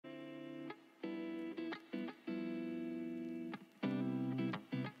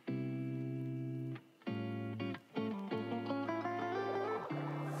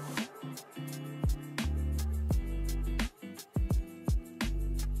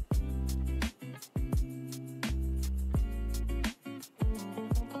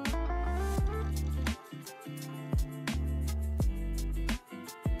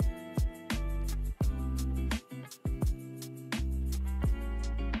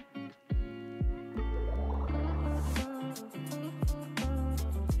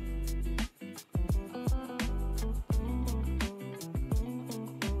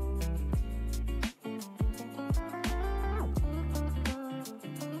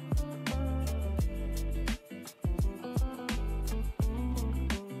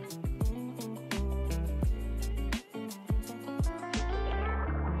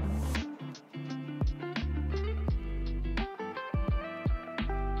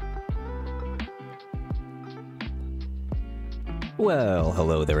Well,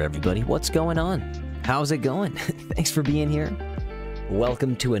 hello there everybody. What's going on? How's it going? Thanks for being here.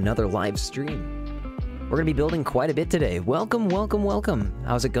 Welcome to another live stream. We're going to be building quite a bit today. Welcome, welcome, welcome.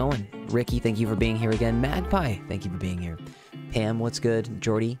 How's it going? Ricky, thank you for being here again. Magpie, thank you for being here. Pam, what's good?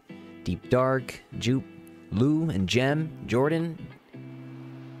 Jordy, Deep Dark, Jupe, Lou, and Jem, Jordan,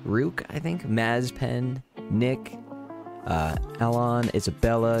 Rook, I think, Mazpen, Nick, Alon,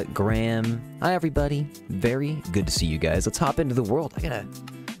 Isabella, Graham. Hi, everybody. Very good to see you guys. Let's hop into the world. I got a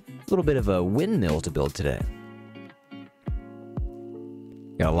little bit of a windmill to build today.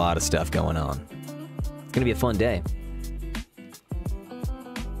 Got a lot of stuff going on. It's gonna be a fun day.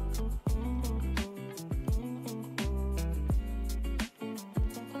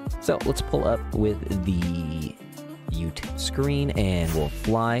 So let's pull up with the YouTube screen and we'll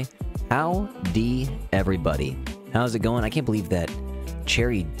fly. Howdy, everybody. How's it going? I can't believe that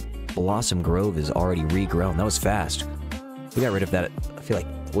Cherry Blossom Grove is already regrown. That was fast. We got rid of that, I feel like,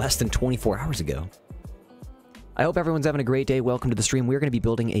 less than 24 hours ago. I hope everyone's having a great day. Welcome to the stream. We're going to be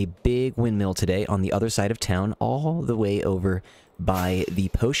building a big windmill today on the other side of town, all the way over by the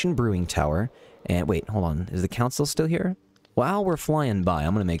Potion Brewing Tower. And wait, hold on. Is the council still here? While we're flying by,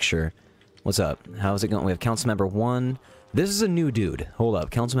 I'm going to make sure. What's up? How's it going? We have council member 1. This is a new dude. Hold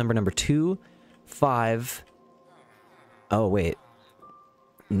up. Council member number 2, 5... Oh, wait.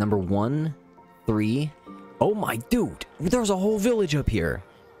 Number 1, 3. Oh my dude! There's a whole village up here!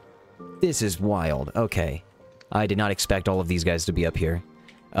 This is wild. Okay. I did not expect all of these guys to be up here.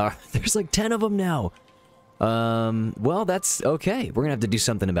 There's like 10 of them now! Well, that's okay. We're gonna have to do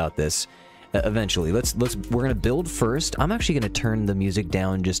something about this. Eventually. We're gonna build first. I'm actually gonna turn the music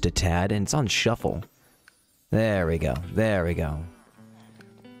down just a tad, and it's on shuffle. There we go. There we go.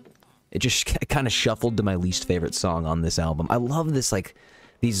 It just kind of shuffled to my least favorite song on this album. I love this, like,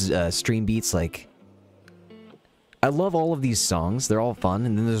 these stream beats, like... I love all of these songs. They're all fun.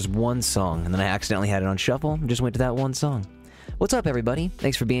 And then there's one song, and then I accidentally had it on shuffle and just went to that one song. What's up, everybody?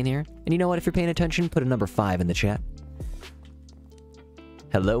 Thanks for being here. And you know what? If you're paying attention, put a number 5 in the chat.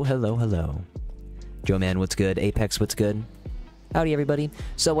 Hello, hello, hello. Joe Man, what's good? Apex, what's good? Howdy, everybody.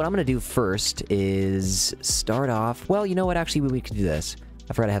 So what I'm going to do first is start off... Well, you know what? Actually, we could do this.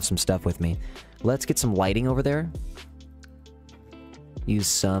 I forgot I have some stuff with me. Let's get some lighting over there. Use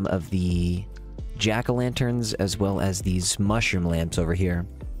some of the jack-o'-lanterns as well as these mushroom lamps over here.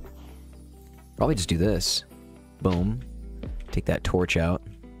 Probably just do this. Boom. Take that torch out.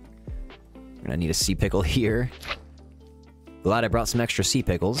 We're gonna need a sea pickle here. Glad I brought some extra sea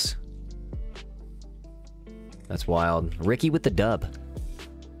pickles. That's wild. Ricky with the dub.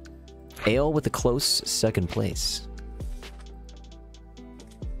 Ale with the close second place.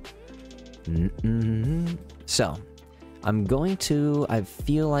 So, I'm going to, I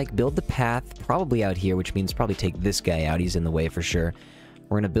feel like, build the path probably out here, which means probably take this guy out. He's in the way for sure.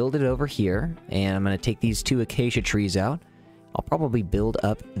 We're going to build it over here, and I'm going to take these 2 acacia trees out. I'll probably build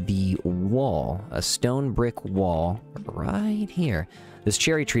up the wall, a stone brick wall, right here. This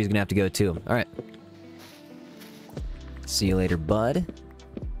cherry tree is going to have to go too. Alright. See you later, bud.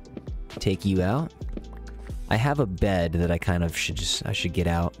 Take you out. I have a bed that I kind of should get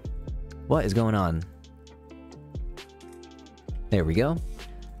out. What is going on? There we go.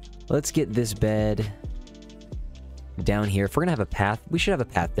 Let's get this bed down here. If we're gonna have a path, we should have a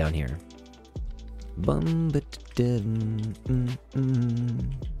path down here.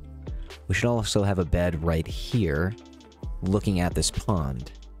 We should also have a bed right here, looking at this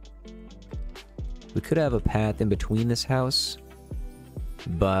pond. We could have a path in between this house,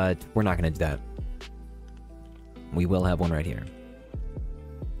 but we're not gonna do that. We will have one right here.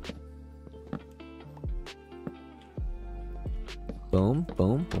 Boom,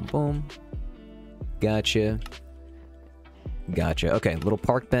 boom, boom, boom. Gotcha. Gotcha. Okay, little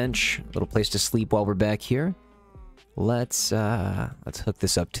park bench, little place to sleep while we're back here. Let's hook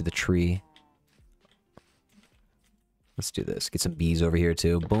this up to the tree. Let's do this. Get some bees over here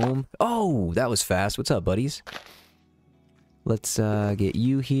too. Boom. Oh, that was fast. What's up, buddies? Let's get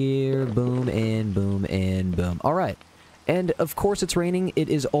you here. Boom and boom and boom. All right. And of course it's raining. It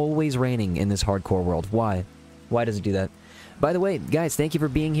is always raining in this hardcore world. Why? Why does it do that? By the way, guys, thank you for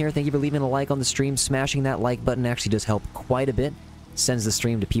being here. Thank you for leaving a like on the stream. Smashing that like button actually does help quite a bit. Sends the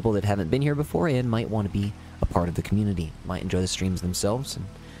stream to people that haven't been here before and might want to be a part of the community. Might enjoy the streams themselves. And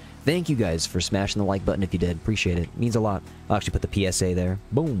thank you guys for smashing the like button if you did. Appreciate it. It means a lot. I'll actually put the PSA there.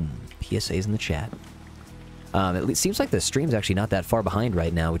 Boom. PSA's in the chat. It seems like the stream's actually not that far behind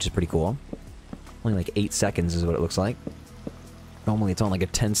right now, which is pretty cool. Only like 8 seconds is what it looks like. Normally it's on like a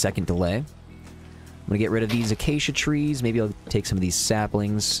 10-second delay. I'm gonna get rid of these acacia trees. Maybe I'll take some of these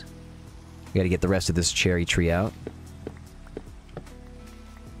saplings. We gotta get the rest of this cherry tree out.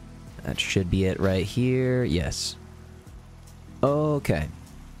 That should be it right here. Yes. Okay.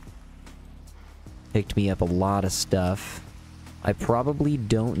 Picked me up a lot of stuff. I probably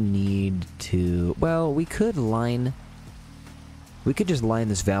don't need to... Well, we could line... We could just line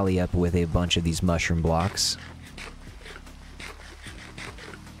this valley up with a bunch of these mushroom blocks.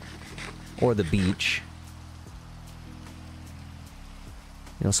 Or the beach.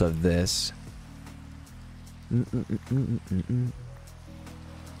 We also have this.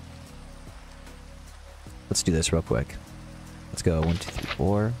 Let's do this real quick. Let's go 1, 2, 3,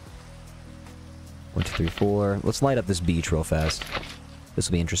 4. 1, 2, 3, 4. Let's light up this beach real fast. This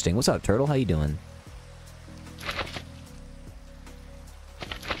will be interesting. What's up, Turtle? How you doing?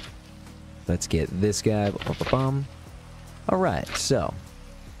 Let's get this guy. Alright, so.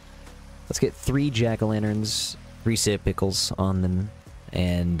 Let's get 3 jack-o'-lanterns, 3 sip pickles on them,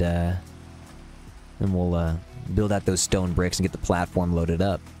 and then we'll build out those stone bricks and get the platform loaded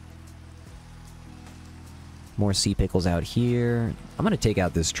up. More sea pickles out here. I'm gonna take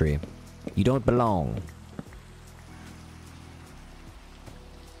out this tree. You don't belong.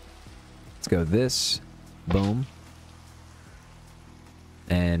 Let's go this. Boom.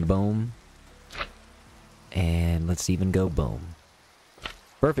 And boom. And let's even go boom.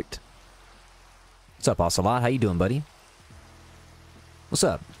 Perfect. What's up, Ocelot? How you doing, buddy? What's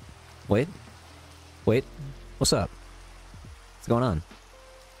up? Wait. Wait. What's up? What's going on?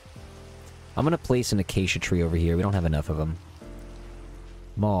 I'm gonna place an acacia tree over here. We don't have enough of them.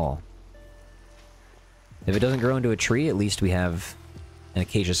 Mall. If it doesn't grow into a tree, at least we have an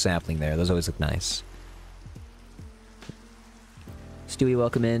acacia sapling there. Those always look nice. Stewie,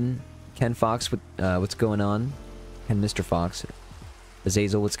 welcome in. Ken Fox, what's going on? Ken Mr. Fox.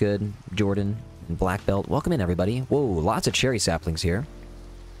 Azazel, what's good? Jordan and Black Belt. Welcome in, everybody. Whoa, lots of cherry saplings here.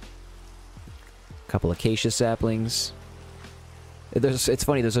 Couple acacia saplings. It's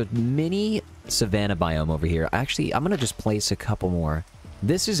funny, there's a mini savanna biome over here. Actually, I'm gonna just place a couple more.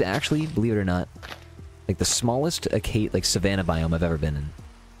 This is actually, believe it or not, like the smallest savanna biome I've ever been in.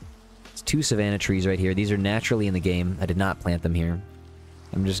 It's 2 savanna trees right here. These are naturally in the game. I did not plant them here.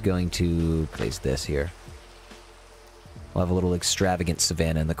 I'm just going to place this here. We'll have a little extravagant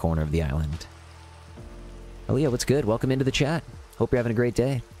savanna in the corner of the island. Oh yeah, what's good? Welcome into the chat. Hope you're having a great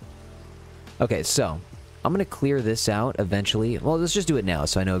day. Okay, so I'm gonna clear this out eventually. Well, let's just do it now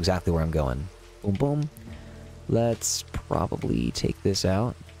so I know exactly where I'm going. Boom, boom. Let's probably take this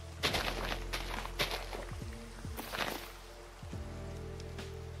out.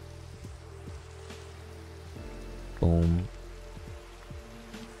 Boom.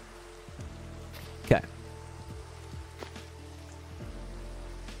 Okay.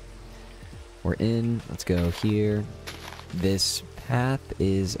 We're in. Let's go here. This path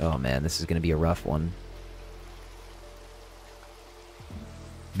is... Oh man, this is going to be a rough one.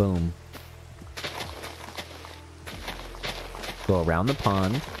 Boom. Go around the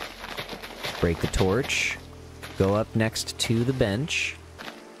pond. Break the torch. Go up next to the bench.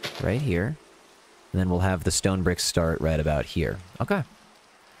 Right here. And then we'll have the stone bricks start right about here. Okay.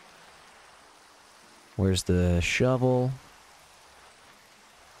 Where's the shovel?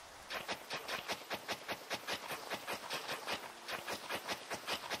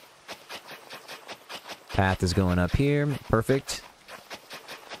 Path is going up here. Perfect.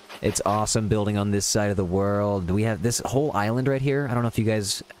 It's awesome building on this side of the world. We have this whole island right here. I don't know if you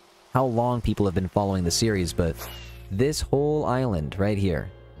guys... how long people have been following the series, but this whole island right here.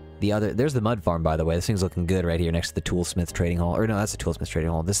 There's the mud farm, by the way. This thing's looking good right here next to the toolsmith trading hall. Or no, that's the toolsmith trading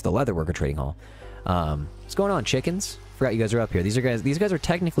hall. This is the leatherworker trading hall. What's going on, chickens? Forgot you guys are up here. These guys are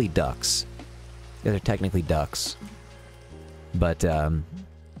technically ducks. These guys are technically ducks. But,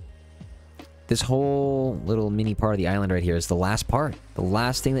 this whole little mini part of the island right here is the last part. The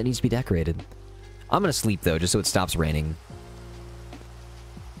last thing that needs to be decorated. I'm gonna sleep, though, just so it stops raining.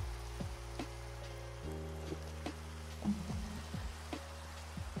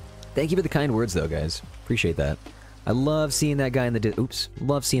 Thank you for the kind words, though, guys. Appreciate that. I love seeing that guy in the oops.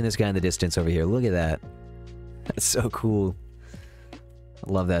 Love seeing this guy in the distance over here. Look at that. That's so cool.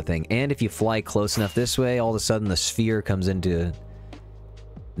 I love that thing. And if you fly close enough this way, all of a sudden the sphere comes into...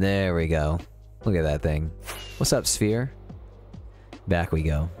 There we go. Look at that thing. What's up, sphere? Back we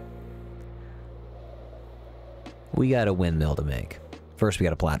go. We got a windmill to make. First, we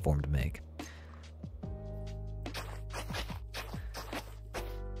got a platform to make.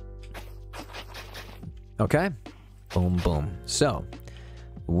 Okay. Boom, boom. So,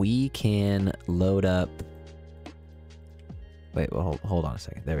 we can load up... Wait, well, hold on a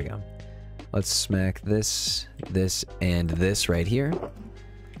second. There we go. Let's smack this, this, and this right here.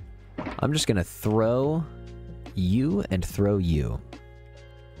 I'm just gonna throw you and throw you.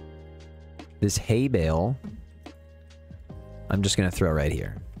 This hay bale, I'm just gonna throw right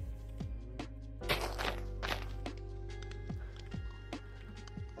here.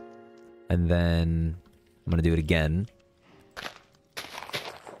 And then I'm gonna do it again.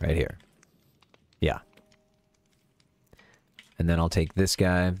 Right here. Yeah. And then I'll take this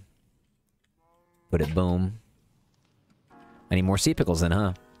guy. Put it, boom. I need more sea pickles then,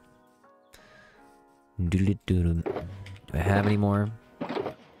 huh? Do I have any more?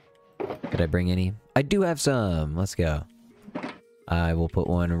 Did I bring any? I do have some. Let's go. I will put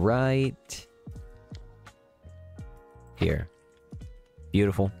one right here.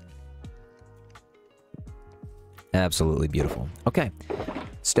 Beautiful. Absolutely beautiful. Okay.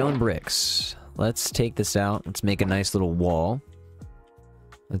 Stone bricks. Let's take this out. Let's make a nice little wall.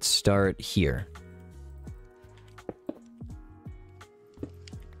 Let's start here.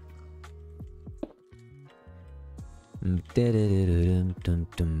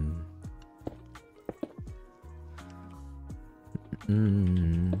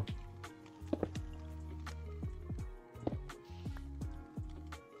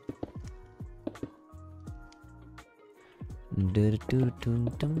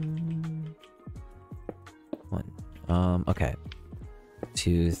 One. Okay.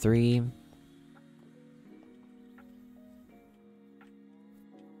 2, 3.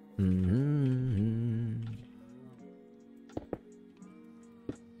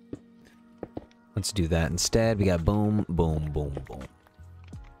 Let's do that instead. We got boom, boom, boom, boom.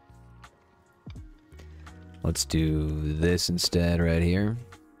 Let's do this instead right here.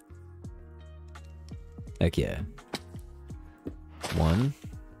 Heck yeah. 1,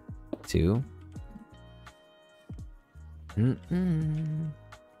 2.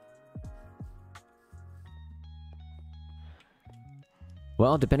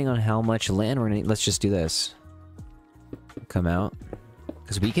 Well, depending on how much land we're gonna need, let's just do this. Come out.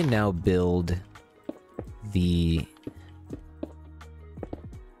 Because we can now build the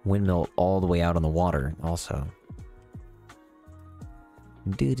windmill all the way out on the water, also.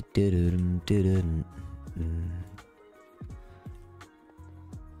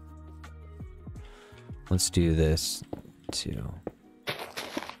 Let's do this too.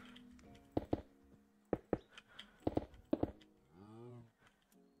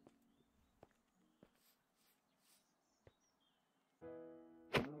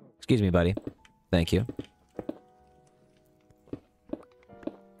 Excuse me, buddy. Thank you.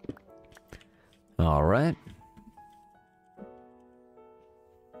 All right.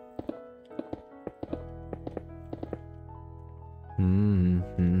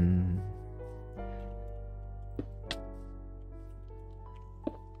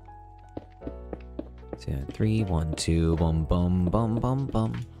 Yeah, 3, 1, 2, bum, bum, bum, bum,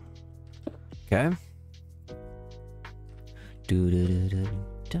 bum. Okay. Do do do do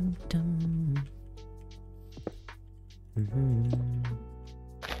dum dum.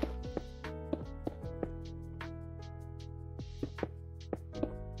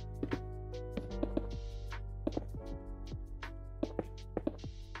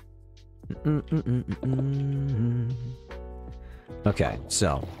 Okay,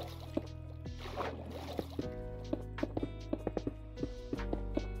 so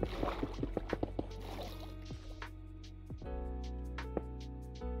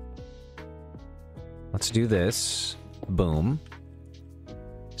let's do this. Boom.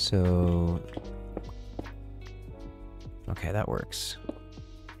 So okay, that works.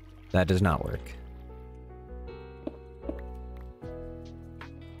 That does not work.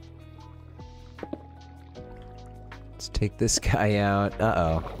 Take this guy out.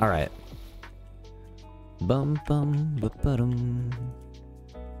 Uh-oh. Alright. Bum bum ba dum.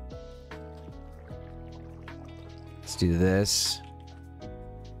 Let's do this.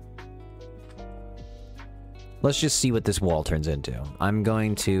 Let's just see what this wall turns into. I'm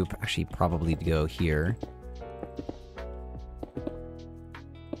going to actually probably go here.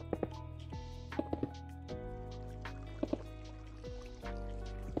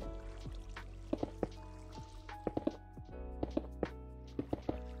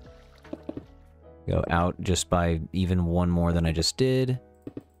 Go out just by even one more than I just did.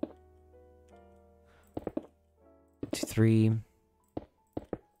 2, 3.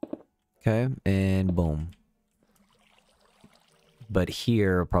 Okay, and boom. But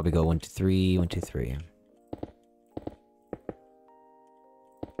here, I'll probably go 1, 2, 3, 1, 2, 3.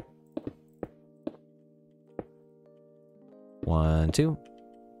 One, 2.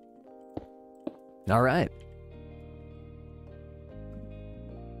 All right.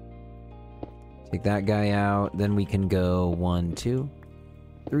 Take that guy out, then we can go 1, 2,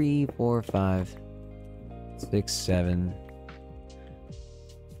 3, 4, 5, 6, 7.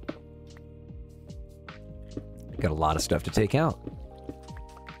 Got a lot of stuff to take out.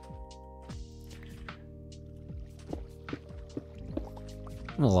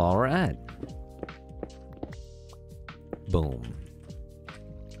 Well, alright. Boom.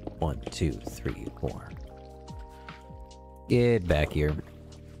 1, 2, 3, 4. Get back here.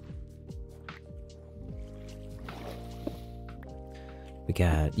 We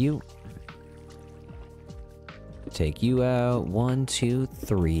got you. Take you out. 1, 2,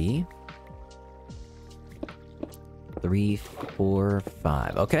 3. 3, 4,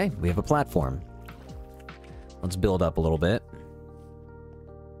 5. Okay, we have a platform. Let's build up a little bit.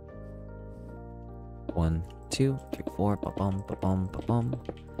 1, 2, 3, 4. Ba-bum, ba-bum, ba-bum.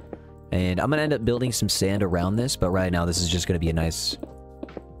 And I'm gonna end up building some sand around this, but right now this is just gonna be a nice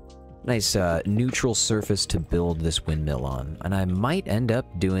neutral surface to build this windmill on. And I might end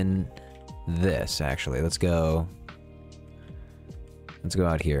up doing this, actually. Let's go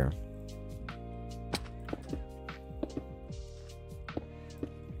out here.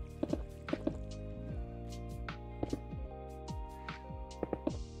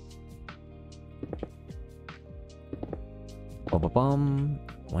 Bum.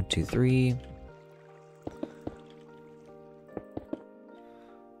 1, 2, 3.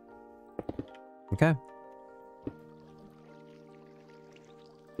 Okay.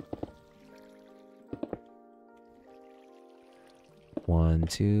 One,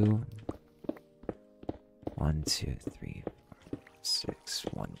 two. 1, 2, 3, 4, 6.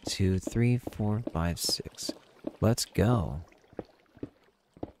 1, 2, 3, 4, 5, 6. Let's go.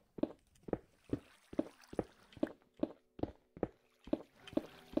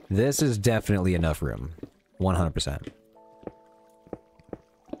 This is definitely enough room. 100%.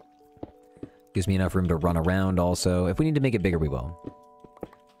 Gives me enough room to run around also. If we need to make it bigger, we will.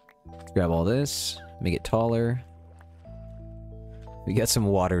 Let's grab all this. Make it taller. We got some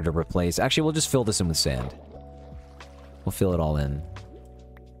water to replace. Actually, we'll just fill this in with sand. We'll fill it all in.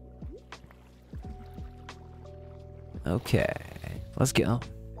 Okay. Let's go.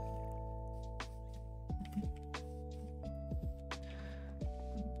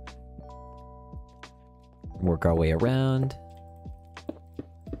 Work our way around.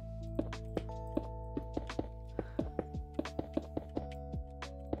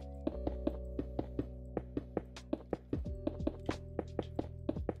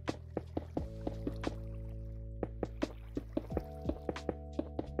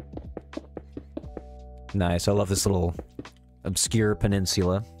 Nice. I love this little obscure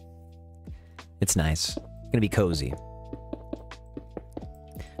peninsula. It's nice. It's gonna be cozy.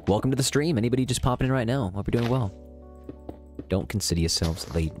 Welcome to the stream. Anybody just popping in right now? Hope you're doing well. Don't consider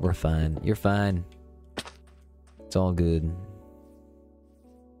yourselves late. We're fine. You're fine. It's all good.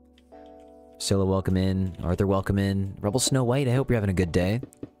 Scylla, welcome in. Arthur, welcome in. Rebel Snow White, I hope you're having a good day.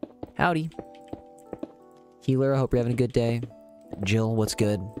 Howdy. Healer, I hope you're having a good day. Jill, what's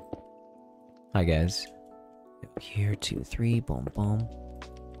good? Hi, guys. Here, 2, 3, boom, boom.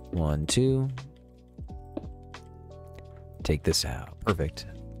 1, 2. Take this out. Perfect.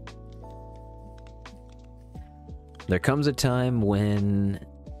 There comes a time when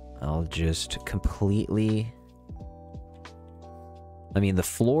I'll just completely... I mean, the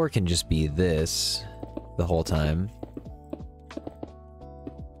floor can just be this the whole time.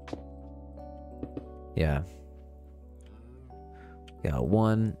 Yeah. Yeah,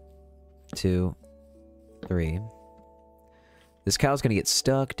 1, 2, 3. This cow's gonna get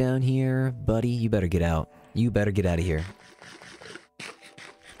stuck down here. Buddy, you better get out. You better get out of here.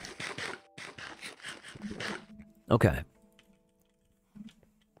 Okay.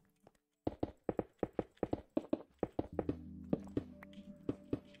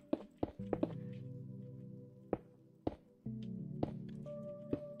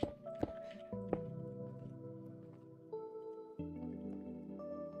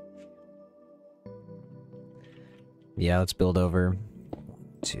 Yeah, let's build over. 1,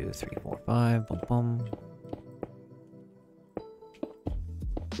 2, 3, 4, 5. Boom, boom.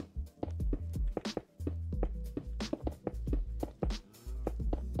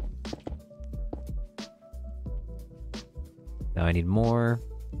 Now I need more.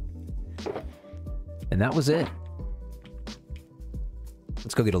 And that was it.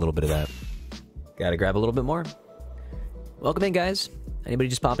 Let's go get a little bit of that. Gotta grab a little bit more. Welcome in, guys. Anybody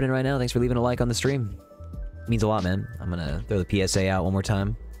just popping in right now? Thanks for leaving a like on the stream. It means a lot, man. I'm gonna throw the PSA out one more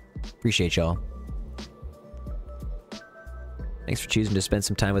time. Appreciate y'all. Thanks for choosing to spend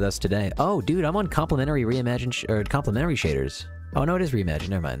some time with us today. Oh, dude, I'm on complimentary reimagined complimentary shaders. Oh no, it is reimagined.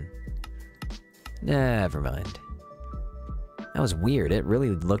 Never mind. Never mind. That was weird. It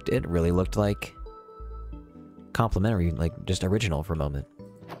really looked like complimentary, like just original for a moment.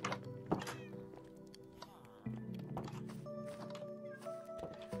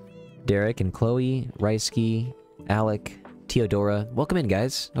 Derek and Chloe, Reisky, Alec, Theodora. Welcome in,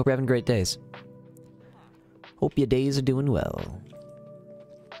 guys. Hope you're having great days. Hope your days are doing well.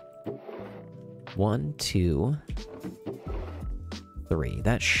 1, 2, 3.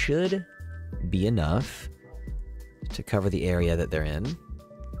 That should be enough to cover the area that they're in.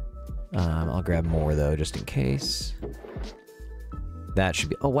 I'll grab more, though, just in case. That should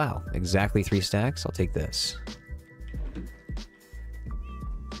be... Oh, wow. Exactly 3 stacks. I'll take this.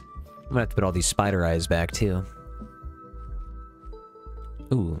 I'm gonna have to put all these spider eyes back, too.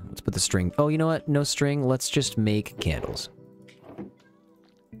 Ooh, let's put the string... Oh, you know what? No string. Let's just make candles.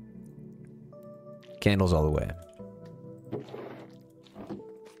 Candles all the way.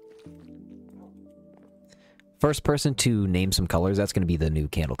 First person to name some colors, that's going to be the new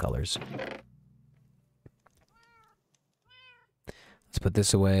candle colors. Let's put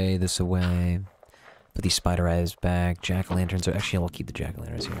this away, this away. Put these spider eyes back. Jack-o'-lanterns are... Actually, I'll keep the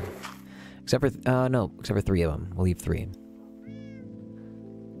jack-o'-lanterns here. Except for... no, except for 3 of them. We'll leave 3.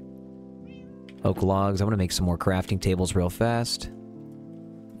 Oak logs. I want to make some more crafting tables real fast.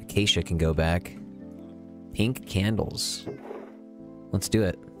 Acacia can go back. Pink candles. Let's do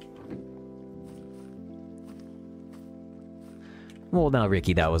it. Well, now,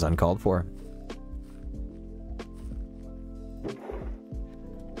 Ricky, that was uncalled for.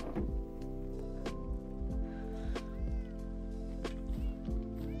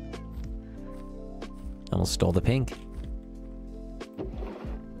 Almost stole the pink.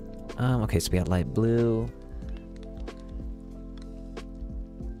 Okay, so we got light blue.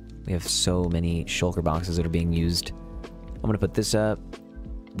 We have so many shulker boxes that are being used. I'm gonna put this up.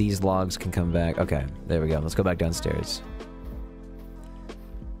 These logs can come back. Okay, there we go. Let's go back downstairs.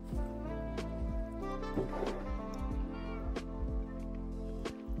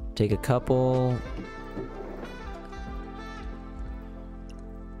 Take a couple.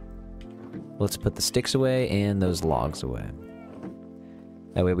 Let's put the sticks away and those logs away.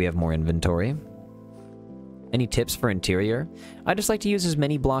 That way we have more inventory. Any tips for interior? I just like to use as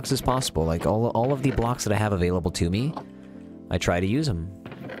many blocks as possible. Like all of the blocks that I have available to me, I try to use them.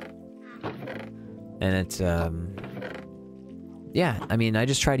 And it's, yeah, I mean, I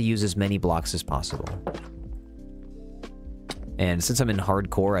just try to use as many blocks as possible. And since I'm in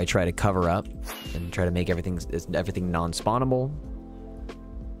hardcore, I try to cover up and try to make everything non-spawnable.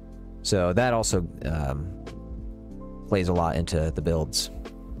 So that also plays a lot into the builds.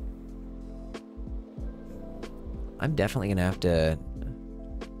 I'm definitely gonna have to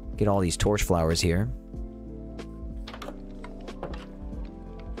get all these torch flowers here.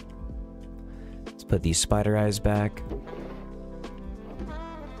 Let's put these spider eyes back.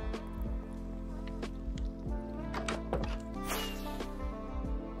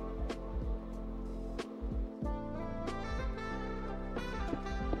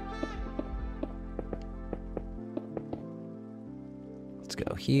 Let's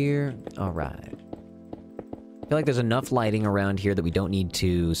go here. All right. I feel like there's enough lighting around here that we don't need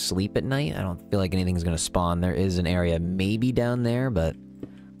to sleep at night. I don't feel like anything's gonna spawn. There is an area maybe down there, but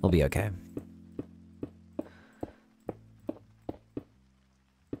we'll be okay.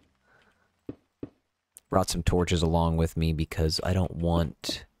 Brought some torches along with me because I don't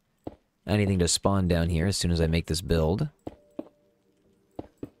want anything to spawn down here as soon as I make this build.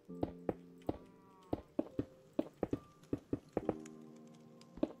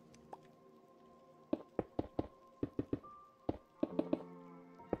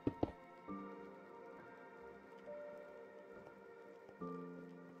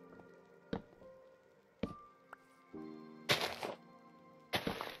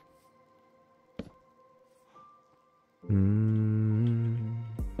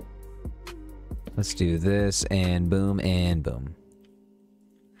 Let's do this, and boom, and boom.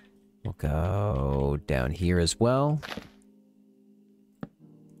 We'll go down here as well.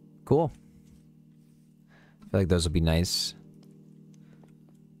 Cool. I feel like those will be nice.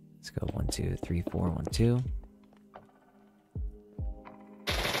 Let's go 1, 2, 3, 4, 1, 2.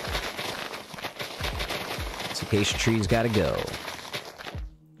 This acacia tree's gotta go.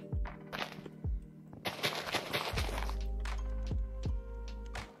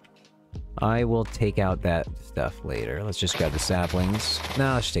 I will take out that stuff later. Let's just grab the saplings.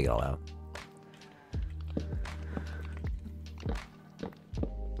 No, let's just take it all out.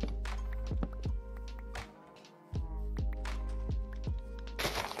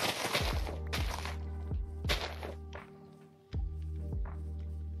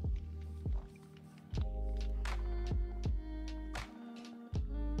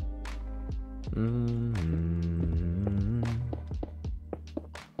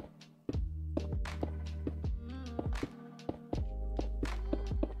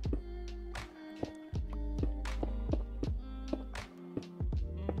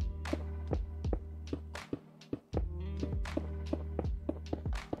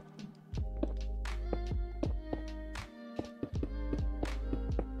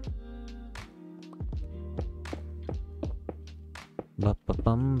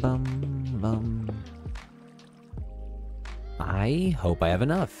 Bum bum bum. I hope I have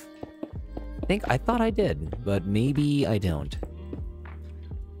enough. I thought I did, but maybe I don't.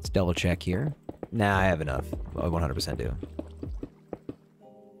 Let's double check here. Nah, I have enough. I 100% do.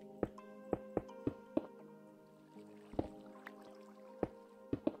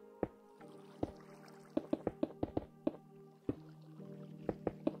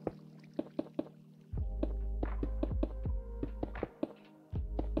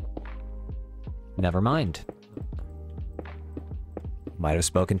 Never mind. Might have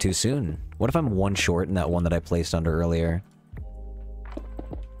spoken too soon. What if I'm one short in that one that I placed under earlier?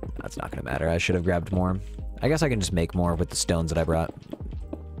 That's not gonna matter. I should have grabbed more. I guess I can just make more with the stones that I brought.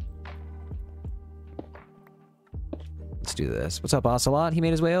 Let's do this. What's up, Ocelot? He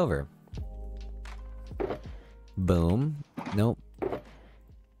made his way over. Boom. Nope.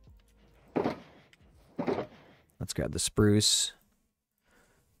 Let's grab the spruce,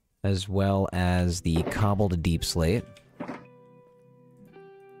 as well as the cobbled deep slate.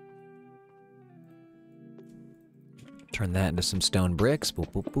 Turn that into some stone bricks.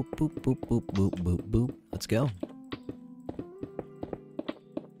 Boop, boop, boop, boop, boop, boop, boop, boop, boop. Let's go.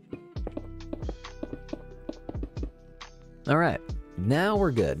 Alright. Now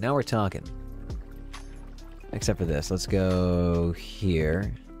we're good. Now we're talking. Except for this. Let's go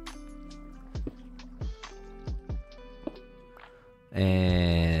here.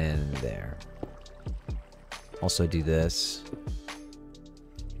 And there. Also do this.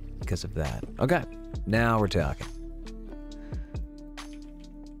 Because of that. Okay. Now we're talking.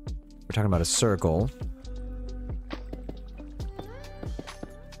 We're talking about a circle.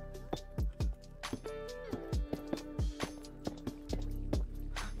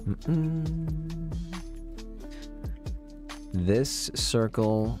 This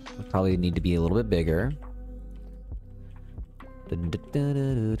circle would probably need to be a little bit bigger.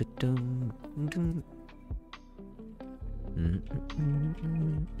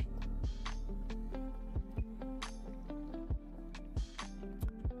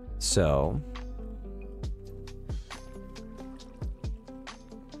 So,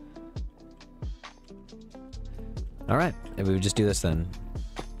 all right, maybe we would just do this then.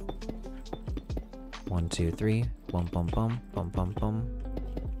 1, 2, 3, bum bum bum bum bum bum.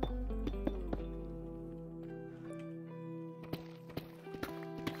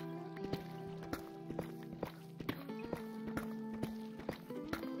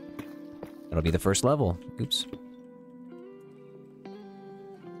 That'll be the first level. Oops.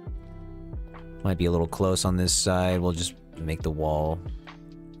 Might be a little close on this side. We'll just make the wall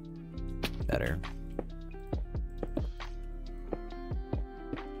better.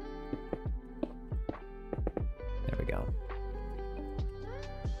 There we go.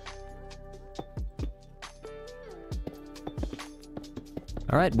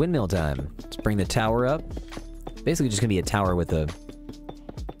 All right, windmill time. Let's bring the tower up. Basically just gonna be a tower with a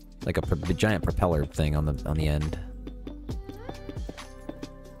like a giant propeller thing on the end.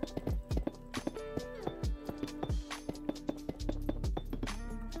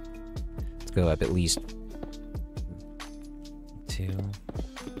 Let's go up at least 2.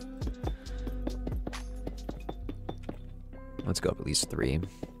 Let's go up at least 3. You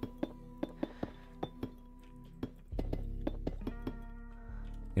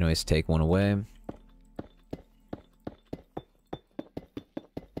can always take one away.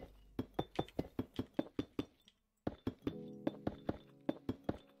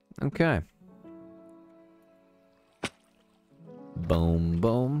 Okay. Boom,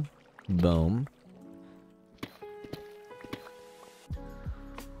 boom, boom.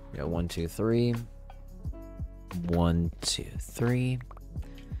 We got 1, 2, 3. 1, 2, 3.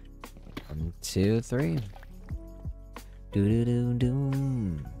 1, 2, 3. Doo doo doo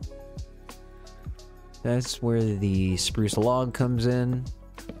doo. That's where the spruce log comes in.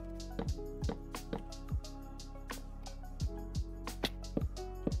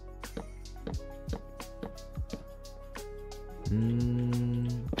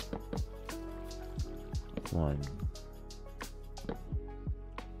 One.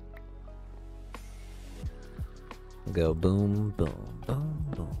 Go boom, boom, boom,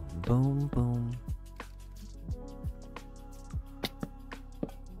 boom, boom, boom.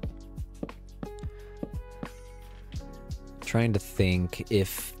 Trying to think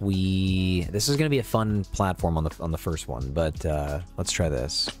if we... This is going to be a fun platform on the first one, but let's try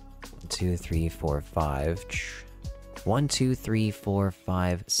this. 1, 2, 3, 4, 5. 1, 2, 3, 4,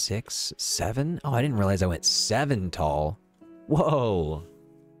 5, 6, 7. Oh, I didn't realize I went 7 tall. Whoa.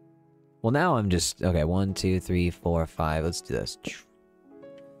 Well, now I'm just... Okay, 1, 2, 3, 4, 5. Let's do this.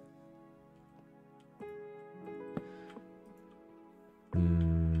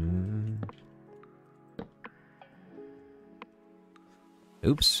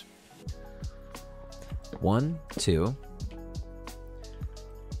 Oops. 1, 2,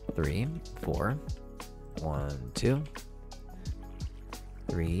 3, 4. 1, 2,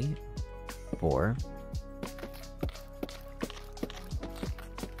 3, 4.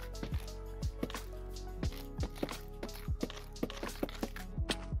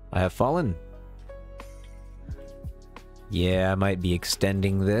 I have fallen. Yeah, I might be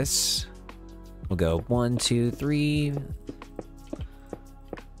extending this. We'll go 1, 2, 3.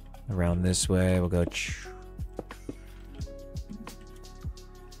 Around this way, we'll go.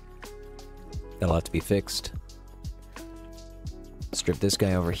 That'll have to be fixed. Strip this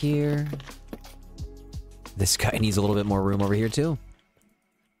guy over here. This guy needs a little bit more room over here, too.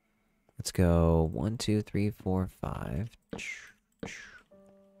 Let's go 1, 2, 3, 4, 5.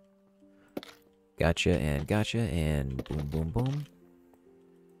 Gotcha, and boom, boom, boom.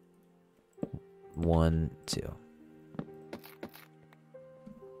 1, 2.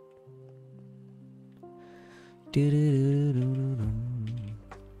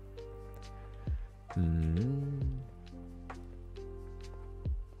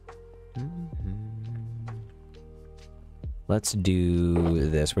 Let's do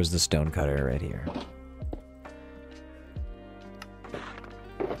this. Where's the stone cutter? Right here.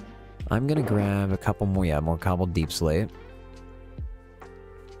 I'm gonna grab a couple more, yeah, more cobbled deep slate.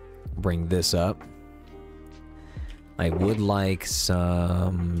 Bring this up. I would like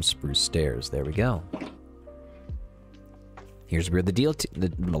some spruce stairs. There we go. Here's where the detail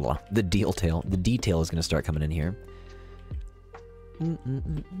is gonna start coming in here.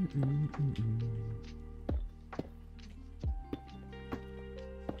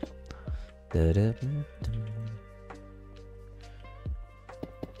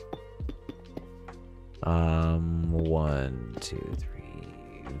 One, 2, 3,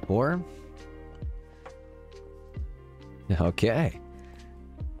 4. Okay.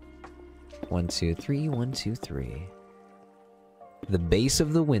 1, 2, 3, 1, 2, 3. The base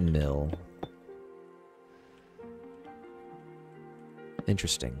of the windmill.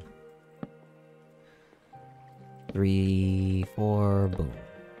 Interesting. 3, 4, boom.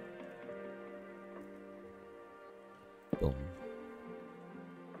 Boom.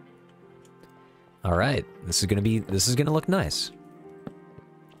 All right, this is gonna look nice.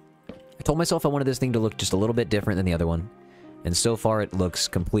 I told myself I wanted this thing to look just a little bit different than the other one, and so far it looks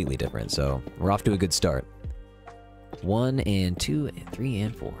completely different, so we're off to a good start. 1 and 2 and 3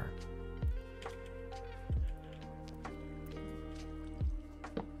 and 4.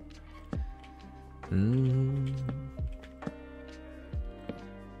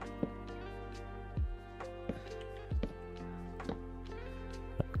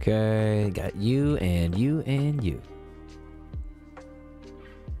 Okay, got you and you and you.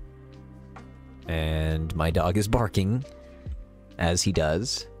 And my dog is barking, as he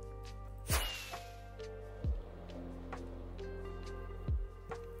does.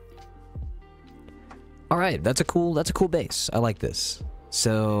 All right, that's a cool base. I like this.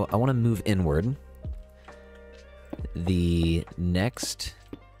 So I want to move inward. The next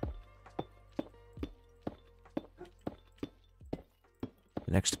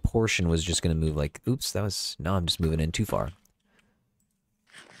portion was just going to move like, oops, now I'm just moving in too far.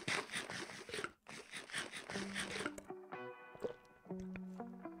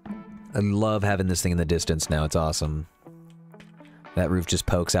 I love having this thing in the distance now. It's awesome. That roof just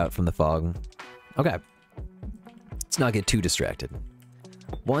pokes out from the fog. Okay. Let's not get too distracted.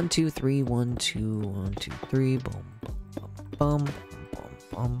 1, 2, 3, 1, 2, 1, 2, 3, boom, boom, boom,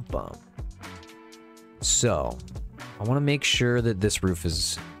 boom, boom. So, I want to make sure that this roof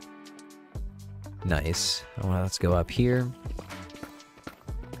is nice. Let's go up here.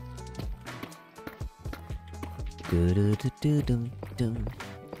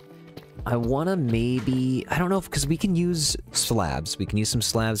 I want to maybe, I don't know, because we can use slabs. We can use some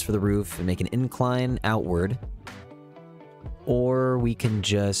slabs for the roof and make an incline outward. Or we can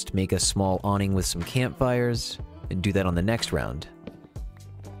just make a small awning with some campfires and do that on the next round.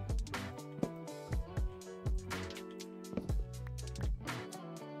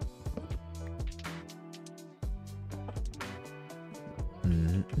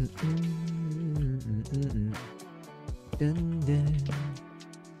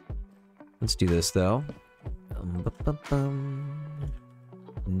 Let's do this though.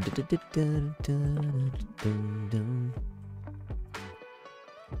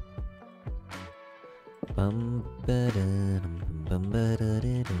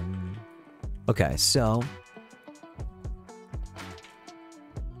 Okay, so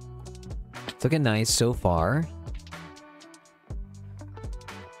it's looking nice so far.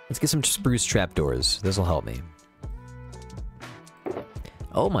 Let's get some spruce trapdoors. This will help me.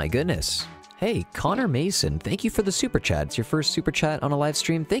 Oh my goodness. Hey, Connor Mason, thank you for the super chat. It's your first super chat on a live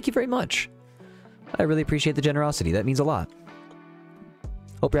stream. Thank you very much. I really appreciate the generosity. That means a lot.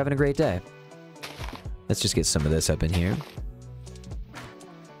 Hope you're having a great day. Let's just get some of this up in here.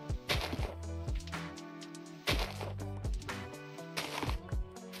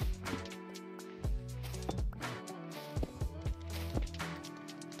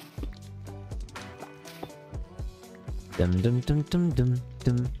 Dum dum dum dum dum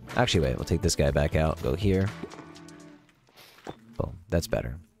dum. Actually, wait, we'll take this guy back out. Go here. Boom. That's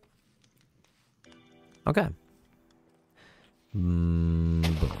better. Okay. Boom.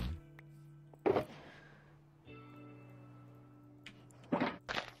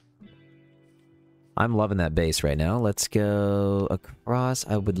 I'm loving that base right now. Let's go across.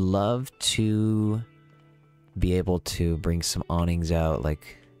 I would love to be able to bring some awnings out,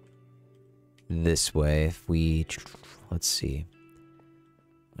 like this way. If we... Let's see.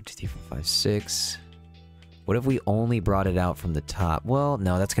 1, 2, 3, 4, 5, 6. What if we only brought it out from the top? Well,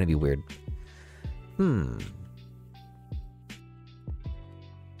 no, that's gonna be weird.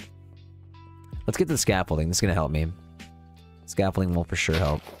 Let's get to the scaffolding. This is gonna help me. Scaffolding will for sure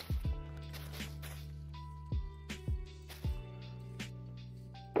help.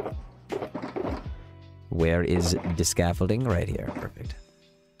 Where is the scaffolding? Right here. Perfect.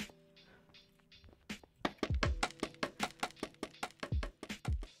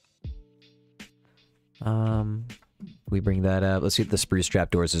 We bring that up. Let's get the spruce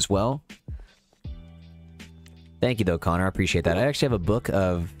trapdoors as well. Thank you, though, Connor. I appreciate that. I actually have a book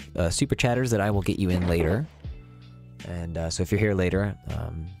of super chatters that I will get you in later. And so if you're here later,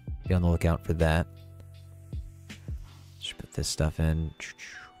 be on the lookout for that. Just put this stuff in.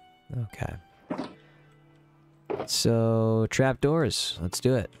 Okay. So, trapdoors. Let's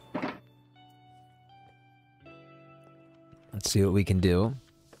do it. Let's see what we can do.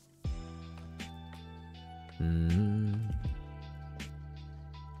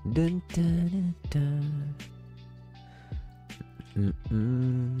 Dun, dun, dun,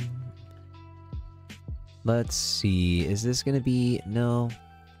 dun. Let's see. Is this gonna be... No.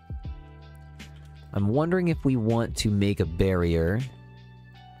 I'm wondering if we want to make a barrier.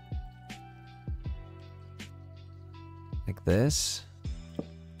 Like this.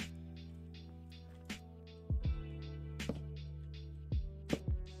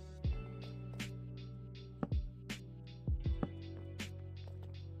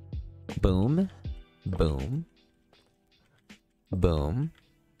 Boom. Boom. Boom.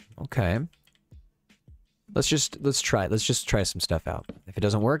 Okay. Let's just try some stuff out. If it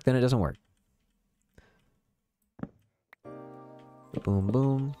doesn't work, then it doesn't work. Boom,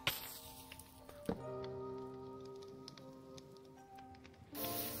 boom.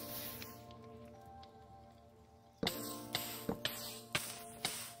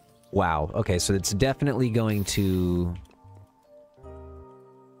 Wow. Okay, so it's definitely going to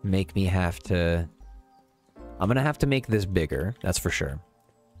make me have to... I'm gonna have to make this bigger, that's for sure.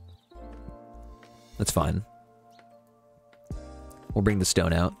 That's fine. We'll bring the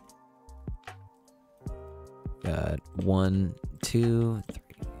stone out. Got 1, 2, 3.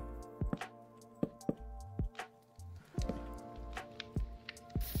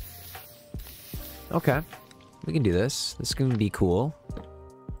 Okay. We can do this. This is gonna be cool.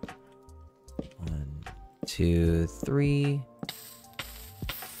 1, 2, 3.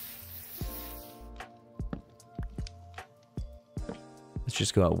 Let's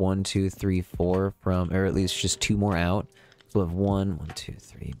just go out 1, 2, 3, 4 from, or at least just 2 more out. So we'll have 1, 1, 2,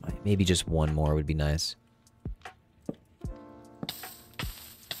 3. Maybe just 1 more would be nice.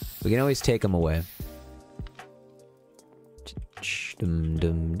 We can always take them away. That's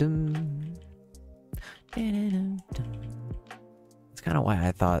kind of why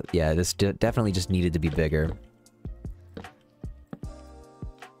I thought, yeah, this definitely just needed to be bigger.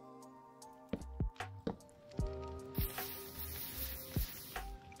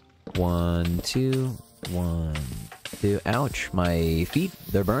 One, two, 1, 2. Ouch, my feet,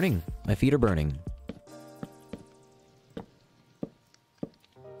 they're burning. My feet are burning.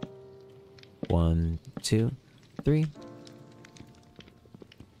 1, 2, 3.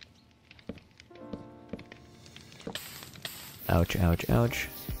 Ouch, ouch, ouch.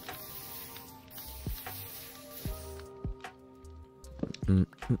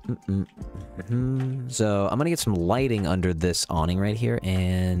 So, I'm gonna get some lighting under this awning right here,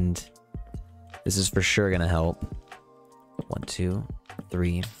 and this is for sure gonna help. 1, 2,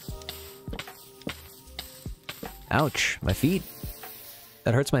 3. Ouch, my feet.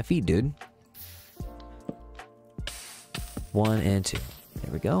 That hurts my feet, dude. 1 and 2.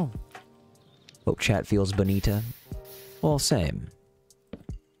 There we go. Hope chat feels bonita. Well, same.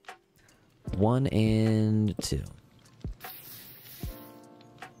 1 and 2.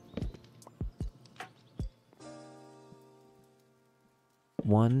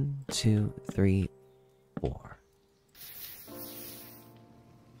 One, two, three, 4.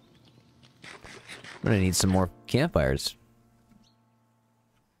 I'm gonna need some more campfires.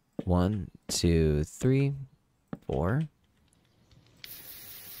 1, 2, 3, 4,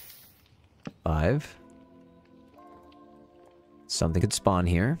 5. Something could spawn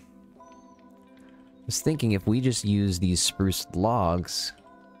here. I was thinking if we just use these spruce logs,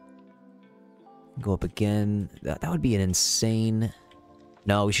 go up again, that would be an insane...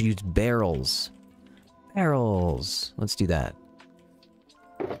 No, we should use barrels. Barrels. Let's do that.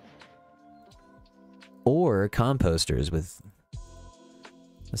 Or composters with...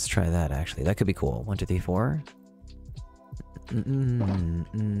 Let's try that, actually. That could be cool. 1, 2, 3, 4.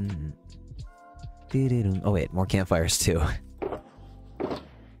 Oh, wait. More campfires, too.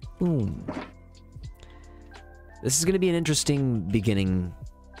 Boom. This is going to be an interesting beginning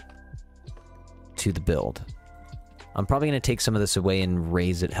to the build. I'm probably going to take some of this away and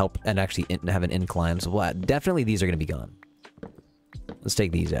raise it, help, and actually have an incline. So definitely these are going to be gone. Let's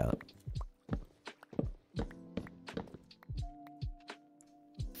take these out.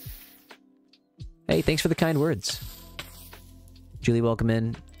 Hey, thanks for the kind words. Julie, welcome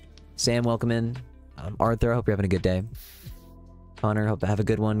in. Sam, welcome in. Arthur, I hope you're having a good day. Connor, hope to have a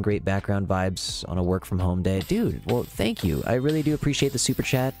good one. Great background vibes on a work from home day. Dude, well, thank you. I really do appreciate the super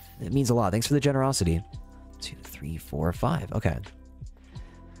chat. It means a lot. Thanks for the generosity. 2, 3, 4, 5. Okay.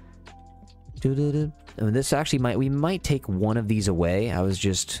 This actually we might take one of these away. I was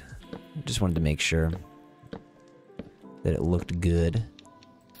just wanted to make sure that it looked good.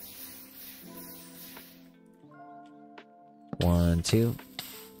 1, 2,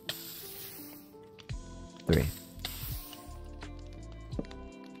 3.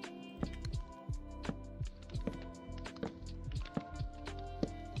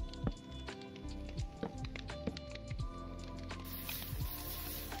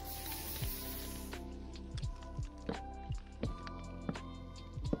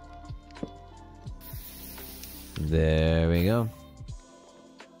 There we go.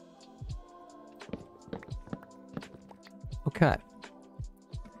 Okay.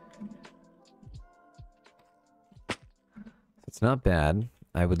 It's not bad.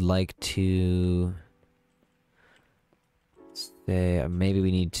 I would like to say maybe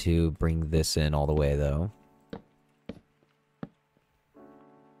we need to bring this in all the way though.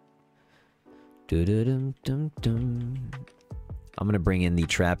 I'm gonna bring in the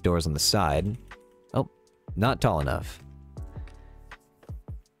trapdoors on the side. Oh, not tall enough.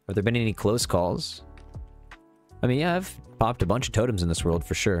 Have there been any close calls? I mean, yeah, I've popped a bunch of totems in this world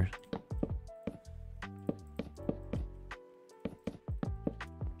for sure.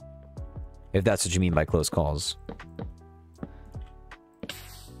 If that's what you mean by close calls.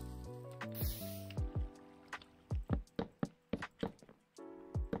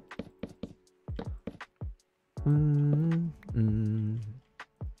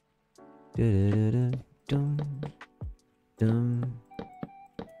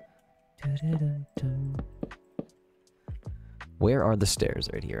 Where are the stairs?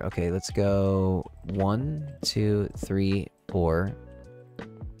 Right here. Okay, let's go 1, 2, 3, 4.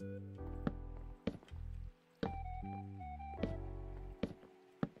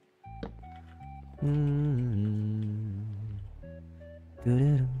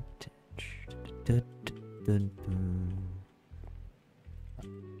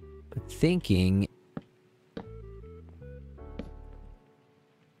 Thinking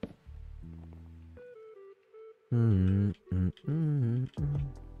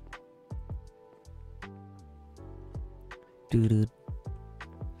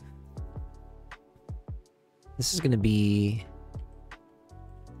this is gonna be,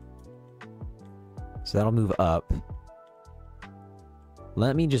 so that'll move up.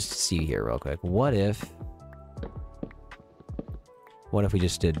 Let me just see here real quick. What if we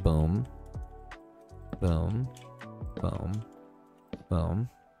just did boom, boom, boom, boom.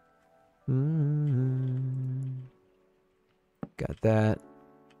 Got that.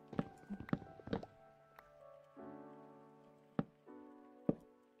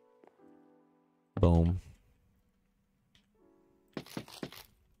 Boom.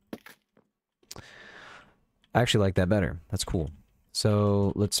 I actually like that better. That's cool.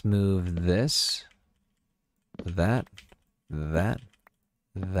 So let's move this, that, that.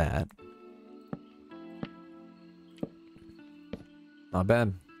 Not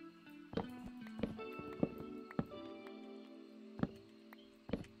bad.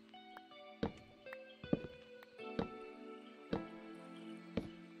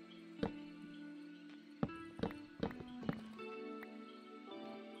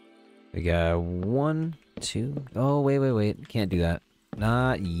 We got 1, 2... Oh, wait. Can't do that.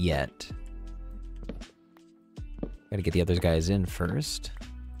 Not yet. Gotta get the other guys in first.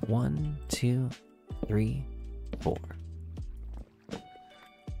 1, 2, 3, 4.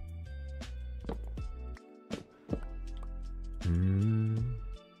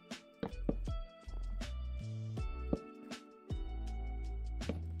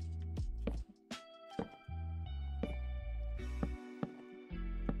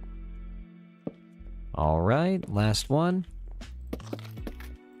 All right, last one.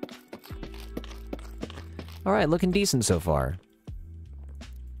 All right, looking decent so far.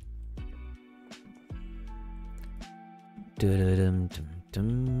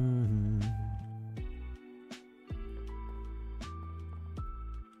 Dum-dum-dum-dum.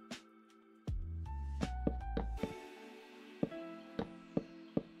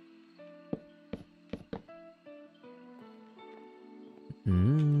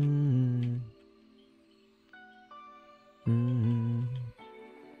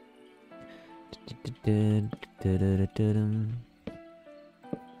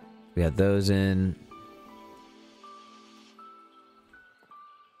 We got those in.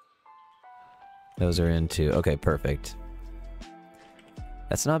 Those are in too. Okay, perfect.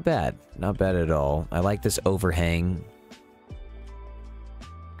 That's not bad. Not bad at all. I like this overhang.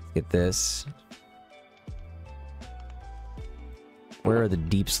 Get this. Where are the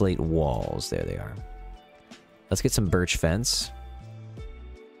deep slate walls? There they are. Let's get some birch fence.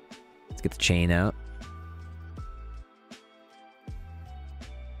 Let's get the chain out.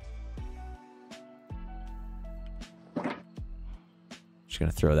 Just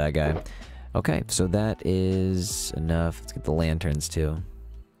gonna throw that guy. Okay, so that is enough. Let's get the lanterns too.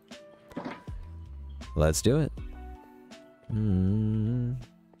 Let's do it. 1,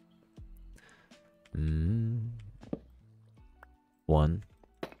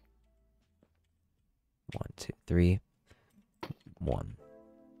 2, 3. 1.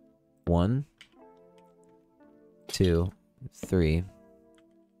 1, 2, 3.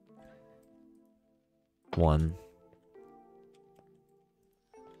 1.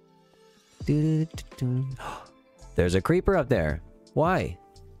 There's a creeper up there. Why?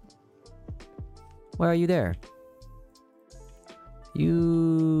 Why are you there?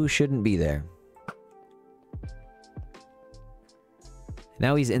 You shouldn't be there.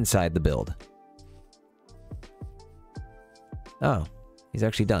 Now he's inside the build. Oh, he's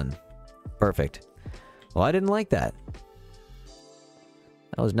actually done. Perfect. Well, I didn't like that.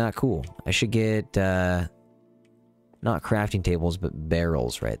 That was not cool. I should get, not crafting tables, but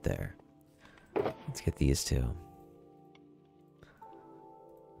barrels right there. Let's get these two.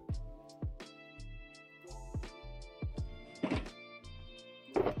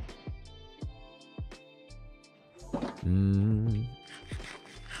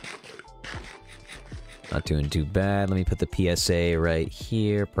 Not doing too bad. Let me put the PSA right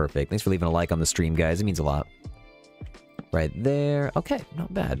here. Perfect. Thanks for leaving a like on the stream, guys. It means a lot. Right there. Okay,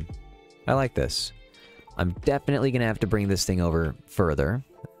 not bad. I like this. I'm definitely going to have to bring this thing over further.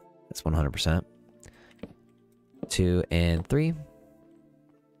 That's 100%. 2 and 3.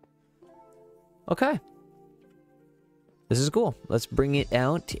 Okay. This is cool. Let's bring it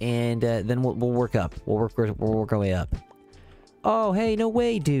out, and then we'll work up. We'll work our way up. Oh, hey, no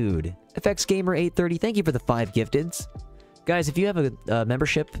way, dude. FX Gamer 830, thank you for the 5 gifteds. Guys, if you have a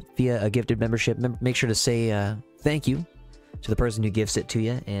membership via a gifted membership, make sure to say thank you to the person who gifts it to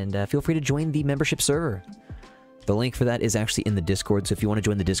you, and feel free to join the membership server. The link for that is actually in the Discord, so if you want to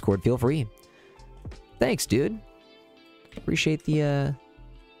join the Discord, feel free. Thanks, dude. Appreciate the,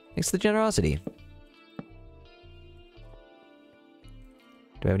 thanks for the generosity.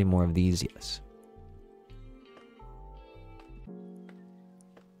 Do I have any more of these? Yes.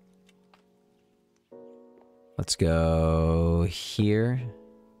 Let's go here.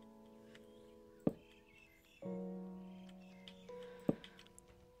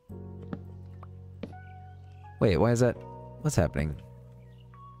 Wait, why is that? What's happening?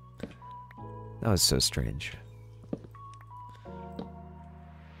 That was so strange.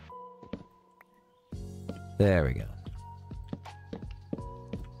 There we go.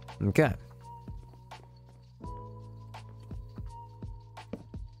 Okay.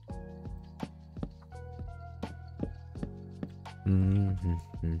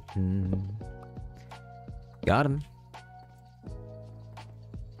 Got him.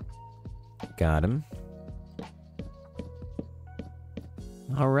 Got him.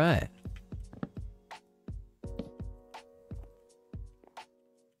 All right.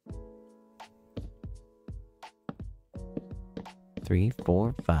 Three,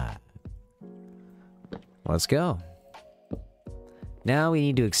 4, 5. Let's go. Now we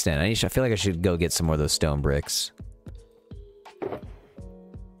need to extend. I feel like I should go get some more of those stone bricks.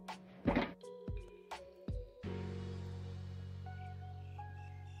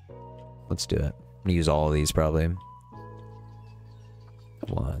 Let's do it. I'm gonna use all of these probably.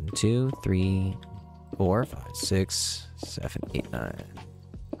 1, 2, 3, 4, 5, 6, 7, 8, 9.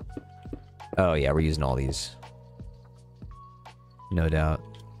 Oh yeah, we're using all these. No doubt.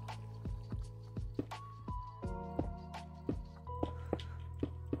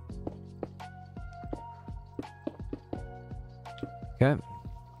 Okay.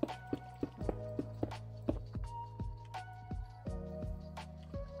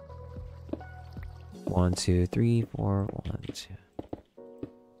 One, two, three, four, 1, 2.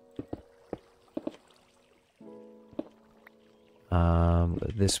 Go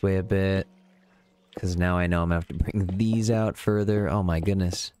this way a bit. Because now I know I'm going to have to bring these out further. Oh my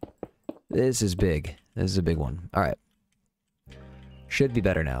goodness. This is big. This is a big one. Alright. Should be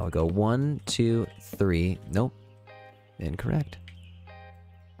better now. We'll go 1, 2, 3. Nope. Incorrect.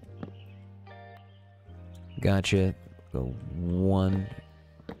 Gotcha. Go 1.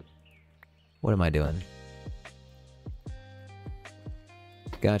 What am I doing?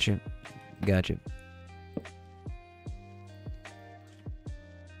 Gotcha. Gotcha.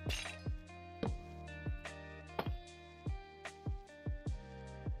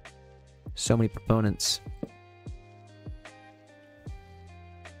 So many proponents.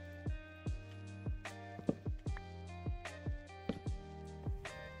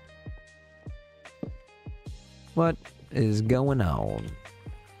 What is going on?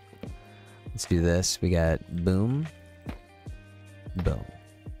 Let's do this. We got boom. Boom.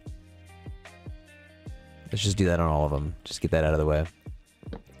 Let's just do that on all of them. Just get that out of the way.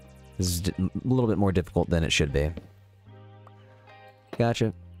 This is a little bit more difficult than it should be.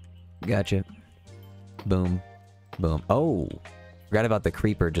 Gotcha. Gotcha. Boom. Boom. Oh! Forgot about the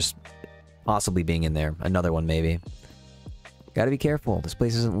creeper just possibly being in there. Another one, maybe. Gotta be careful. This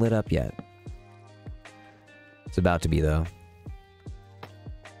place isn't lit up yet. It's about to be, though.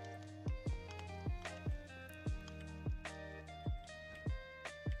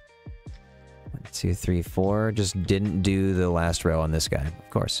 1, 2, 3, 4. Just didn't do the last row on this guy, of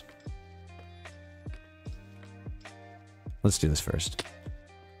course. Let's do this first.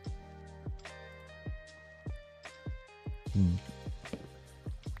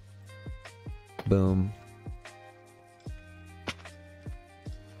 Boom.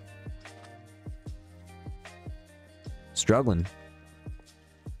 Struggling.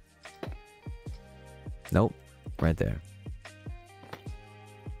 Nope. Right there.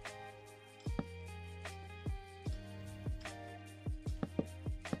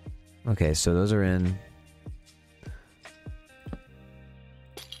 Okay, so those are in.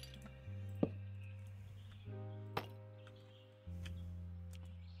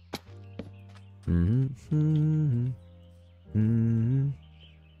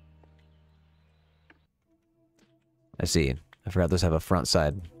 I see. I forgot those have a front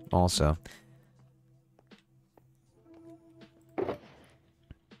side also.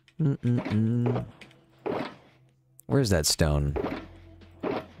 Where's that stone?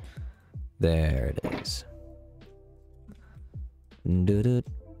 There it is.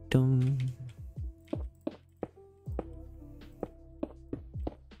 Do-do-dum.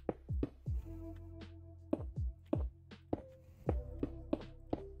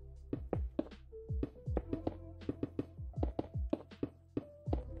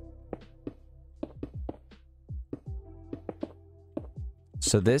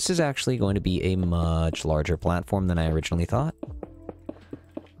 So this is actually going to be a much larger platform than I originally thought.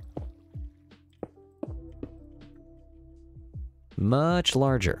 Much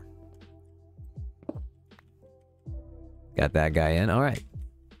larger. Got that guy in. All right.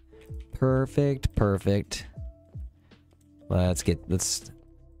 Perfect, perfect. Let's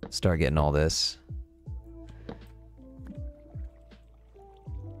start getting all this.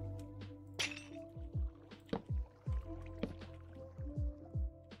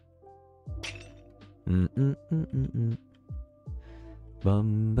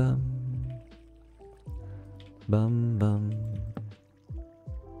 Bum bum. Bum bum.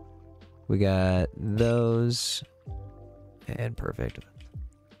 We got those. And perfect.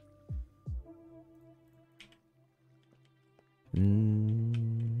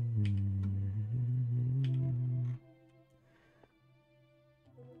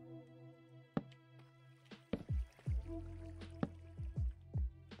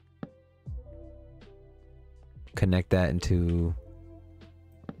 Connect that into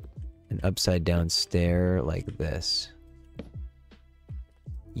an upside down stair like this.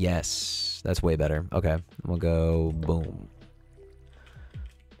 Yes, that's way better. Okay, we'll go boom.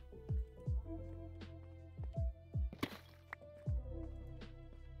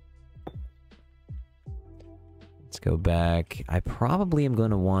 go back. I probably am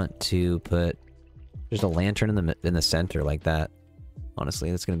going to want to put just a lantern in the center like that.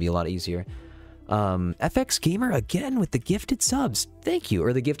 Honestly, that's going to be a lot easier. FX Gamer again with the gifted subs. Thank you,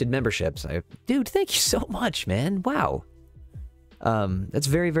 or the gifted memberships. Dude, thank you so much, man. Wow. That's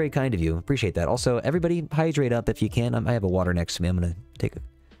very, very kind of you. Appreciate that. Also, everybody hydrate up if you can. I have a water next to me. I'm gonna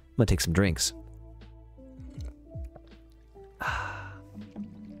take some drinks.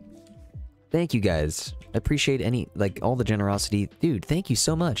 Thank you guys. I appreciate all the generosity. Dude, thank you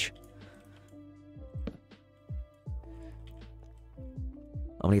so much.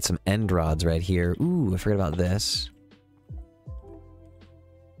 I'm gonna get some end rods right here. Ooh, I forgot about this.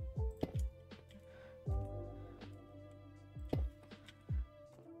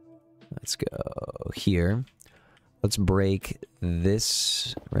 Let's go here. Let's break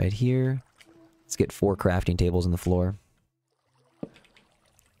this right here. Let's get 4 crafting tables on the floor.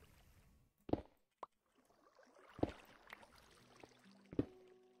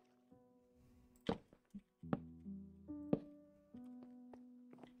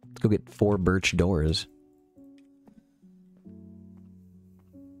 Let's go get 4 birch doors.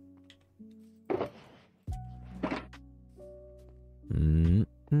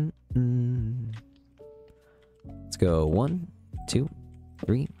 Let's go 1, 2,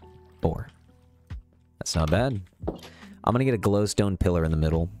 3, 4. That's not bad. I'm gonna get a glowstone pillar in the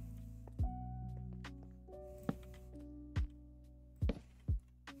middle.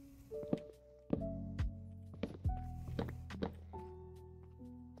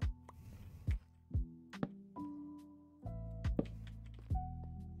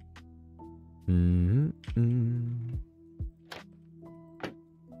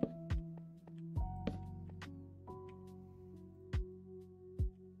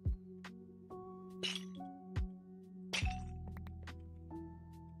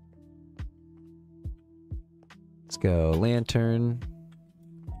 Let's go lantern.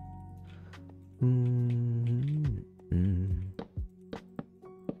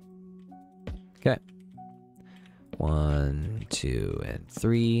 Okay. 1, 2, and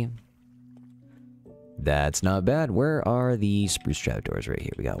 3. That's not bad. Where are the spruce trapdoors? Right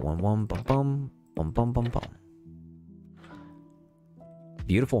here. We got 1, 1, bum, bum, bum, bum, bum, bum.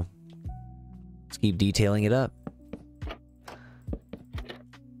 Beautiful. Let's keep detailing it up.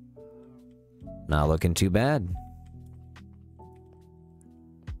 Not looking too bad.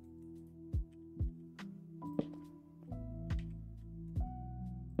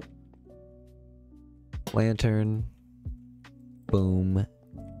 Lantern. Boom.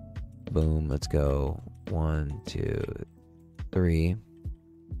 Boom. Let's go. 1, 2, 3.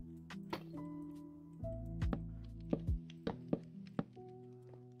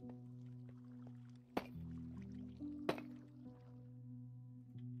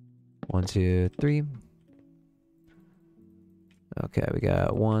 One, two, 3. Okay, we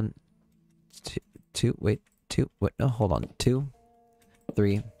got 1, 2, wait, 2, wait, no, hold on. 2,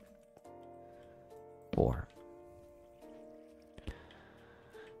 3, 4.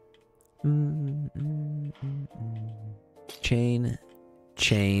 Chain,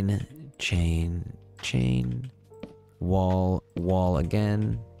 chain, chain, chain. Wall, wall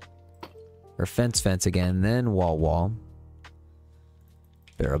again. Or fence, fence again, then wall, wall.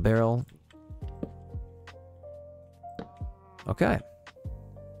 Barrel, barrel. Okay.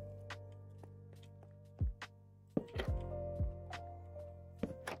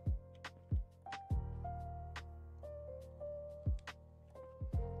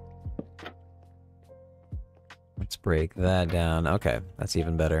 Let's break that down. Okay, that's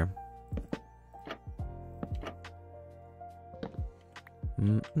even better.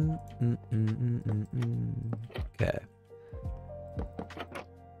 Okay.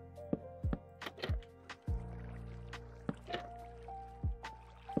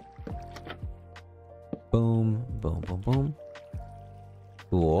 Boom, boom, boom, boom.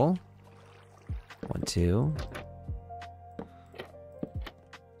 Cool. 1, 2.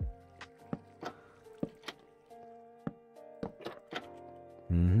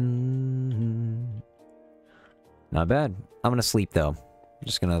 Not bad. I'm gonna sleep though. I'm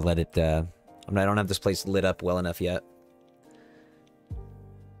just gonna let it, I don't have this place lit up well enough yet.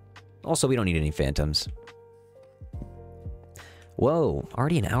 Also, we don't need any phantoms. Whoa,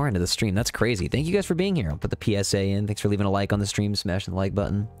 already an hour into the stream. That's crazy. Thank you guys for being here. I'll put the PSA in. Thanks for leaving a like on the stream, smashing the like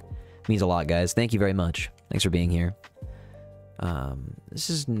button. It means a lot, guys. Thank you very much. Thanks for being here.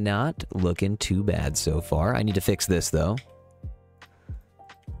 This is not looking too bad so far. I need to fix this, though.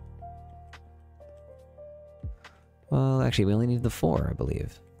 Well, actually, we only need the 4, I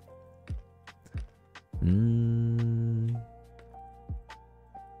believe.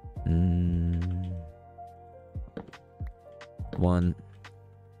 1,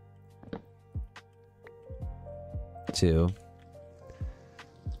 2,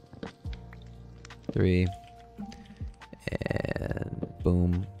 3, and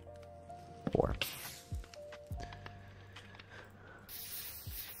boom, 4.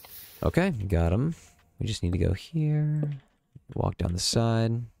 Okay, got him. We just need to go here, walk down the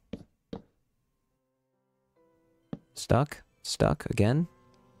side. Stuck? Stuck again?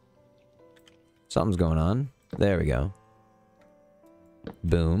 Something's going on. There we go.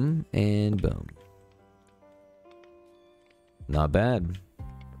 Boom, and boom. Not bad.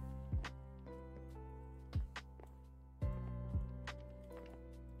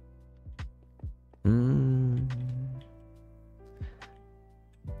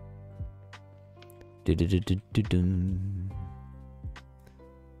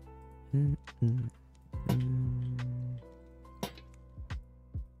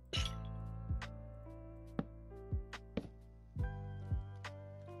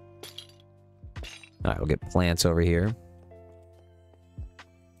 Alright, we'll get plants over here.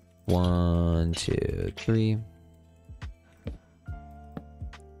 1, 2, 3.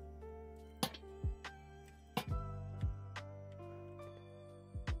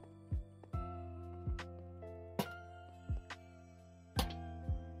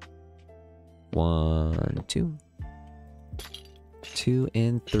 One, two. 2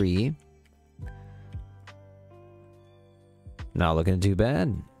 and 3. Not looking too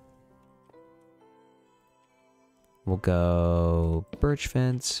bad. We'll go birch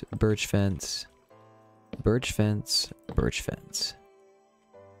fence, birch fence, birch fence, birch fence.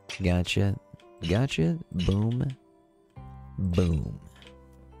 Gotcha. Gotcha. Boom. Boom.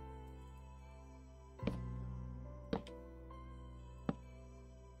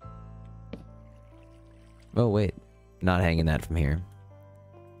 Oh, wait. Not hanging that from here.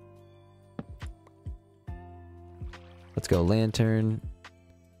 Let's go lantern.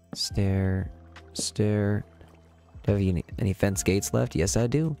 Stair. Stair. Do I have any fence gates left? Yes, I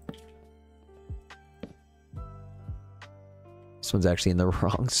do. This one's actually in the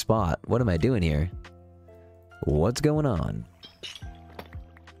wrong spot. What am I doing here? What's going on?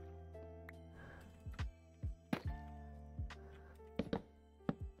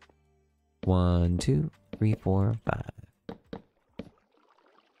 One, 2, 3, 4, 5.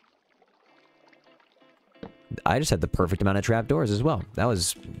 I just had the perfect amount of trapdoors as well.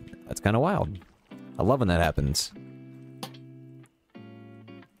 That's kind of wild. I love when that happens.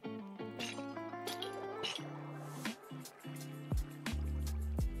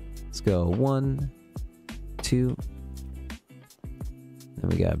 Let's go 1, 2. Then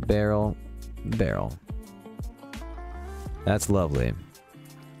we got barrel, barrel. That's lovely.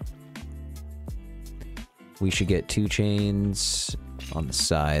 We should get 2 chains on the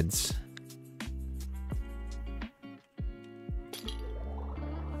sides.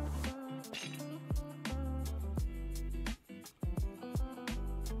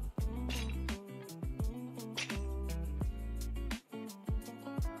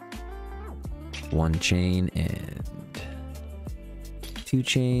 One chain and 2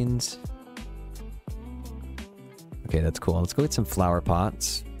 chains. Okay, that's cool. Let's go get some flower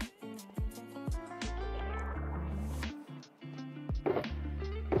pots.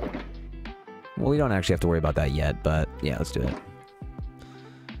 Well, we don't actually have to worry about that yet, but yeah, let's do it.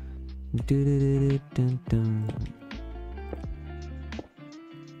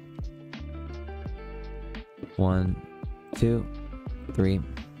 One, 2, 3.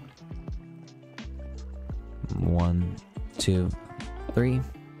 1, 2, 3.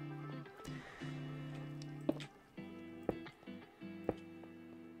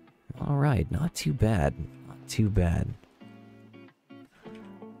 All right, not too bad. Not too bad.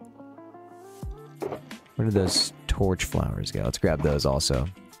 Where did those torch flowers go? Let's grab those also.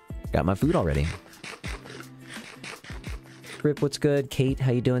 Got my food already. Script, what's good? Kate,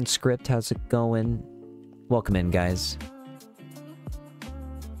 how you doing? Script, how's it going? Welcome in, guys.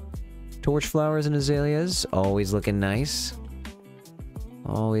 Torch flowers and azaleas, always looking nice.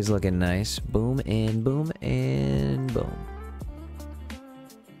 Always looking nice. Boom and boom and boom.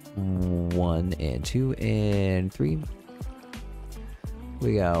 1 and 2 and 3.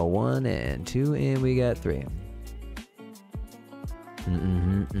 We got 1 and 2 and we got 3.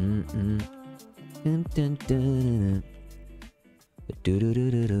 Dun, dun, dun.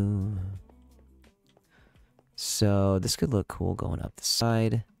 Do-do-do-do-do. So this could look cool going up the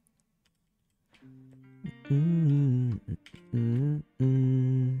side.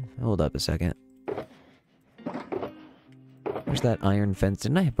 Hold up a second. Where's that iron fence?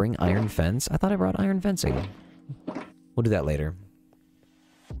 Didn't I bring iron fence? I thought I brought iron fencing. We'll do that later.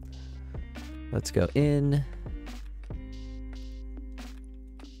 Let's go in.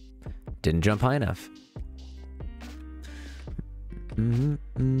 Didn't jump high enough.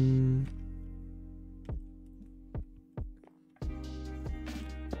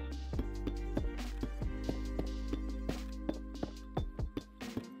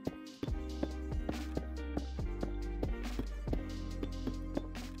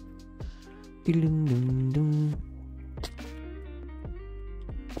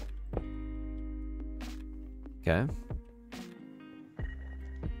 Okay.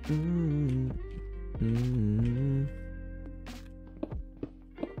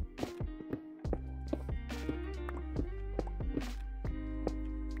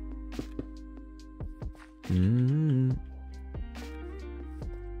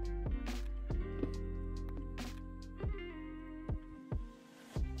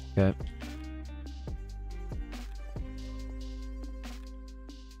 Okay.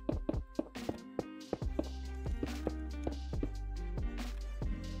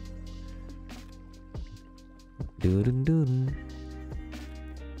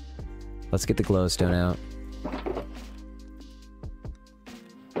 Let's get the glowstone out.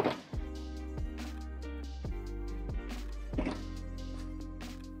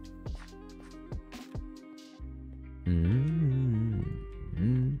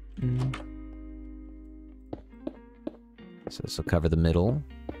 So this will cover the middle.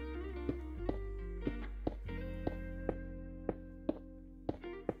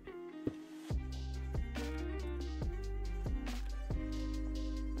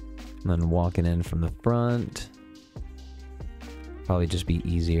 And then walking in from the front. Probably just be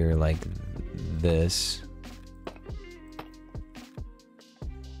easier like this.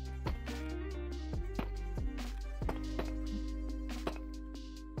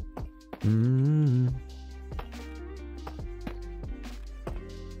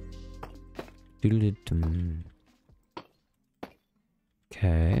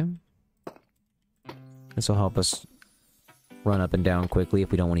 Okay. This will help us run up and down quickly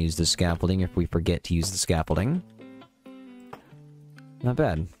if we don't want to use the scaffolding, if we forget to use the scaffolding. Not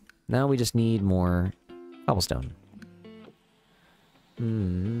bad. Now we just need more cobblestone.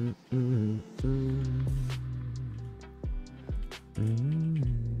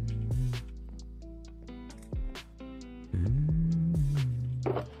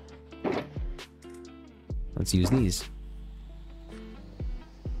 Let's use these.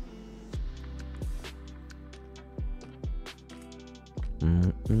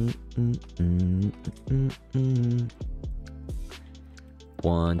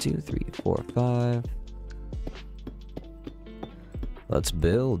 One, two, three, four, five. Let's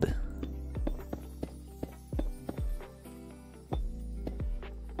build.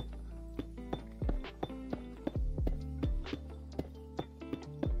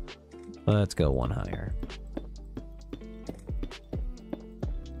 Let's go one higher.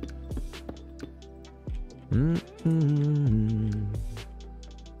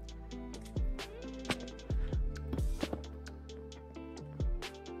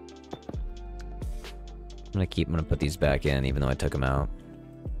 I'm gonna put these back in, even though I took them out.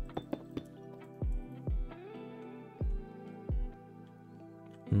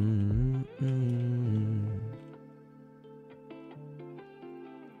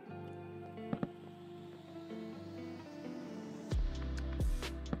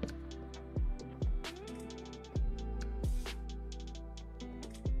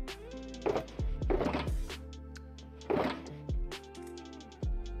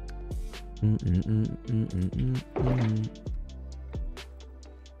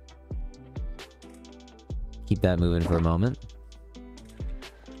 Keep that moving for a moment.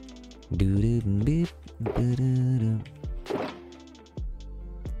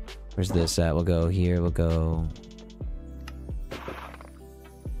 Where's this at? We'll go here, we'll go...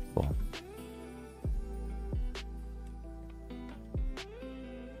 Cool.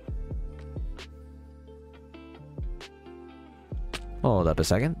 Hold up a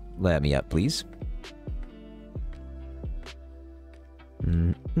second. Let me up, please.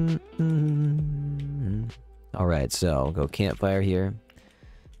 Alright, so we'll go campfire here.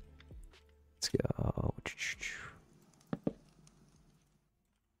 Let's go.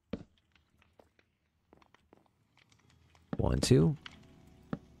 One, two.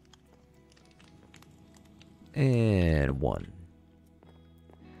 And one.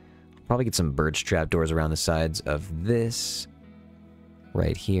 Probably get some birch trapdoors around the sides of this.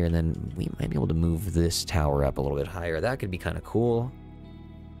 Right here, and then we might be able to move this tower up a little bit higher. That could be kind of cool.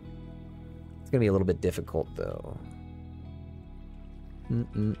 It's gonna be a little bit difficult, though.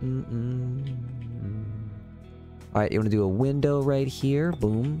 Alright, you want to do a window right here.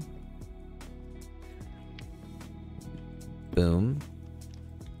 Boom. Boom.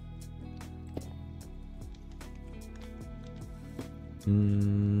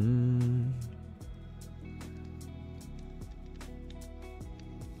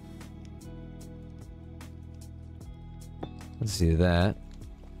 Let's do that.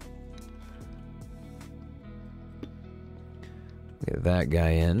 Get that guy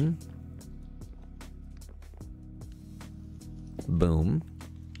in. Boom.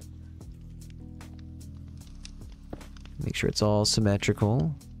 Make sure it's all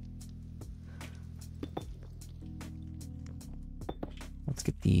symmetrical. Let's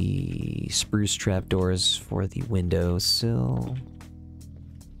get the spruce trapdoors for the windowsill.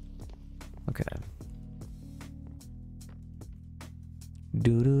 Okay.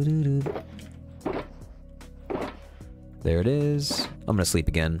 Doo-doo-doo-doo. There it is. I'm gonna sleep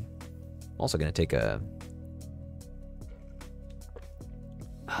again. Also gonna take a...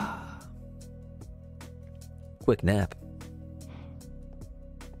 quick nap.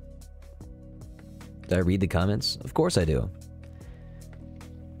 Did I read the comments? Of course I do.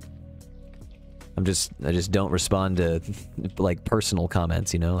 I just don't respond to like personal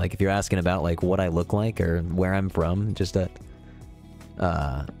comments, you know? Like if you're asking about like what I look like or where I'm from, just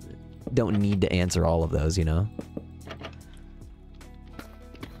don't need to answer all of those, you know?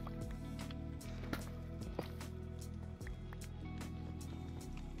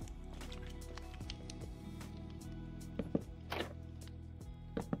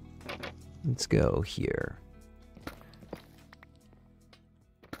 Let's go here.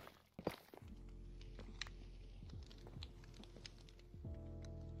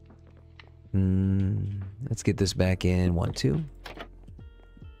 Let's get this back in 1, 2.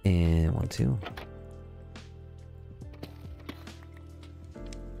 And 1, 2.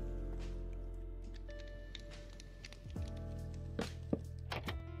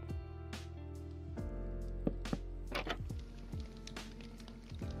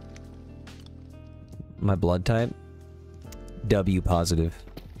 My blood type? W positive.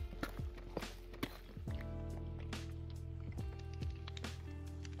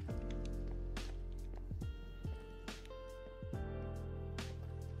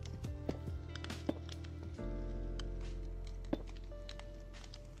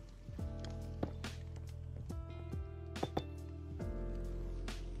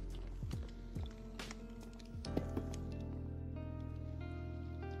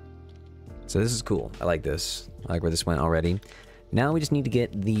 So this is cool. I like this. I like where this went already. Now we just need to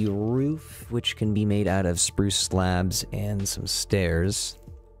get the roof, which can be made out of spruce slabs and some stairs.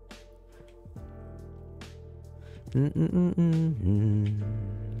 Let's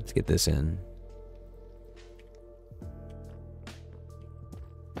get this in.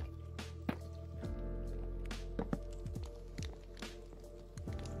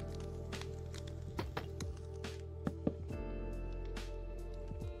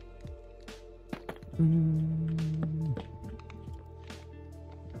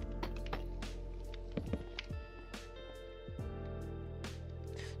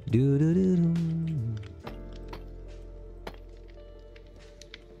 Do-do-do-do.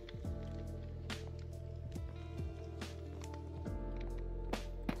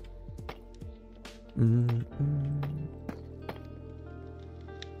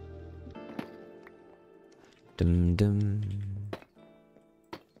 Dum-dum.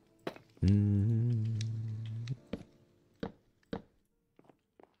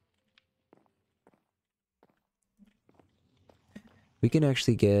 We can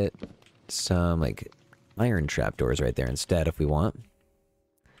actually get some, like, iron trapdoors right there instead if we want.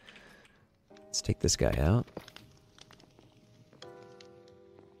 Let's take this guy out.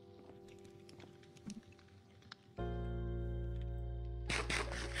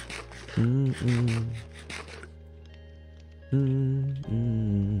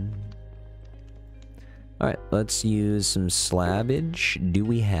 Alright, let's use some slabbage. Do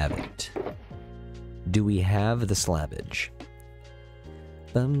we have it? Do we have the slabbage?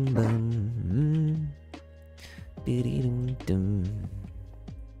 Bum bum.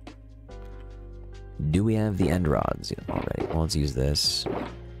 Do we have the end rods already? Well, let's use this.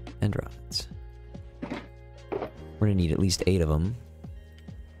 End rods. We're gonna need at least 8 of them.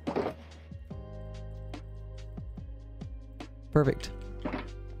 Perfect.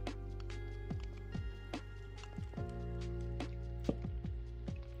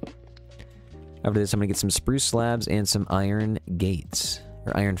 After this, I'm gonna get some spruce slabs and some iron gates.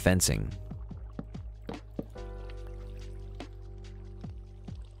 Or iron fencing.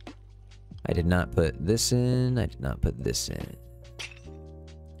 I did not put this in. I did not put this in.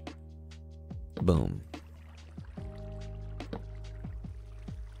 Boom.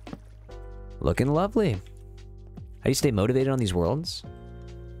 Looking lovely. How do you stay motivated on these worlds?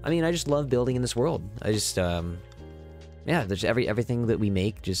 I mean, I just love building in this world. I just, yeah, there's everything that we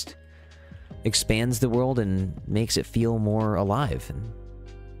make just expands the world and makes it feel more alive.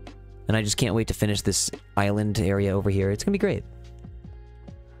 And I just can't wait to finish this island area over here. It's gonna be great.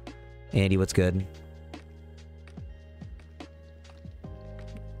 Andy, what's good?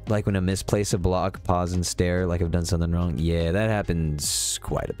 Like when I misplace a block, pause and stare like I've done something wrong. Yeah, that happens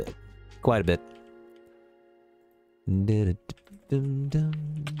quite a bit. Quite a bit.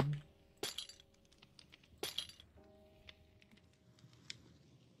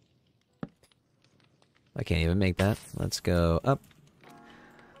 I can't even make that. Let's go up.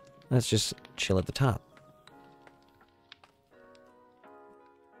 Let's just chill at the top.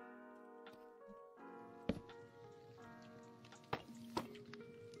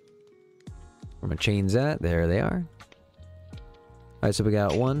 Where my chains at? There they are. Alright, so we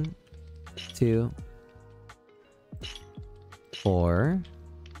got 1, 2, 4,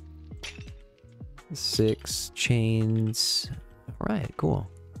 6 chains. Alright, cool.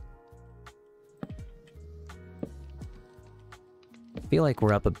 I feel like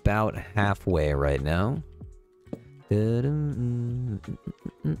we're up about halfway right now. That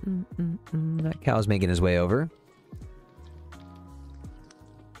cow's making his way over.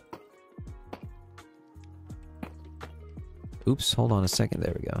 Oops, hold on a second.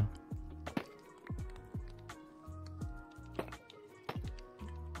 There we go.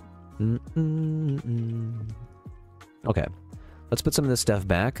 Okay. Let's put some of this stuff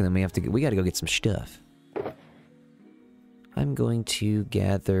back, and then we gotta go get some stuff. I'm going to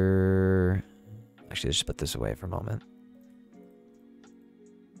gather... Actually, let's just put this away for a moment.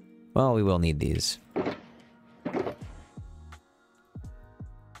 Well, we will need these.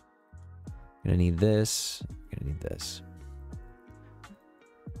 Gonna need this. Gonna need this.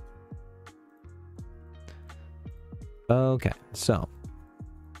 Okay, so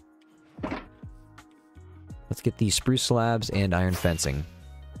let's get these spruce slabs and iron fencing.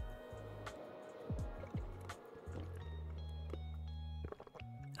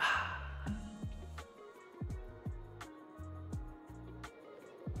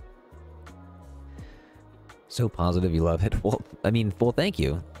 So positive, you love it. Well, well, thank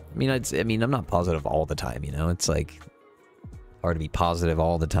you. I'm not positive all the time, you know? It's like hard to be positive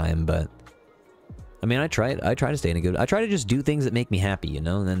all the time, but I try to stay in a good... I try to just do things that make me happy, you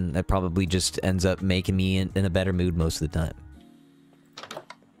know? And then that probably just ends up making me in a better mood most of the time.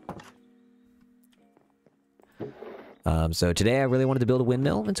 So today I really wanted to build a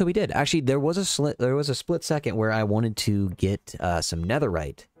windmill, and so we did. Actually, there was a split second where I wanted to get some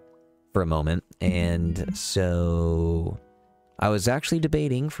netherite for a moment, and so I was actually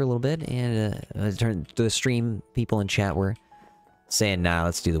debating for a little bit, and I turned to the stream. People in chat were saying, "Nah,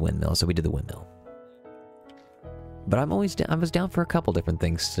 let's do the windmill," so we did the windmill. But I was down for a couple different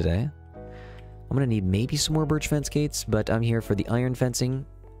things today. I'm gonna need maybe some more birch fence gates, but I'm here for the iron fencing.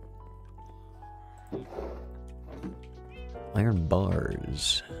 Iron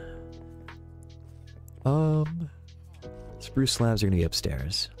bars. Spruce slabs are gonna be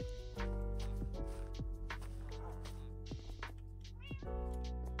upstairs.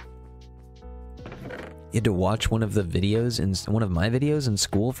 You had to watch one of my videos in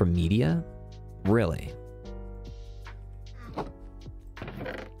school for media? Really?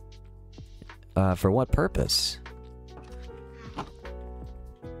 For what purpose?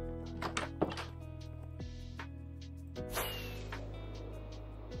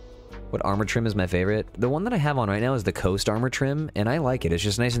 What armor trim is my favorite? The one that I have on right now is the Coast armor trim, and I like it. It's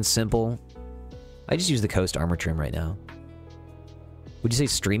just nice and simple. I just use the Coast armor trim right now. Would you say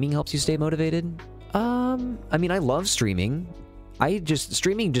streaming helps you stay motivated? I love streaming.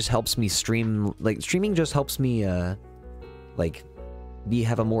 Streaming just helps me stream, streaming just helps me, have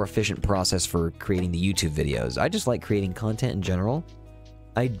a more efficient process for creating the YouTube videos. I just like creating content in general.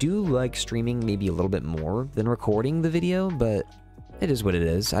 I do like streaming maybe a little bit more than recording the video, but it is what it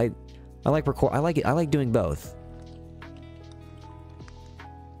is. I like doing both.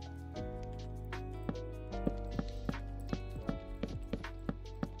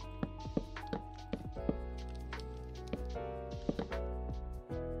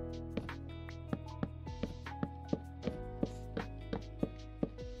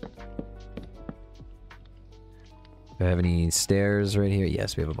 Do I have any stairs right here?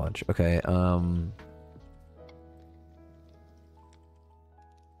 Yes, we have a bunch. Okay,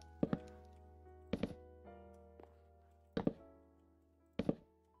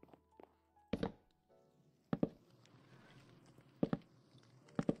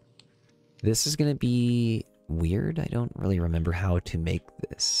 this is gonna be weird. I don't really remember how to make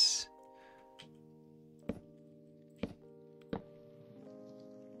this.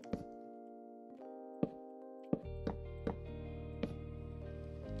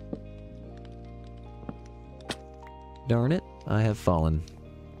 Darn it, I have fallen.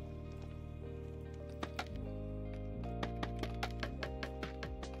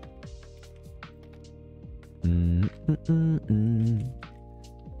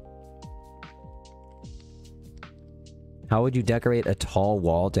 How would you decorate a tall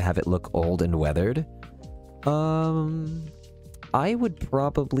wall to have it look old and weathered? I would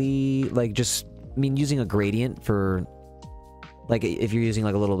probably, like, just, I mean, using a gradient for, like, if you're using,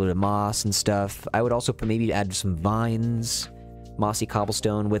 like, a little bit of moss and stuff. I would also maybe add some vines, mossy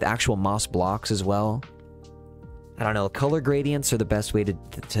cobblestone with actual moss blocks as well. I don't know, color gradients are the best way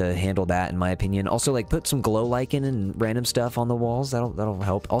to handle that, in my opinion. Also, like, put some glow lichen and random stuff on the walls. That'll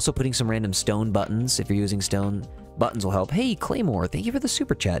help. Also, putting some random stone buttons, if you're using stone buttons, will help. Hey, Claymore, thank you for the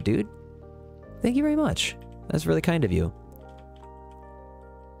super chat, dude. Thank you very much. That's really kind of you.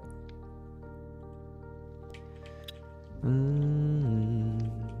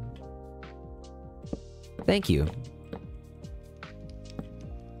 Thank you.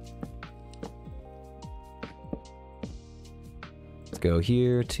 Let's go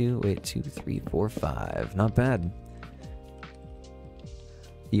here. 2, 3, 4, 5. Not bad.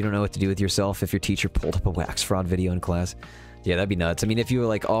 You don't know what to do with yourself if your teacher pulled up a WaxFraud video in class. Yeah, that'd be nuts. I mean, if you were,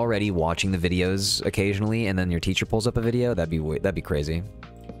 like, already watching the videos occasionally, and then your teacher pulls up a video, that'd be crazy.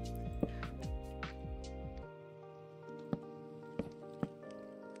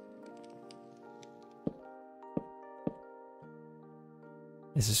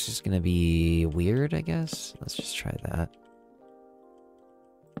 Is this just gonna be weird, I guess? Let's just try that.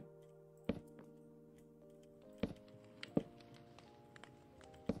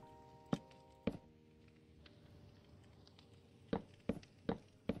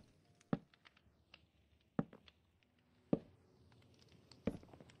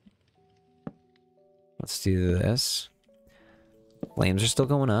 Let's do this. Flames are still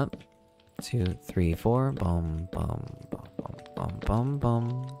going up. 2, 3, 4. Bum, bum, bum, bum, bum,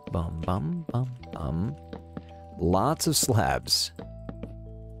 bum, bum, bum, bum, bum. Lots of slabs.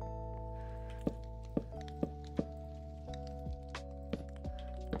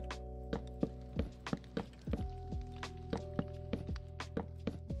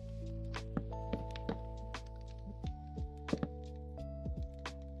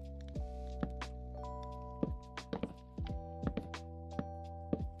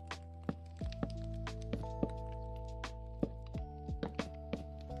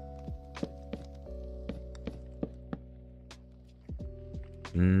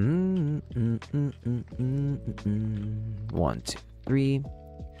 One, two, three.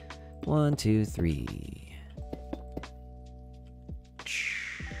 1, 2, 3.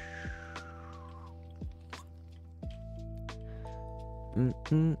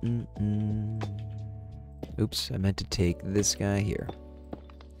 Oops, I meant to take this guy here.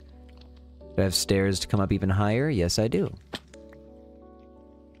 Do I have stairs to come up even higher? Yes, I do.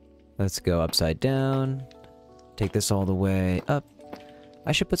 Let's go upside down. Take this all the way up.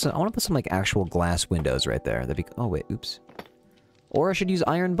 I should put some, I want to put some, like, actual glass windows right there. That'd be, oh wait, oops. Or I should use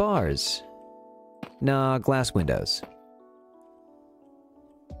iron bars. Nah, glass windows.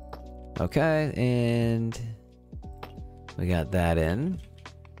 Okay, and we got that in.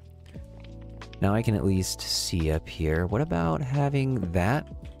 Now I can at least see up here. What about having that?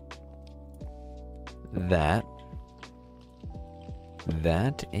 That,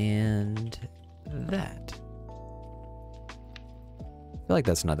 and that. I feel like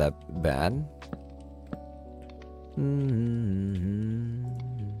that's not that bad.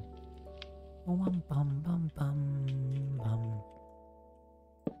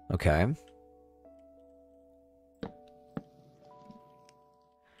 Okay.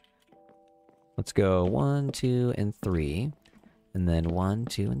 Let's go 1, 2, and 3. And then 1,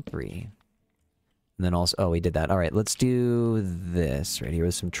 2, and 3. And then also, oh, we did that. All right, let's do this right here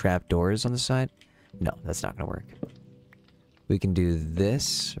with some trapdoors on the side. No, that's not gonna work. We can do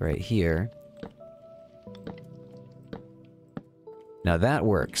this right here. Now that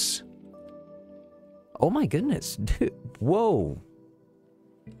works. Oh my goodness, dude. Whoa.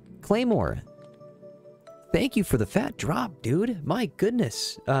 Claymore. Thank you for the fat drop, dude. My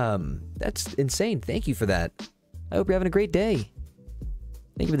goodness. That's insane. Thank you for that. I hope you're having a great day.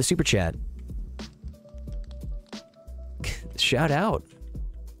 Thank you for the super chat. Shout out.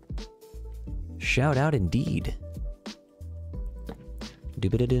 Shout out indeed.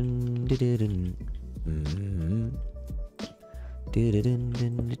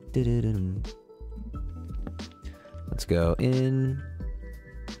 Let's go in.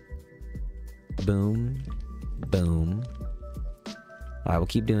 Boom. Boom. Alright, we'll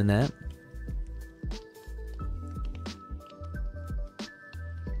keep doing that.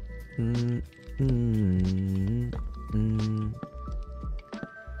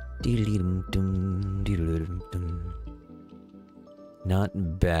 Not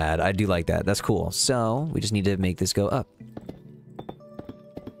bad. I do like that. That's cool. So, we just need to make this go up.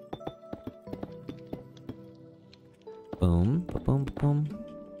 Boom, boom, boom.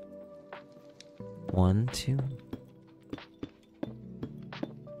 1, 2.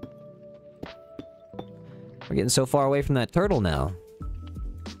 We're getting so far away from that turtle now.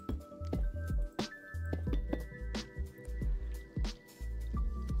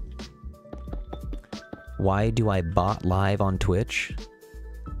 Why do I bot live on Twitch?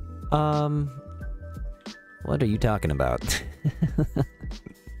 What are you talking about?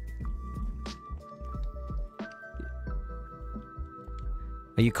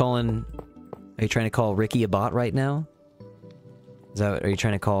 Are you trying to call Ricky a bot right now? Are you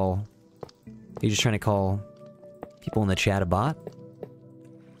trying to call... Are you just trying to call people in the chat a bot?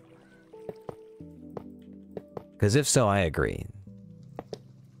 Because if so, I agree.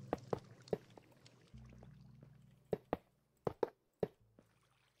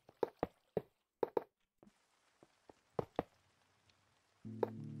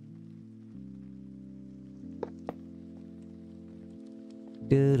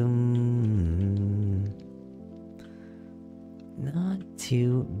 Not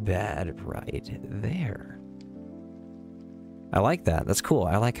too bad right there. I like that. That's cool.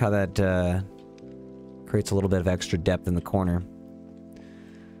 I like how that creates a little bit of extra depth in the corner.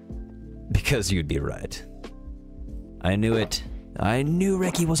 Because you'd be right. I knew it. I knew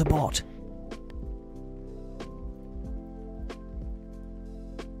Ricky was a bot.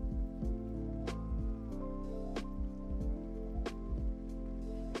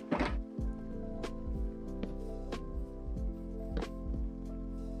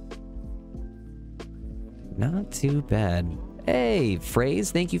 Not too bad. Hey, Phrase,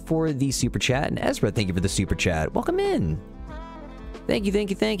 thank you for the super chat. And Ezra, thank you for the super chat. Welcome in. Thank you,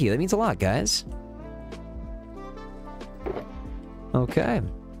 thank you, thank you. That means a lot, guys. Okay.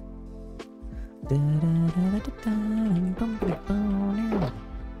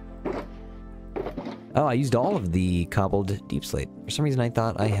 Oh, I used all of the cobbled deep slate. For some reason, I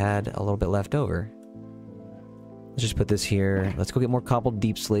thought I had a little bit left over. Let's just put this here. Let's go get more cobbled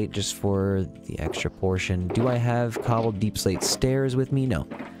deep slate just for the extra portion. Do I have cobbled deep slate stairs with me? No.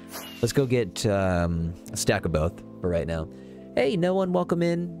 Let's go get a stack of both for right now. Hey, no one, welcome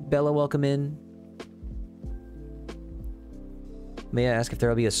in. Bella, welcome in. May I ask if there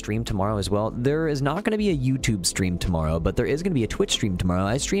will be a stream tomorrow as well? There is not going to be a YouTube stream tomorrow, but there is going to be a Twitch stream tomorrow.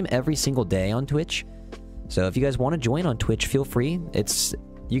 I stream every single day on Twitch. So if you guys want to join on Twitch, feel free.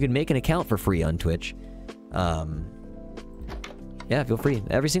 You can make an account for free on Twitch. Yeah, feel free.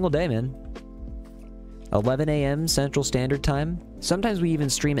 Every single day, man. 11 a.m. Central Standard Time. Sometimes we even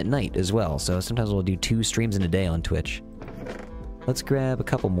stream at night as well, so sometimes we'll do 2 streams in a day on Twitch. Let's grab a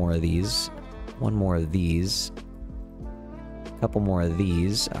couple more of these. One more of these. A couple more of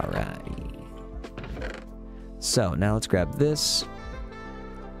these. Alrighty. So, now let's grab this.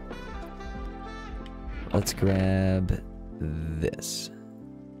 Let's grab this.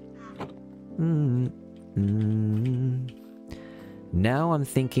 Now I'm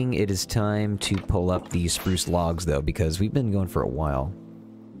thinking it is time to pull up the spruce logs, though, because we've been going for a while.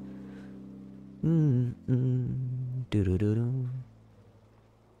 Doo-doo-doo-doo.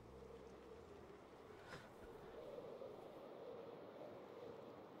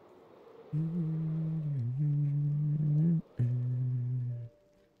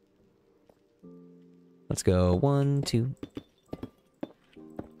 Let's go 1, 2.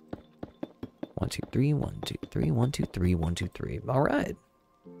 1, 2, 3, 1, 2, 3, 1, 2, 3, 1, 2, 3. All right.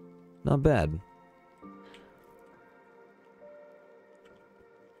 Not bad.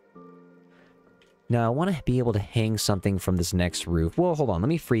 Now, I want to be able to hang something from this next roof. Well, hold on. Let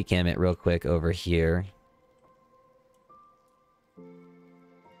me free cam it real quick over here.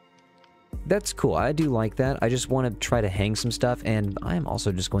 That's cool. I do like that. I just want to try to hang some stuff, and I'm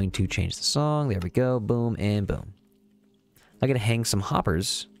also just going to change the song. There we go. Boom and boom. I gotta hang some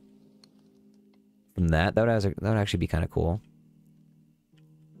hoppers from that. That would actually be kind of cool.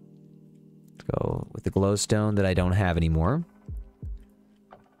 Let's go with the glowstone that I don't have anymore.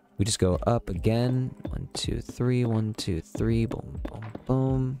 We just go up again. 1, 2, 3. 1, 2, 3. Boom, boom,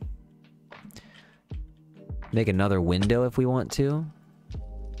 boom. Make another window if we want to.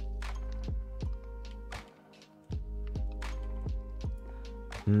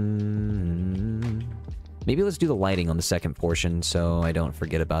 Maybe let's do the lighting on the second portion so I don't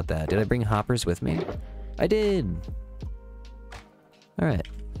forget about that. Did I bring hoppers with me? I did! Alright.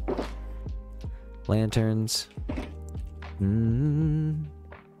 Lanterns.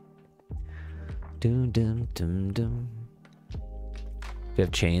 Dum dum dum dum. Do you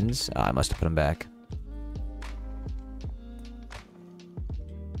have chains? Oh, I must have put them back.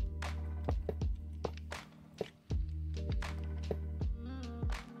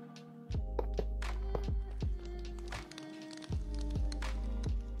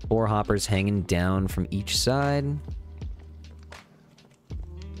 Four hoppers hanging down from each side.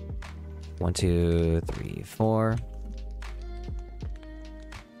 1, 2, 3, 4.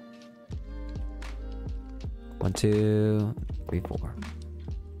 1, 2, 3, 4.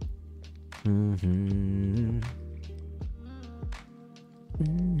 Mm-hmm.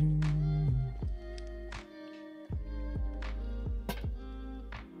 Mm-hmm.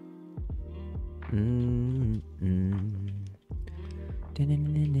 Mm-hmm.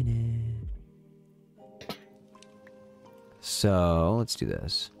 So, let's do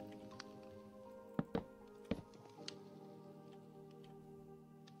this.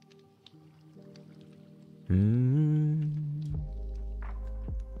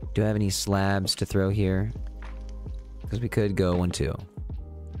 Do I have any slabs to throw here? Because we could go 1, 2.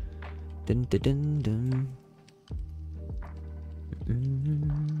 Dun, dun, dun, dun.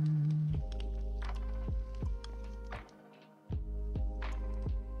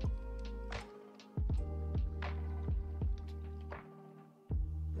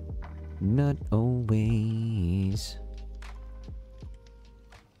 Not always.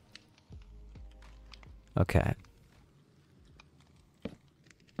 Okay.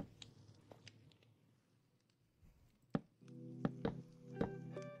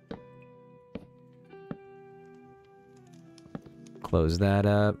 Close that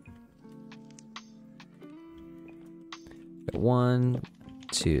up. 1,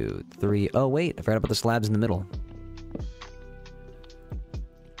 2, 3. Oh, wait. I forgot about the slabs in the middle.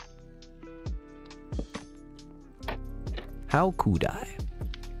 How could I?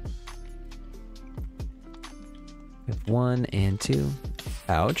 We have 1 and 2.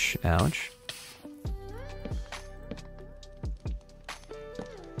 Ouch. Ouch.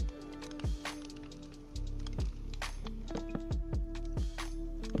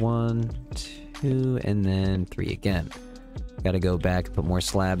 One, 2, and then 3 again. Gotta go back, put more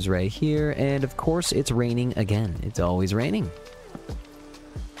slabs right here, and of course it's raining again. It's always raining.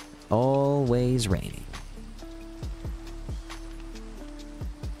 Always raining.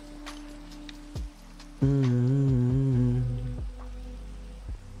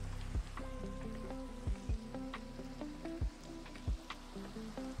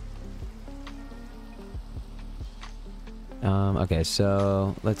 Okay,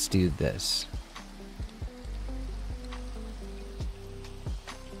 so let's do this.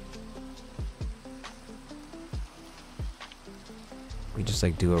 We just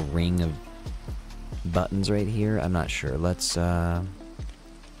like do a ring of buttons right here. I'm not sure. Let's we'll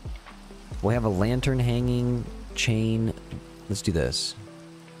have a lantern hanging, chain. Let's do this.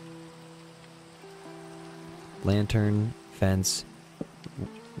 Lantern, fence,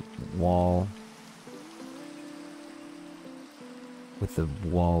 wall. With the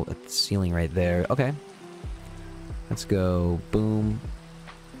wall at the ceiling right there. Okay. Let's go boom,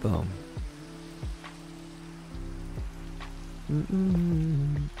 boom.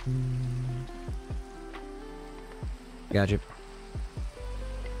 Gotcha.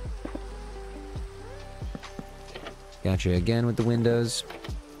 Gotcha again with the windows.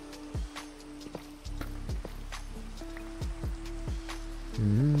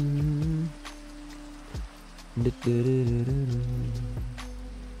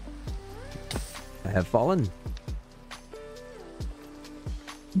 I have fallen.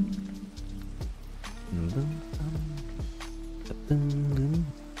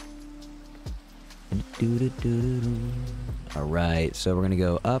 Alright, so we're gonna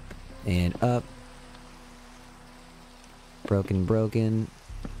go up and up. Broken, broken.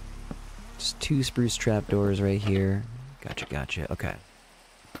 Just 2 spruce trapdoors right here. Gotcha, gotcha. Okay.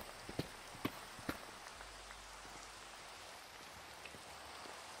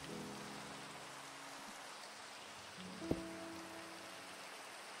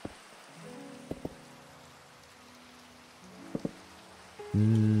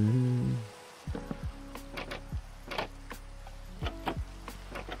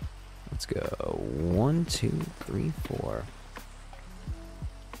 Let's go 1, 2, 3, 4.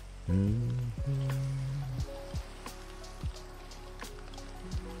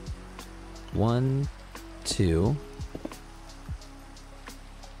 1, 2.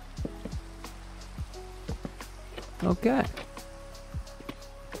 Okay.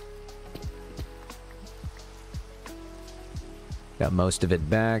 Got most of it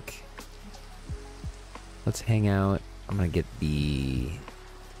back. Let's hang out. I'm gonna get the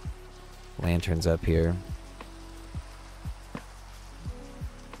Lanterns up here.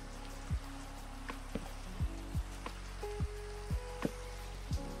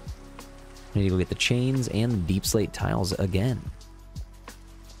 I need to go get the chains and the deep slate tiles again.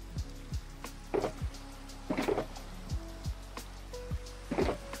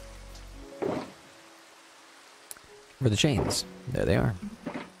 Where are the chains? There they are.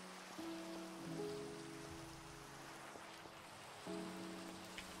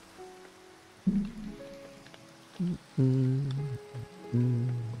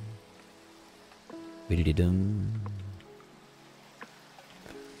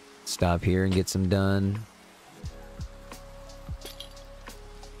 Stop here and get some done.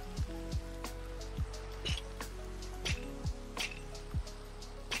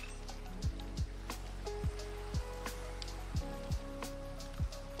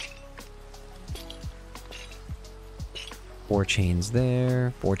 Four chains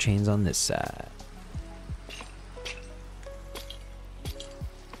there, 4 chains on this side.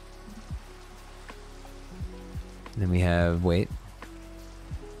 Then we have, wait.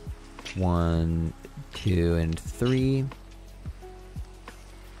 1, 2, and 3.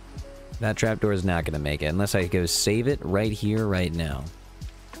 That trapdoor is not going to make it unless I go save it right here, right now.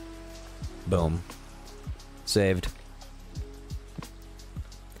 Boom. Saved.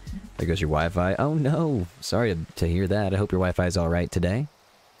 There goes your Wi-Fi. Oh no! Sorry to hear that. I hope your Wi-Fi is alright today.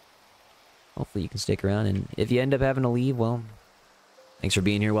 Hopefully you can stick around, and if you end up having to leave, well, thanks for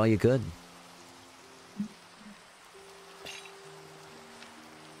being here while you could.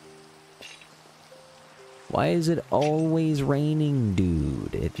 Why is it always raining,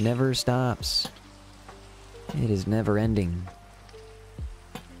 dude? It never stops. It is never ending.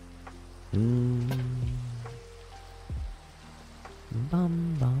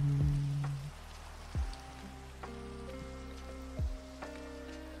 Bum bum.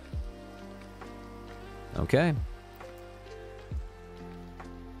 Okay.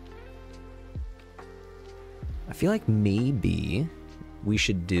 I feel like maybe we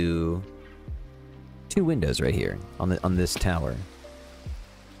should do 2 windows right here on this tower.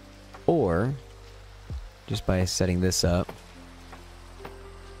 Or just by setting this up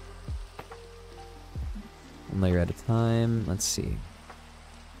 1 layer at a time. Let's see.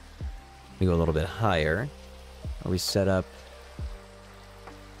 We go a little bit higher. Or we set up.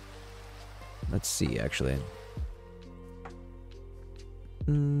 Let's see, actually.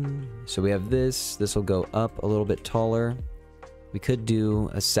 So we have this. This will go up a little bit taller. We could do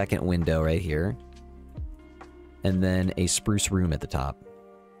a second window right here. And then a spruce room at the top.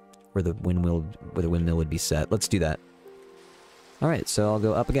 Where the windmill would be set. Let's do that. Alright, so I'll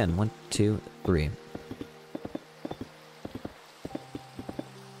go up again. 1, 2, 3.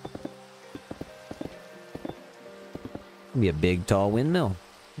 Be a big, tall windmill.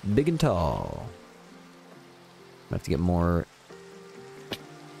 Big and tall. I have to get more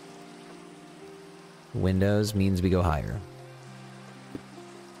windows. Means we go higher.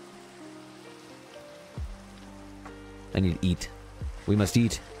 I need to eat. We must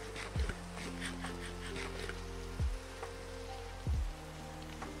eat.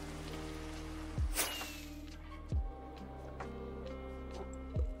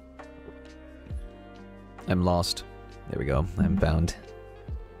 I'm lost. There we go. I'm found.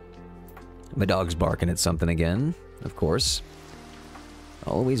 My dog's barking at something again, of course.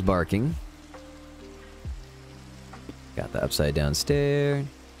 Always barking. Got the upside down stair.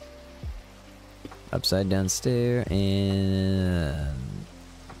 Upside down stair and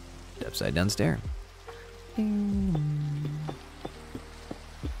upside down stair.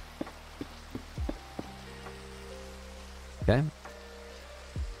 Okay.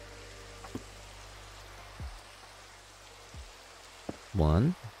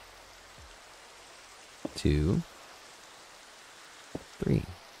 One, 2, 3.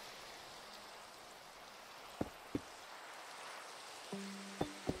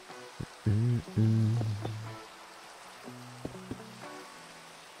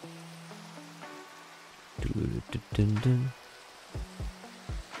 Dun.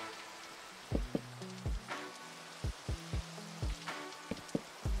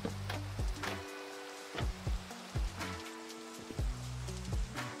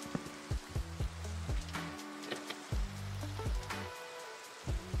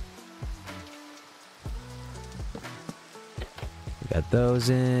 Got those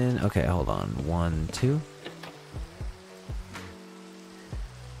in. Okay, hold on. 1, 2.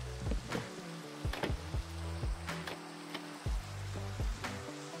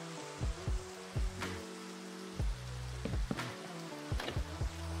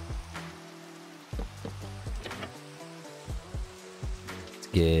 Let's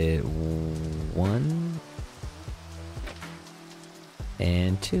get 1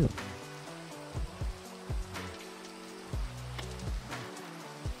 and 2.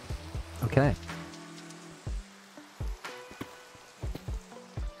 Okay.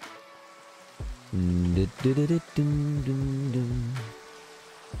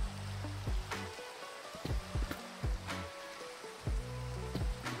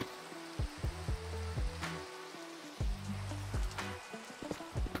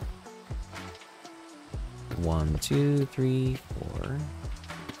 One, two, three, 4.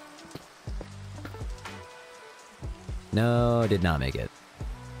 No, did not make it.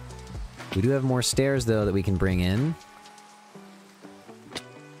 We do have more stairs, though, that we can bring in.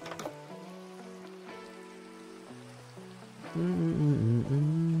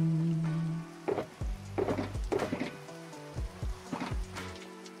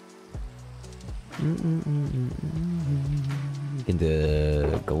 Get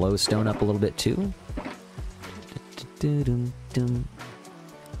the glowstone up a little bit, too.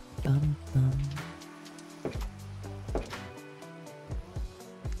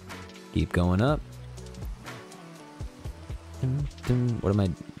 Keep going up.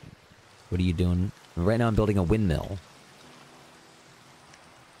 What are you doing? Right now I'm building a windmill.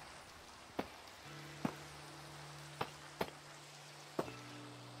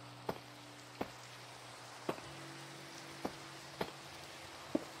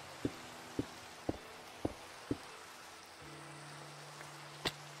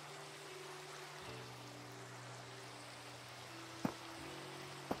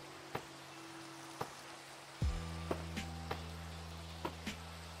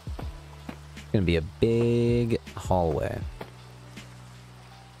 Gonna be a big hallway.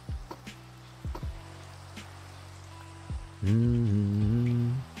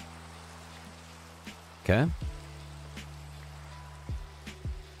 Okay.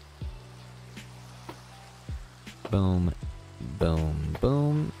 Boom, boom,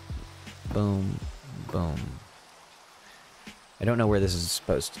 boom, boom, boom. I don't know where this is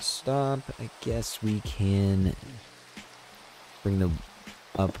supposed to stop. I guess we can bring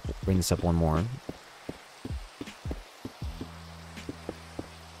this up one more.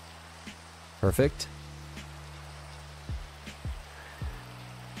 Perfect.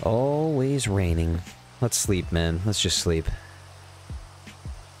 Always raining. Let's sleep, man. Let's just sleep.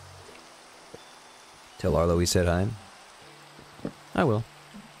 Tell Arlo we said hi. I will.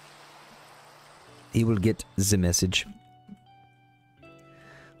 He will get the message.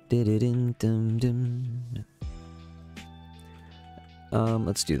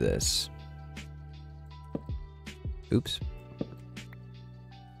 Let's do this. Oops.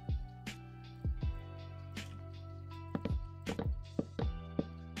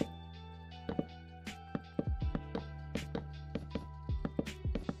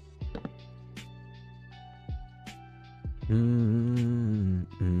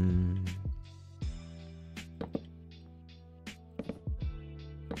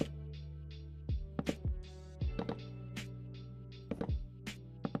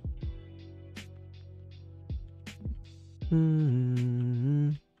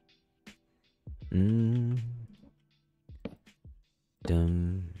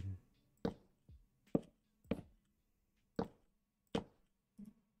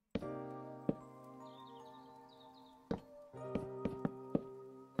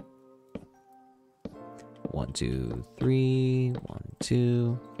 One, two, three. 1,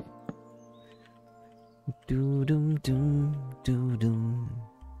 2. Doo dum dum doo dum.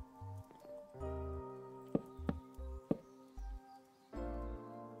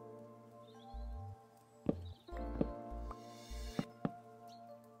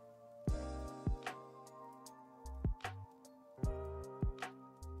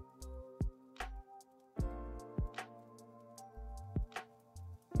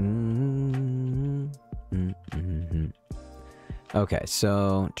 Okay,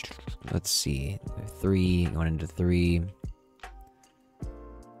 so let's see. 3, going into 3.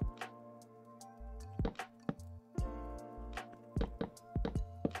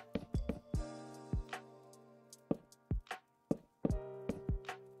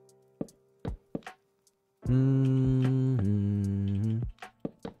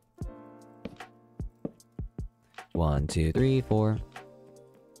 One, 2, 3, 4.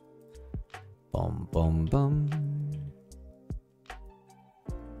 Boom, boom, boom.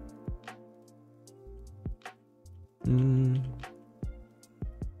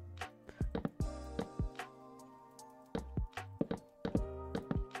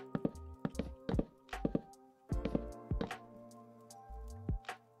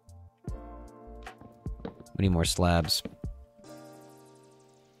 We need more slabs.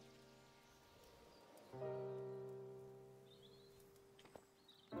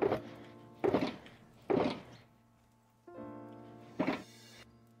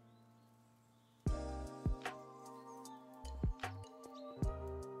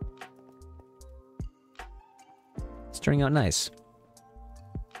 turning out nice.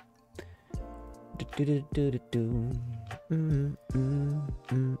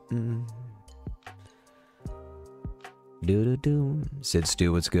 Sid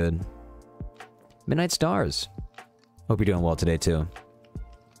Stew, what's good? Midnight Stars. Hope you're doing well today, too.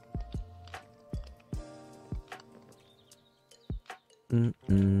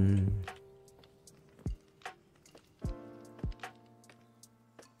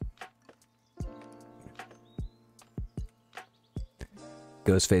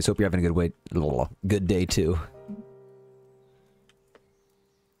 Ghostface, hope you're having a good day, too.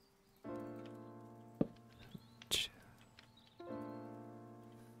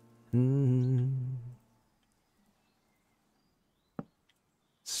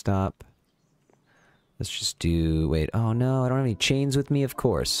 Stop. Let's just do... Wait. Oh, no. I don't have any chains with me. Of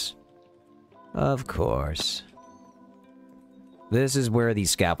course. Of course. This is where the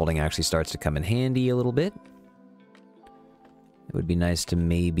scaffolding actually starts to come in handy a little bit. It would be nice to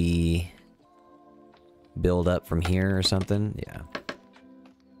maybe build up from here or something. Yeah.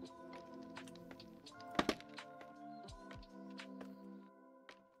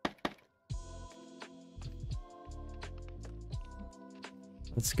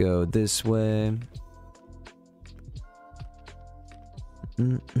 Let's go this way.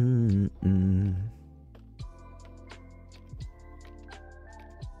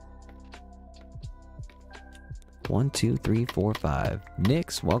 1, 2, 3, 4, 5.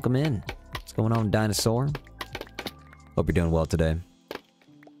 Nix, welcome in. What's going on, Dinosaur? Hope you're doing well today.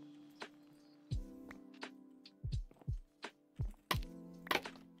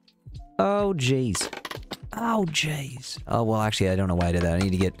 Oh, jeez. Oh, jeez. Oh, well, actually, I don't know why I did that. I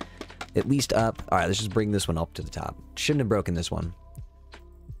need to get at least up. All right, let's just bring this one up to the top. Shouldn't have broken this one.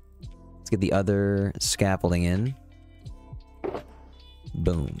 Let's get the other scaffolding in.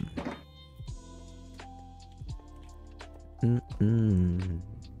 Boom.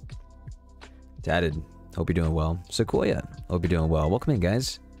 Tatted. Hope you're doing well. Sequoia. Hope you're doing well. Welcome in,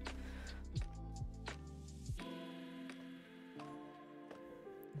 guys.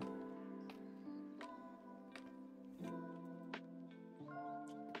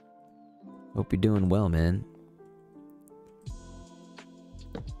 Hope you're doing well, man.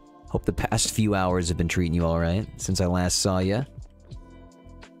 Hope the past few hours have been treating you alright since I last saw you.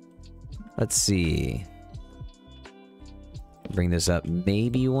 Let's see. Bring this up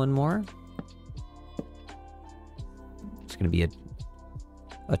maybe one more. It's gonna be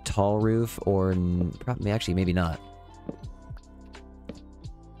a tall roof, or probably actually maybe not.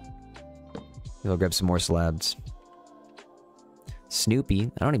 Maybe I'll grab some more slabs.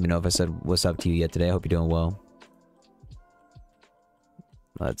 Snoopy, I don't even know if I said what's up to you yet today. I hope you're doing well.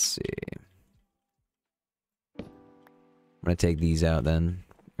 Let's see. I'm gonna take these out then,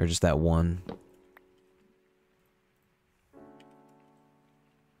 or just that one.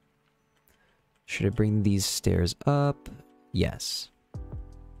 Should I bring these stairs up? Yes.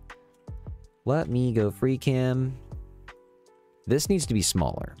 Let me go free cam. This needs to be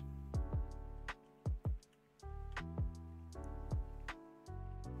smaller.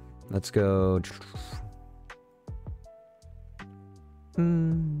 Let's go.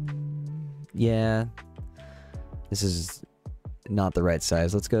 Yeah. This is not the right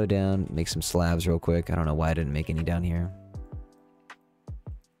size. Let's go down, make some slabs real quick. I don't know why I didn't make any down here.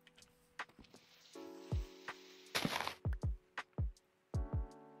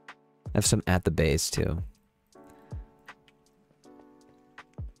 I have some at the base, too.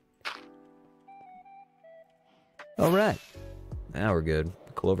 Alright. Now we're good.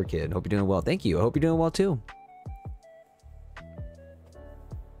 Clover Kid. Hope you're doing well. Thank you. I hope you're doing well, too.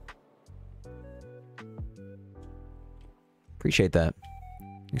 Appreciate that.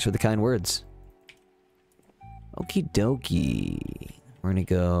 Thanks for the kind words. Okie dokie. We're gonna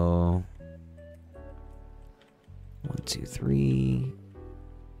go... 1, 2, 3...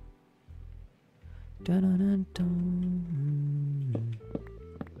 Dun-dun-dun-dun.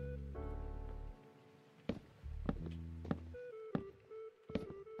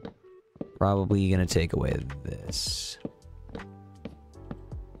 Probably gonna take away this.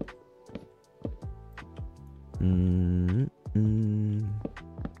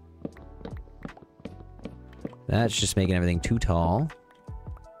 That's just making everything too tall.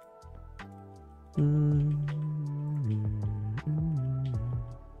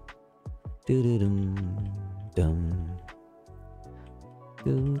 Dum-dum. Dum-dum.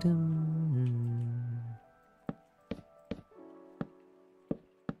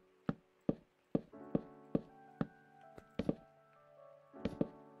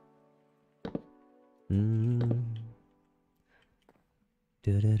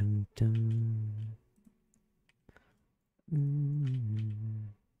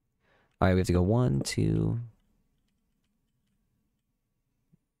 All right, we have to go 1, 2.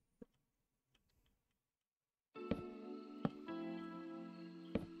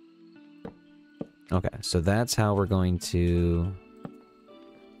 Okay, so that's how we're going to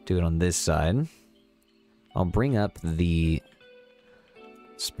do it on this side. I'll bring up the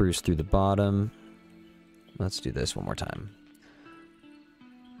spruce through the bottom. Let's do this one more time.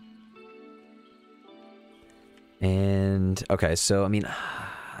 And, okay, so, I mean,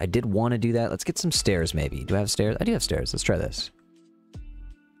 I did want to do that. Let's get some stairs, maybe. Do I have stairs? I do have stairs. Let's try this.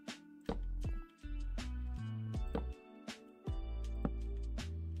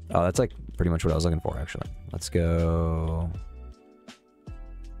 Oh, that's like pretty much what I was looking for, actually. Let's go.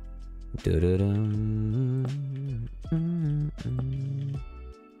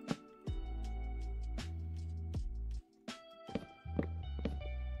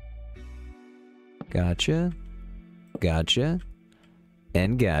 Gotcha. Gotcha.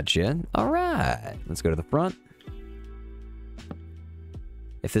 And gotcha. Alright. Let's go to the front.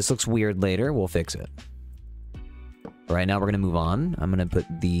 If this looks weird later, we'll fix it. Right now, we're going to move on. I'm going to put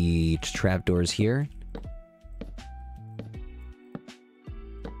the trapdoors here.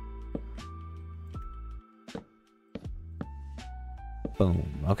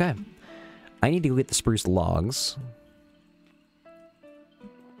 Boom. Okay. I need to go get the spruce logs.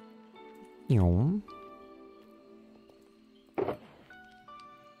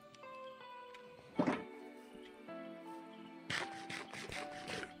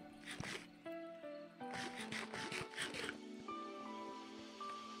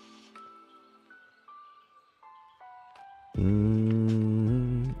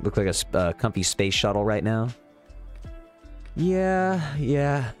 Look like a comfy space shuttle right now.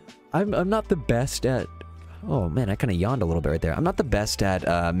 Yeah. I'm not the best at... Oh man, I kind of yawned a little bit right there. I'm not the best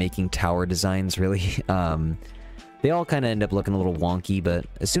at making tower designs, really. They all kind of end up looking a little wonky, but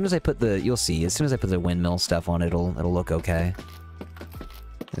as soon as I put the... You'll see, as soon as I put the windmill stuff on, it'll look okay.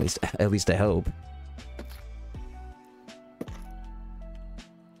 At least I hope.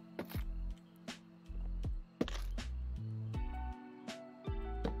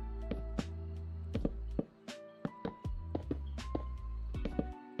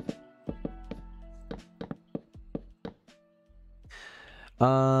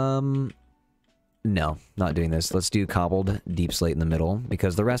 No, not doing this. Let's do cobbled deep slate in the middle,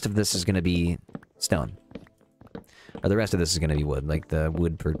 because the rest of this is going to be stone. Or the rest of this is going to be wood, like the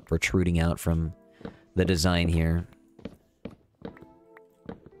wood protruding out from the design here.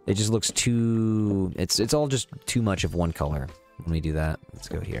 It just looks too... It's all just too much of one color. Let me do that. Let's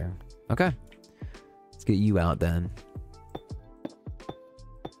go here. Okay. Let's get you out then.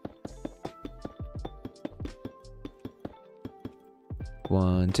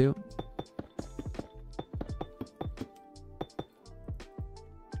 One, two.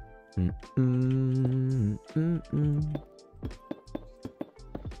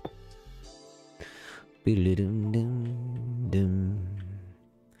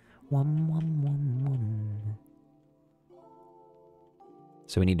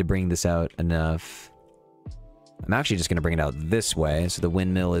 So we need to bring this out enough. I'm actually just going to bring it out this way, so the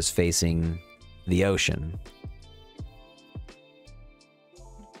windmill is facing the ocean.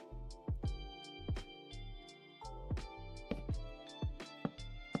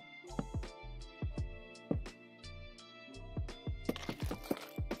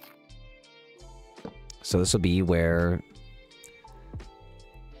 So this will be where...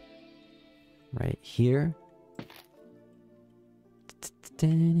 Right here.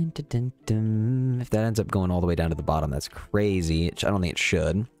 If that ends up going all the way down to the bottom, that's crazy. I don't think it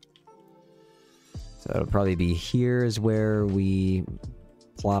should. So it'll probably be here is where we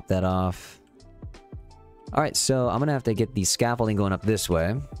plop that off. Alright, so I'm gonna have to get the scaffolding going up this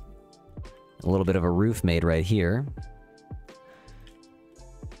way. A little bit of a roof made right here.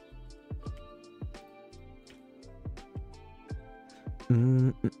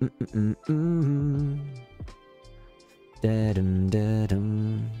 Da-dum,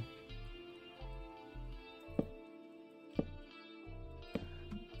 da-dum.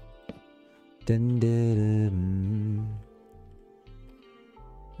 Dun, da-dum.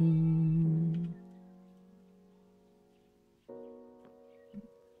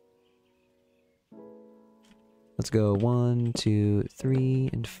 Let's go 1, 2, 3,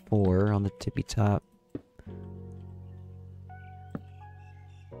 and 4 on the tippy top.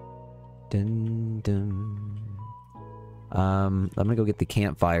 Dun, dun. I'm gonna go get the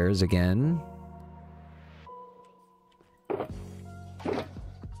campfires again.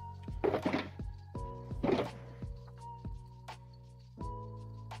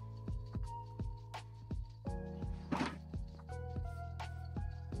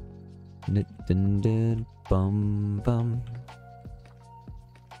 Bum bum.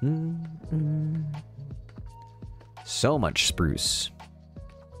 So much spruce.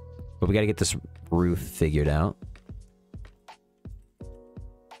 But we gotta get this roof figured out. How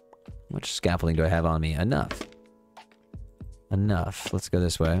much scaffolding do I have on me? Enough. Enough. Let's go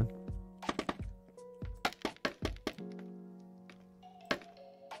this way.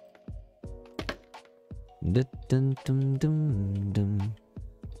 Dun, dun, dun, dun, dun.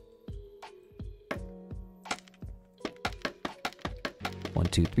 One,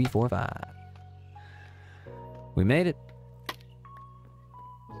 two, three, four, five. We made it.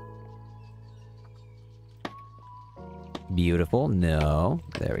 Beautiful. No.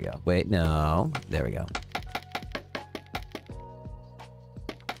 There we go. Wait, no. There we go.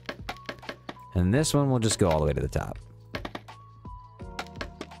 And this one will just go all the way to the top.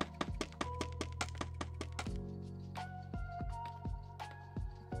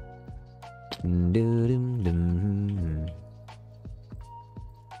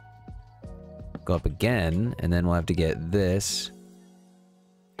 Go up again, and then we'll have to get this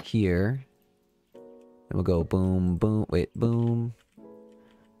here. And we'll go boom, boom, wait, boom.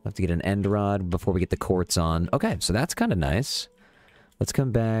 We'll have to get an end rod before we get the quartz on. Okay, so that's kind of nice. Let's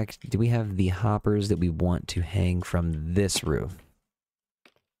come back. Do we have the hoppers that we want to hang from this roof?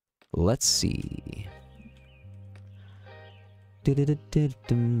 Let's see.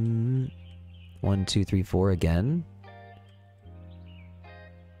 1, 2, 3, 4 again.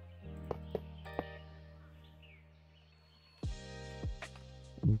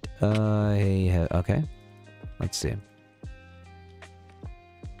 Okay. Let's see.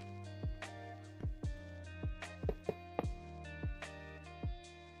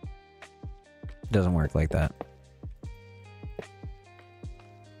 Doesn't work like that.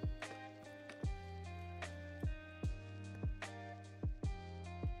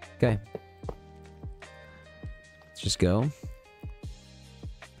 Okay. Let's just go.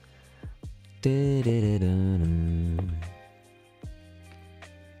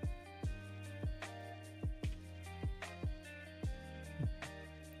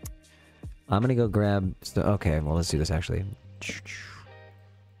 I'm gonna go grab... Okay, well, let's do this, actually.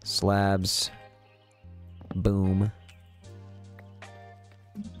 Slabs. Boom.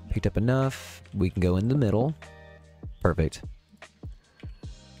 Picked up enough. We can go in the middle. Perfect.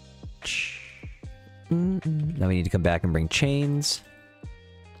 Now we need to come back and bring chains.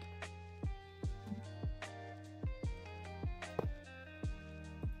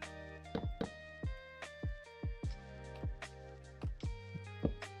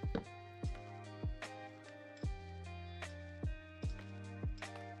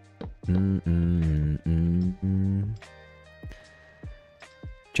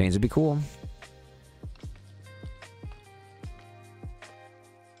 Chains would be cool.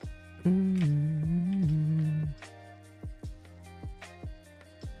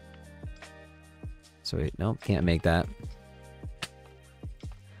 So wait, nope, can't make that.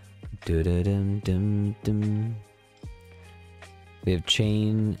 We have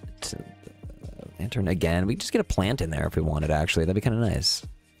chain to lantern again. We just get a plant in there if we wanted, actually. That'd be kind of nice.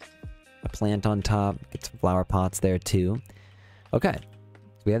 A plant on top. Get some flower pots there, too. Okay.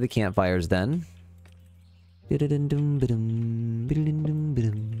 So we have the campfires then. Let's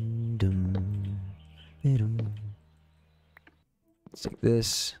take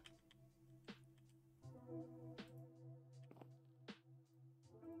this.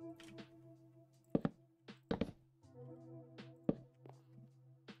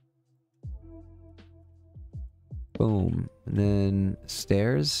 Boom. And then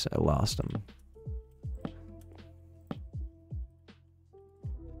stairs. I lost them.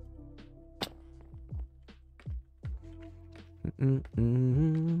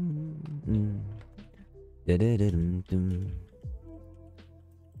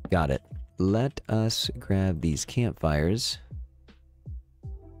 Got it. Let us grab these campfires.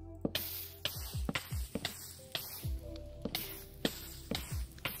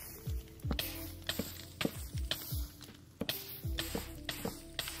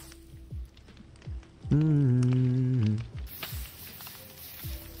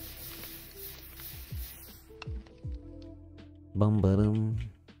 Bum-ba-dum.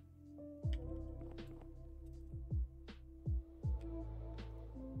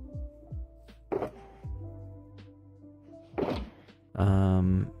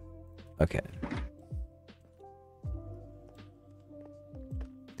 Okay.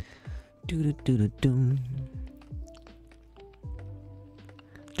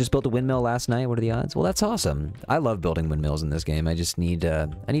 Just built a windmill last night. What are the odds? Well, that's awesome. I love building windmills in this game. I just need, I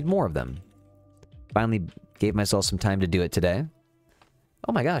need more of them. Finally gave myself some time to do it today.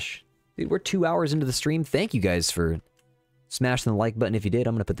 Oh my gosh. Dude, we're 2 hours into the stream. Thank you guys for smashing the like button if you did.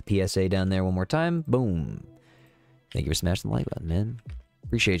 I'm going to put the PSA down there one more time. Boom. Thank you for smashing the like button, man.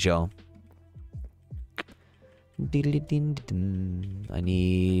 Appreciate y'all. I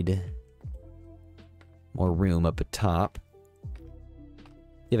need more room up at top.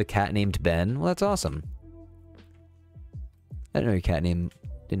 You have a cat named Ben? Well, that's awesome. I didn't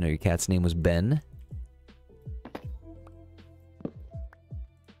know your cat's name was Ben.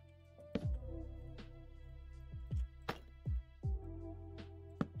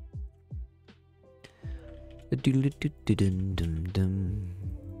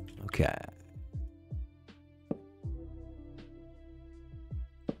 Okay.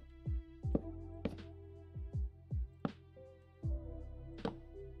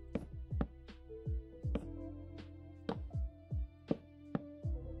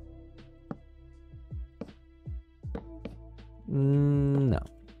 No.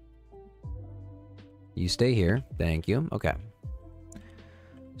 You stay here. Thank you. Okay.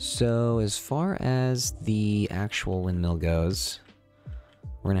 So, as far as the actual windmill goes,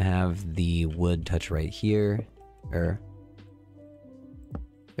 we're gonna have the wood touch right here. There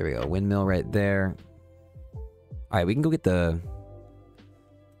we go. Windmill right there. Alright, we can go get the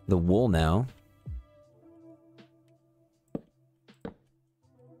wool now.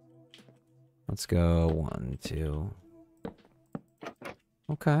 Let's go 1, 2.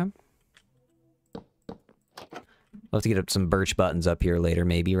 Okay. We'll have to get up some birch buttons up here later,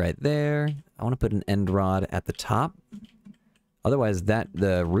 maybe right there. I want to put an end rod at the top. Otherwise,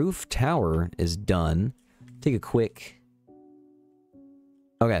 the roof tower is done. Take a quick...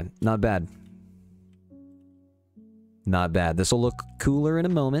 Okay, not bad. Not bad. This will look cooler in a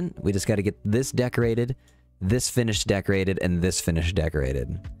moment. We just got to get this decorated, this finished decorated, and this finished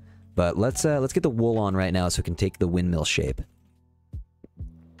decorated. But let's get the wool on right now so we can take the windmill shape.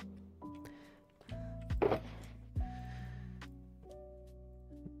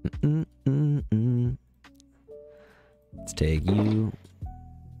 Let's take you.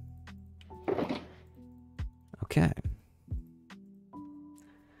 Okay.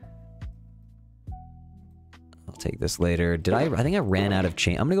 I'll take this later. I think I ran out of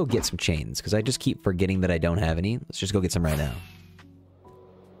chain. I'm gonna go get some chains because I just keep forgetting that I don't have any. Let's just go get some right now.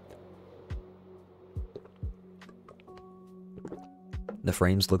 The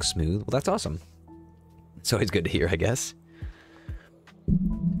frames look smooth. Well, that's awesome. It's always good to hear, I guess.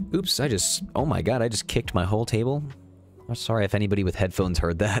 Oops, oh my god, I just kicked my whole table. I'm sorry if anybody with headphones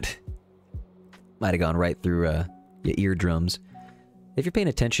heard that. Might have gone right through your eardrums. If you're paying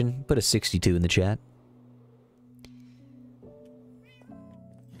attention, put a 62 in the chat.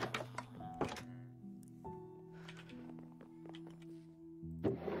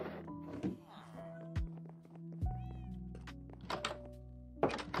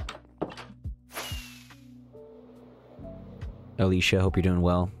 Alicia, hope you're doing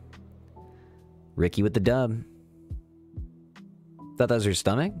well. Ricky with the dub. Thought that was your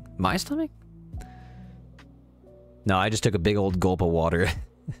stomach? My stomach? No, I just took a big old gulp of water.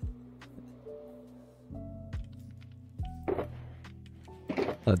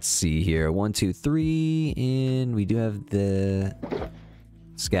 Let's see here. 1, 2, 3, and we do have the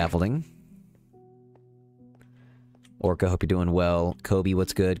scaffolding. Orca, hope you're doing well. Kobe,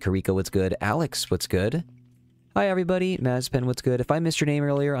 what's good? Kariko, what's good? Alex, what's good? Hi everybody, Mazpen, what's good? If I missed your name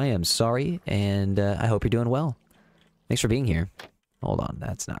earlier, I am sorry, and I hope you're doing well. Thanks for being here. Hold on,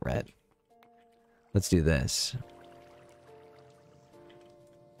 that's not right. Let's do this.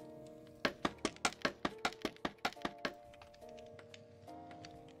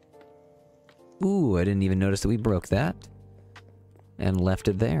 Ooh, I didn't even notice that we broke that. And left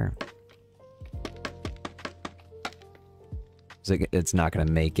it there. It's not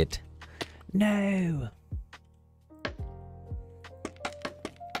gonna make it. No!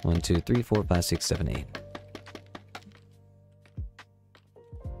 1, 2, 3, 4, 5, 6, 7, 8.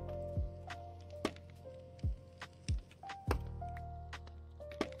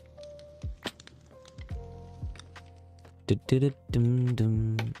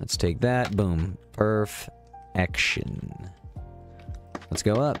 Let's take that. Boom. Perfection. Let's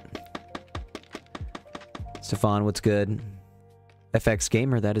go up. Stefan, what's good? FX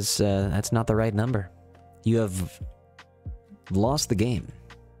Gamer, that's not the right number. You have lost the game.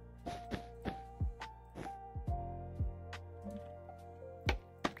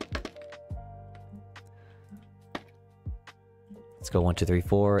 Let's go 1, 2, 3,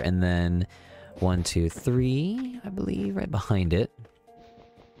 4, and then 1, 2, 3, I believe, right behind it.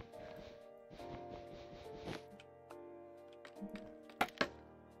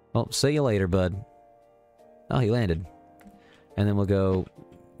 Well, see you later, bud. Oh, he landed. And then we'll go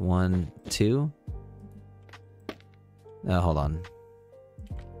 1, 2. Hold on.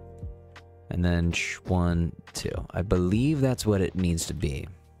 And then 1, 2. I believe that's what it needs to be.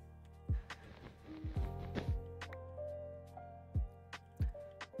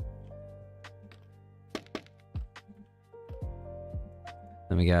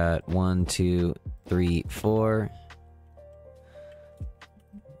 Then we got 1, 2, 3, 4.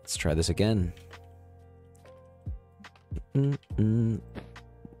 Let's try this again.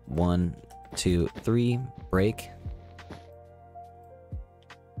 1, 2, 3. Break.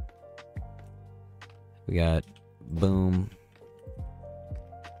 We got boom.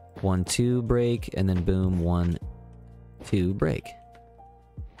 1, 2. Break. And then boom. 1, 2. Break.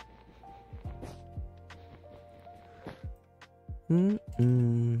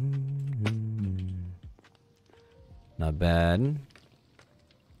 Not bad.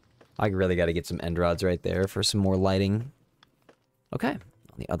 I really got to get some end rods right there for some more lighting. Okay,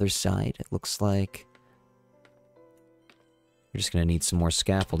 on the other side, it looks like we're just gonna need some more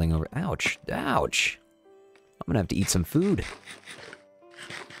scaffolding over. Ouch! Ouch! I'm gonna have to eat some food.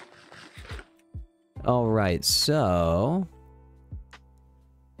 All right, so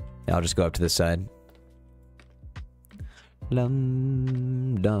yeah, I'll just go up to this side.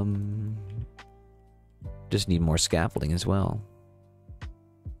 Lum dum. Just need more scaffolding as well.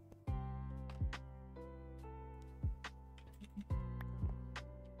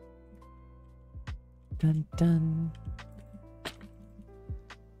 Dun dun.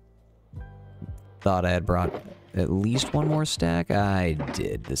 Thought I had brought at least one more stack. I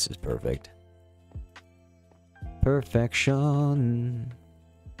did. This is perfect. Perfection.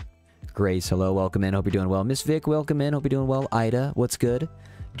 Grace, hello, welcome in. Hope you're doing well. Miss Vic, welcome in. Hope you're doing well. Ida, what's good?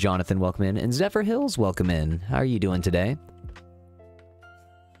 Jonathan, welcome in. And Zephyr Hills, welcome in. How are you doing today?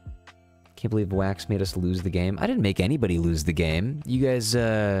 Can't believe Wax made us lose the game. I didn't make anybody lose the game. You guys,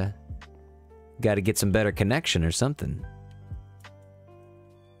 got to get some better connection or something.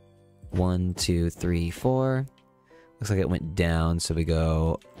 1, 2, 3, 4. Looks like it went down, so we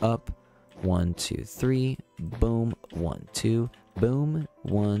go up. 1, 2, 3. Boom. 1, 2. Boom.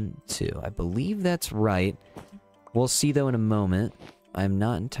 1, 2. I believe that's right. We'll see though in a moment. I'm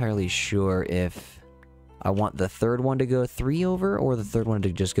not entirely sure if I want the third one to go 3 over or the third one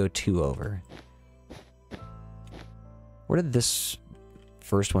to just go 2 over. Where did this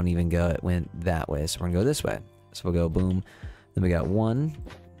first one even go? It went that way, so we're gonna go this way. So we'll go boom. Then we got 1.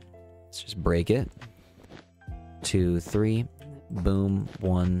 Let's just break it. 2, 3. Boom.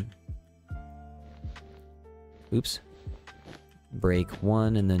 1. Oops. Break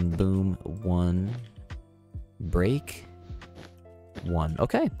 1, and then boom. 1. Break 1.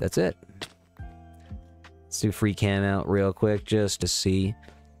 Okay, that's it. Let's do free cam out real quick just to see.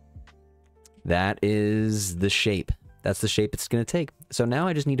 That is the shape. That's the shape it's going to take. So now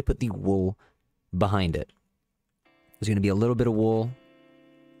I just need to put the wool behind it. There's going to be a little bit of wool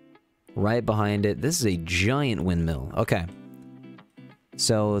right behind it. This is a giant windmill. Okay.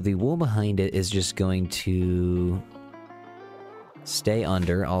 So the wool behind it is just going to stay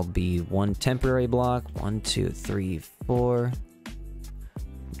under. I'll be 1 temporary block. 1, 2, 3, 4.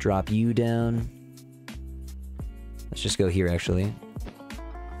 Drop you down. Let's just go here, actually.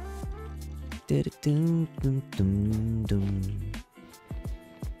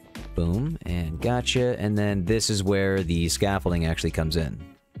 Boom, and gotcha. And then this is where the scaffolding actually comes in.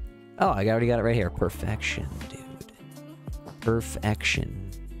 Oh, I already got it right here. Perfection, dude.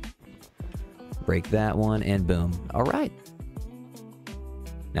 Perfection. Break that one, and boom. All right.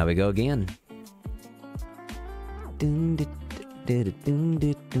 Now we go again. I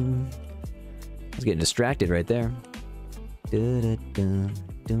was getting distracted right there.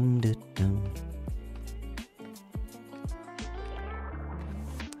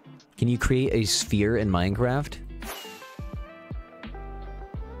 Can you create a sphere in Minecraft?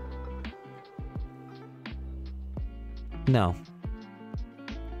 No.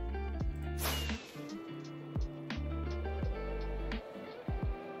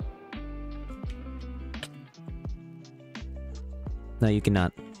 No, you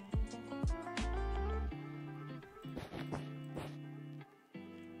cannot.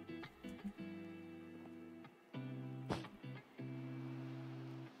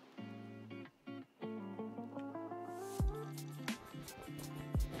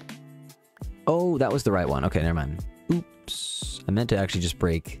 Oh, that was the right one. Okay, never mind. Oops. I meant to actually just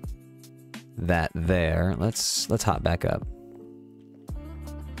break that there. Let's hop back up.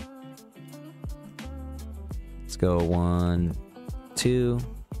 Let's go 1, 2.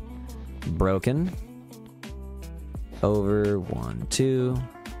 Broken. Over 1, 2.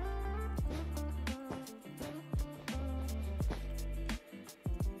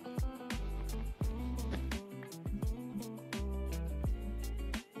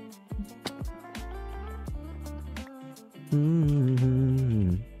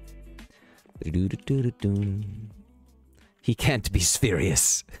 He can't be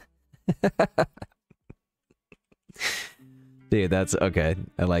serious. Dude, that's okay.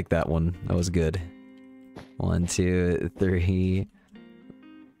 I like that one. That was good. 1, 2, 3,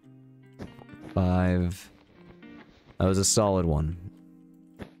 5. That was a solid one.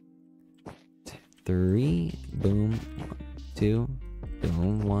 3, boom, 1, 2,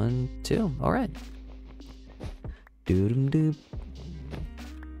 boom, 1, 2. All right. Doodum doop.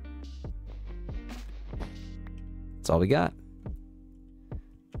 That's all we got.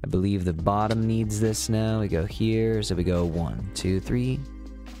 I believe the bottom needs this now. We go here, so we go 1, 2, 3,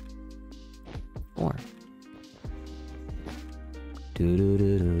 4. Do do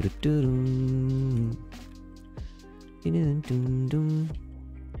do do do do do do.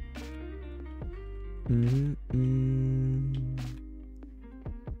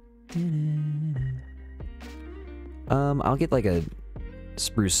 I'll get like a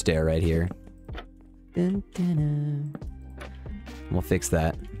spruce stair right here. We'll fix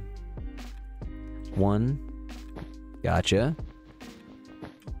that. 1. Gotcha.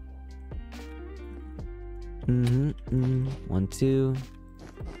 1, 2.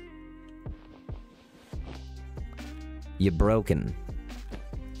 You broken.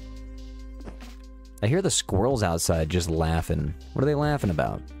 I hear the squirrels outside just laughing. What are they laughing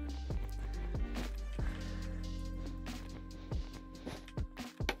about?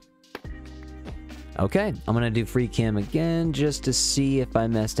 Okay, I'm gonna do free cam again just to see if I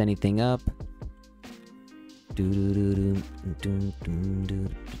messed anything up. I'm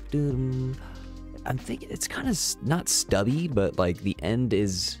thinking it's kind of not stubby, but like the end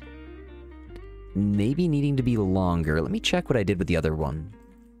is maybe needing to be longer. Let me check what I did with the other one.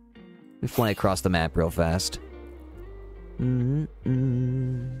 Let me fly across the map real fast. Dun,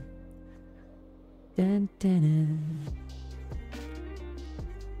 dun, dun.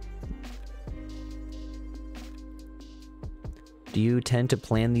 Do you tend to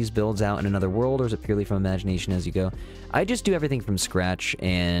plan these builds out in another world, or is it purely from imagination as you go? I just do everything from scratch,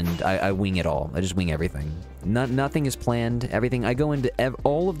 and I wing it all. I just wing everything. Nothing is planned. Everything. I go into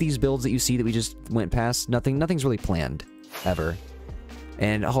all of these builds that you see that we just went past. Nothing's really planned, ever.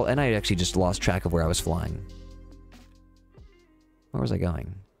 And I actually just lost track of where I was flying. Where was I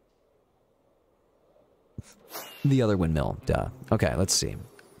going? The other windmill. Duh. Okay, let's see.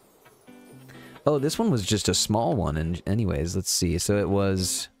 Oh, this one was just a small one, and anyways, let's see. So it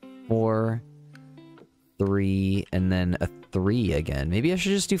was 4, 3, and then a 3 again. Maybe I should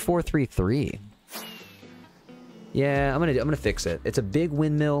just do 4, 3, 3. Yeah, I'm gonna fix it. It's a big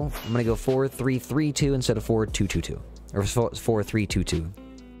windmill. I'm gonna go 4, 3, 3, 2 instead of 4, 2, 2, 2. Or 4, 3, 2, 2.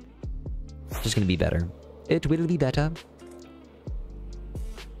 Just gonna be better. It will be better.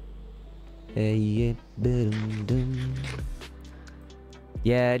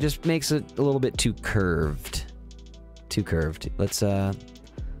 Yeah, it just makes it a little bit too curved. Too curved. Let's go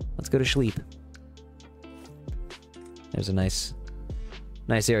to sleep. There's a nice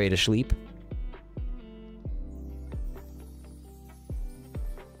area to sleep.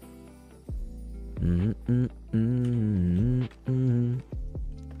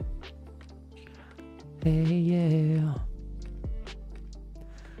 Hey, yeah.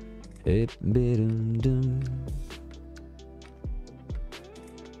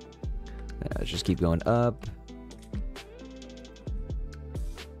 Let's just keep going up.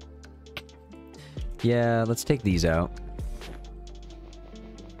 Yeah, let's take these out.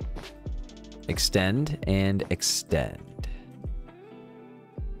 Extend and extend.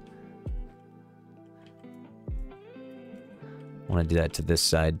 I want to do that to this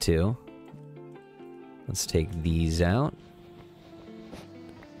side too. Let's take these out.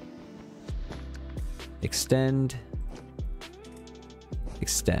 Extend.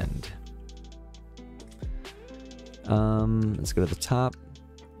 Extend. Let's go to the top.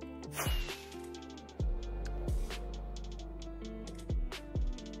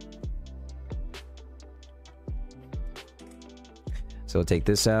 So we'll take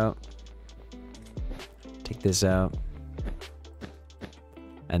this out. Take this out.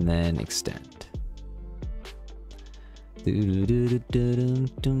 And then extend. And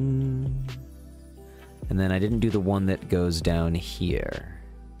then I didn't do the one that goes down here.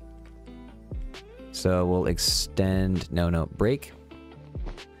 So we'll extend, no, break.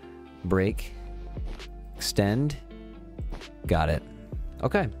 Break. Extend. Got it.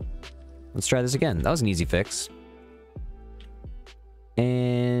 Okay. Let's try this again. That was an easy fix.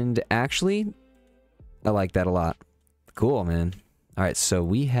 And actually, I like that a lot. Cool, man. Alright, so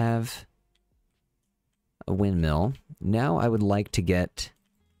we have a windmill. Now I would like to get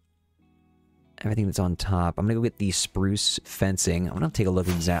everything that's on top. I'm gonna go get the spruce fencing. I'm gonna take a look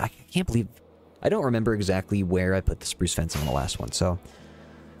exact. I can't believe... I don't remember exactly where I put the spruce fencing on the last one, so...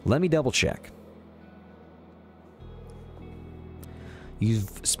 Let me double check.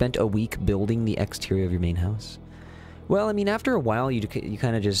 You've spent a week building the exterior of your main house? Well, I mean, after a while, you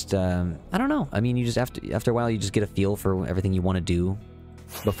kind of just... I don't know. I mean, you just after a while, you just get a feel for everything you want to do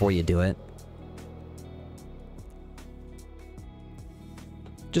before you do it.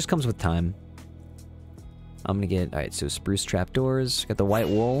 Just comes with time. I'm gonna get... Alright, so spruce trapdoors. Got the white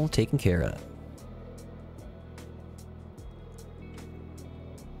wool taken care of.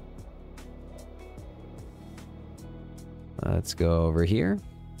 Let's go over here.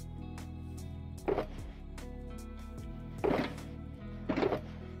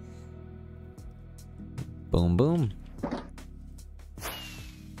 Boom, boom.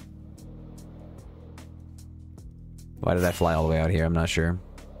 Why did I fly all the way out here? I'm not sure.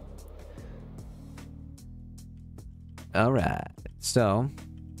 Alright, so...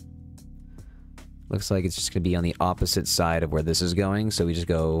 Looks like it's just going to be on the opposite side of where this is going, so we just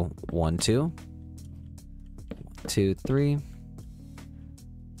go 1, 2. 1, 2, 3.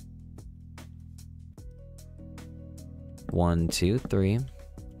 1, 2, 3.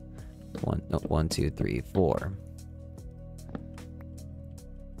 1, 2, 3, 4.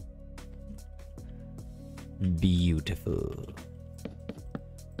 Beautiful.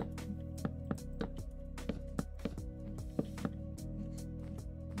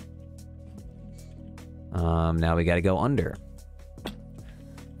 Now we gotta go under.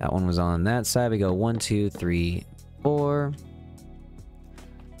 That one was on that side. We go 1, 2, 3, 4.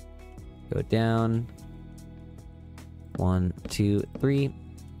 Go down. 1, 2, 3.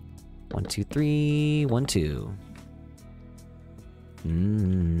 1, 2, 3. 1, 2.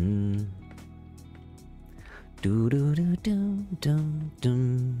 Do do do do do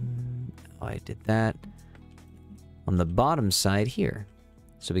do. Oh, I did that on the bottom side here.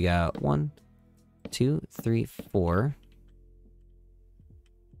 So we got 1, 2, 3, 4.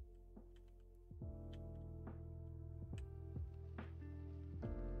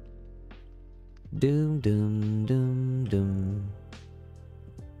 Doom, doom, doom, doom.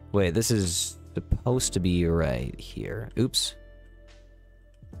 Wait, this is supposed to be right here. Oops.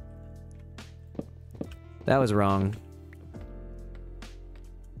 That was wrong.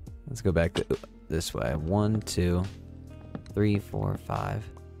 Let's go back to this way. 1, 2, 3, 4, 5.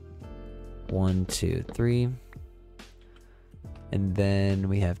 1, 2, 3. And then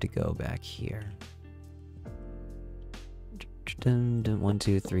we have to go back here. 1,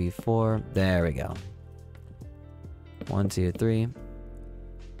 2, 3, 4. There we go. 1, 2, 3. 1,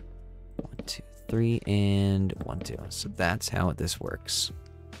 2, 3, and 1, 2. So that's how this works.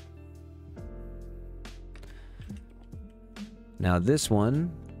 Now this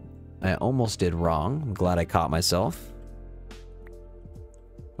one, I almost did wrong. I'm glad I caught myself.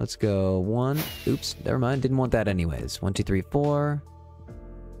 Let's go 1. Oops, never mind. Didn't want that anyways. 1, 2, 3, 4.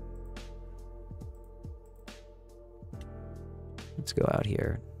 Let's go out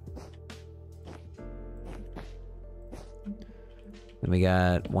here. Then we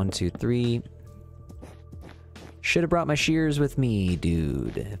got 1, 2, 3. Should have brought my shears with me,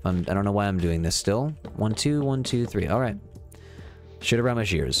 dude. I don't know why I'm doing this still. 1, 2, 1, 2, 3. All right. Should have brought my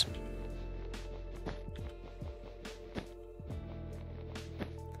shears.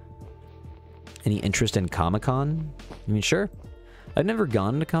 Any interest in Comic-Con? I mean, sure. I've never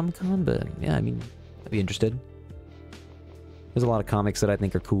gone to Comic-Con, but yeah, I mean, I'd be interested. There's a lot of comics that I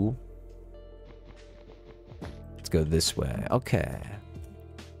think are cool. Let's go this way. Okay.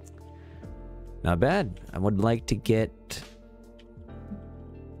 Not bad. I would like to get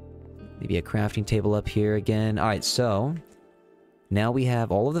maybe a crafting table up here again. All right, so now we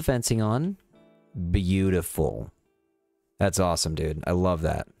have all of the fencing on. Beautiful. That's awesome, dude. I love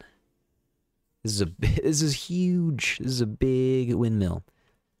that. This is huge. This is a big windmill.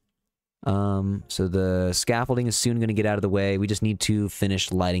 So the scaffolding is soon going to get out of the way. We just need to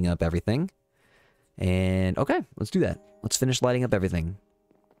finish lighting up everything. And okay, let's do that. Let's finish lighting up everything.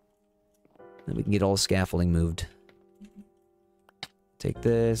 Then we can get all the scaffolding moved. Take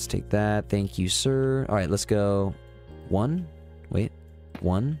this, take that. Thank you, sir. All right, let's go. 1. Wait.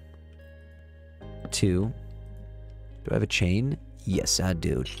 1. 2. Do I have a chain? Yes, I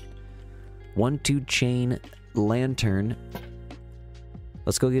do. 1, 2 chain lantern.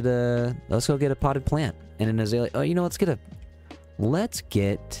 Let's go get a potted plant and an azalea. Oh, you know, let's get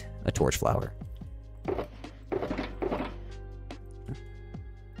a torch flower.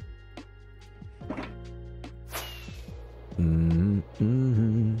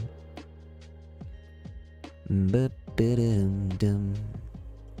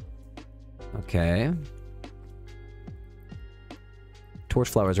 Okay. Torch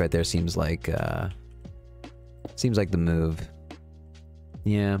flowers right there seems like the move.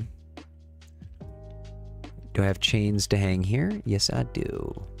 Yeah. Do I have chains to hang here? Yes, I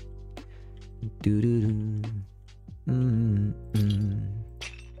do. Doo-doo-doo. Mm-mm.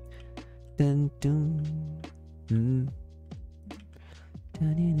 Dun-dun. Mm.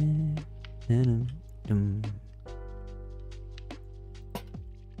 Dun-dun-dun.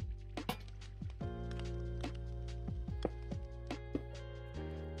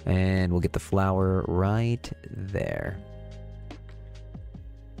 And we'll get the flower right there.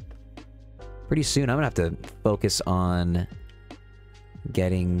 Pretty soon, I'm gonna have to focus on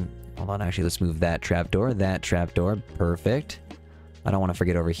getting... Hold on, actually, let's move that trapdoor. That trapdoor, perfect. I don't want to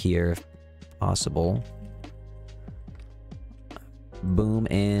forget over here, if possible. Boom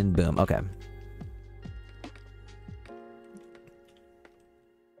and boom. Okay.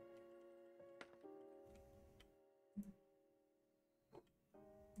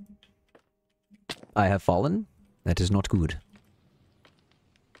 I have fallen. That is not good.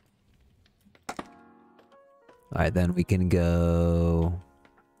 Alright, then we can go...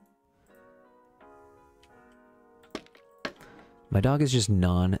 My dog is just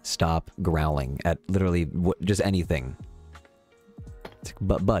non-stop growling at literally just anything.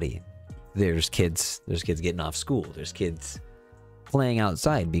 But buddy, there's kids getting off school. There's kids playing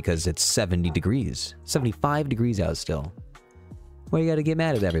outside because it's 70 degrees. 75 degrees out still. Why you gotta get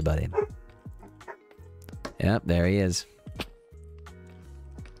mad at everybody? Yep, there he is.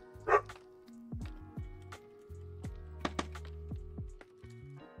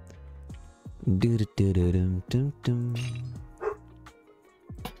 Do-do-do-do-dum-dum-dum.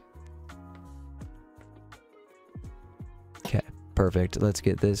 Okay, perfect. Let's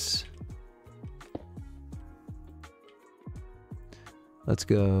get this. Let's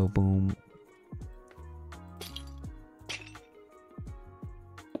go. Boom.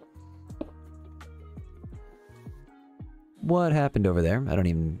 What happened over there? I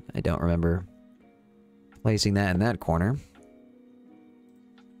don't remember placing that in that corner.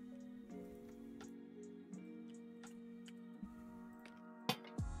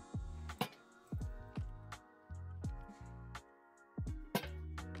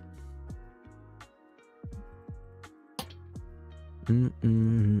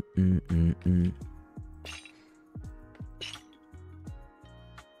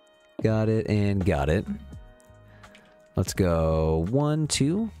 Got it and got it. Let's go 1,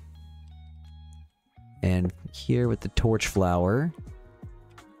 2. And here with the torch flower.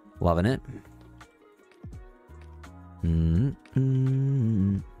 Loving it.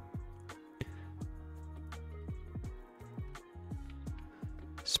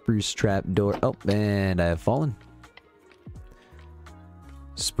 Spruce trap door. Oh, and I have fallen.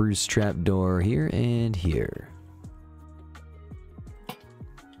 Spruce trap door here and here.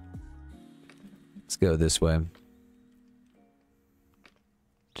 Let's go this way.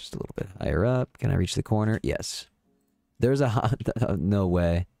 Just a little bit higher up. Can I reach the corner? Yes. There's a... no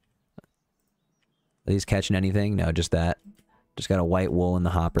way. Are these catching anything? No, just that. Just got a white wool in the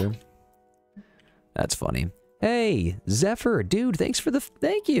hopper. That's funny. Hey, Zephyr, dude, thanks for the...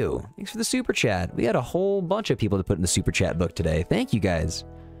 Thank you. Thanks for the super chat. We had a whole bunch of people to put in the super chat book today. Thank you, guys.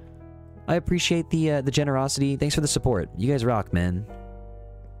 I appreciate the generosity. Thanks for the support. You guys rock, man.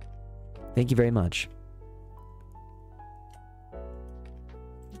 Thank you very much.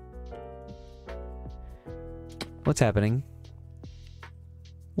 What's happening?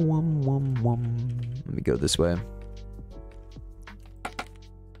 Let me go this way.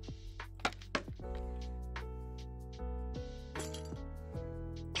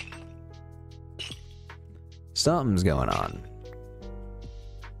 Something's going on.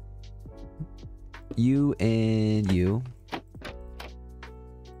 You and you.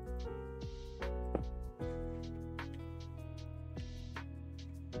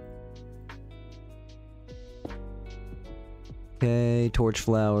 Okay, torch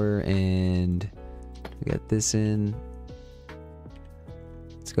flower, and we got this in.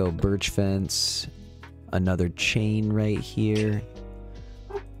 Let's go birch fence. Another chain right here.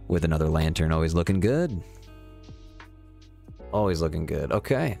 With another lantern, always looking good. Always looking good.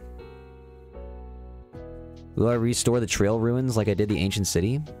 Okay. Will I restore the trail ruins like I did the ancient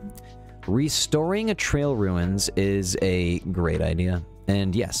city? Restoring a trail ruins is a great idea.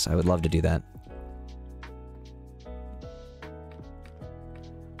 And yes, I would love to do that.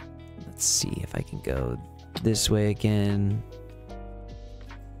 Let's see if I can go this way again.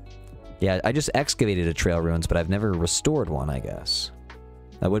 Yeah, I just excavated a trail ruins, but I've never restored one, I guess.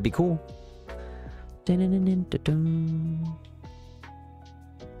 That would be cool.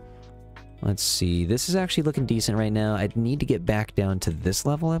 Let's see. This is actually looking decent right now. I'd need to get back down to this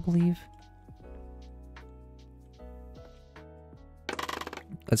level, I believe.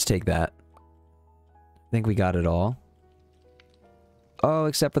 Let's take that. I think we got it all. Oh,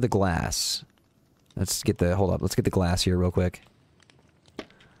 except for the glass. Let's get the... Hold up. Let's get the glass here real quick.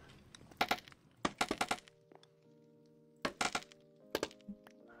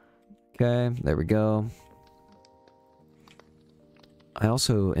 Okay, there we go. I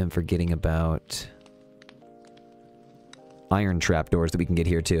also am forgetting about iron trapdoors that we can get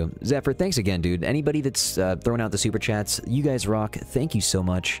here too. Zephyr, thanks again, dude. Anybody that's throwing out the super chats, you guys rock. Thank you so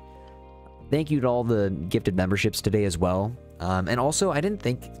much. Thank you to all the gifted memberships today as well. And also, I don't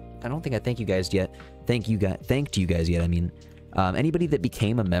think I thanked you guys yet. Thanked you guys yet. I mean, anybody that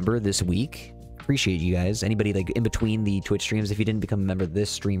became a member this week, appreciate you guys. Anybody like in between the Twitch streams, if you didn't become a member of this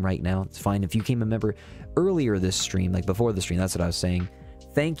stream right now, it's fine. If you became a member earlier this stream, like before the stream, that's what I was saying.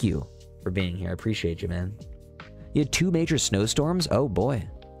 Thank you for being here. I appreciate you, man. You had 2 major snowstorms? Oh boy.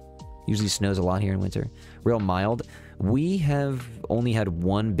 Usually snows a lot here in winter. Real mild. We have only had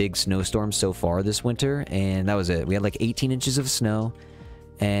 1 big snowstorm so far this winter, and that was it. We had like 18 inches of snow,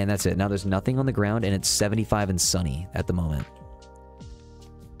 and that's it. Now there's nothing on the ground, and it's 75 and sunny at the moment.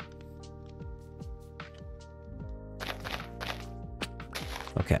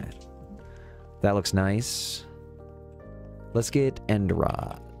 Okay. That looks nice. Let's get end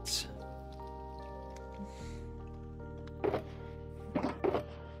rods.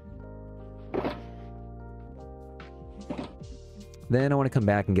 Then I want to come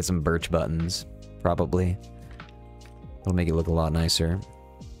back and get some birch buttons, probably. It'll make it look a lot nicer.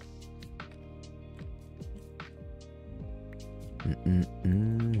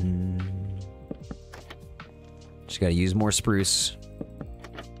 Just gotta use more spruce.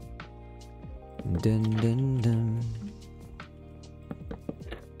 Dun, dun, dun.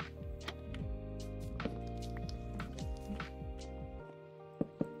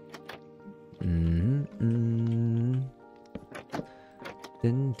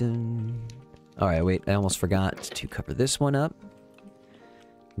 Dun, dun. Alright, wait, I almost forgot to cover this one up.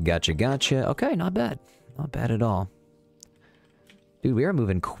 Gotcha, gotcha. Okay, not bad. Not bad at all. Dude, we are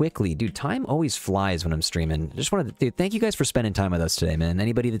moving quickly. Dude, time always flies when I'm streaming. Just wanted to... Dude, thank you guys for spending time with us today, man.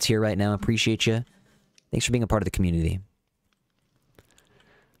 Anybody that's here right now, appreciate you. Thanks for being a part of the community.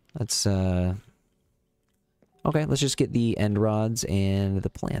 Let's, Okay, let's just get the end rods and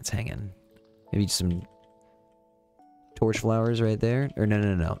the plants hanging. Maybe just some... torch flowers right there. Or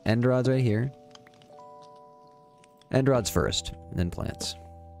no. End rods right here. End rods first, then plants.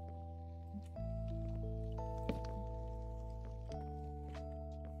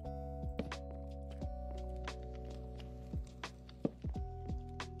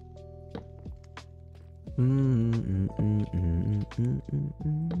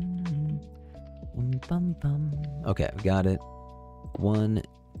 Okay, we got it. 1,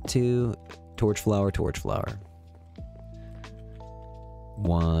 2, torch flower, torch flower.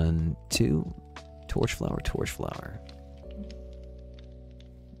 1, 2, torch flower, torch flower.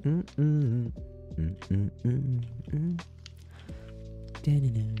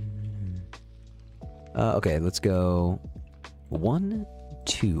 Okay, let's go 1,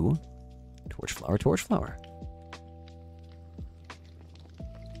 2, torch flower, torch flower.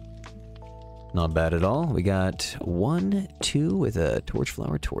 Not bad at all. We got 1, 2 with a torch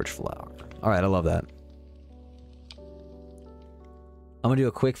flower, torch flower. Alright, I love that. I'm gonna do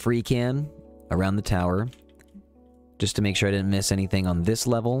a quick free can around the tower, just to make sure I didn't miss anything on this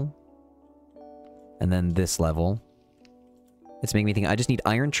level, and then this level. It's making me think I just need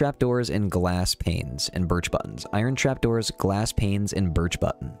iron trapdoors and glass panes and birch buttons. Iron trapdoors, glass panes, and birch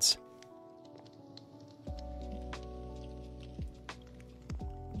buttons.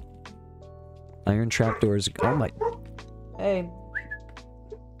 Iron trapdoors. Oh my. Hey.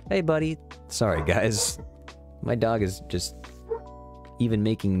 Hey, buddy. Sorry, guys. My dog is just even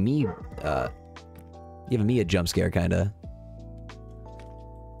making me, giving me a jump scare, kinda.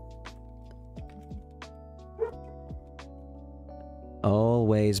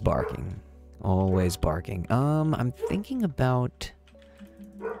 Always barking. Always barking. I'm thinking about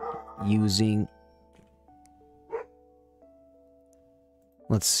using...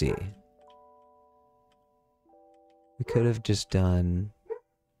 Let's see. We could have just done...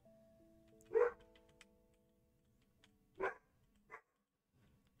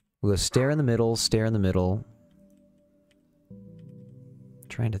 We'll go stare in the middle, stare in the middle.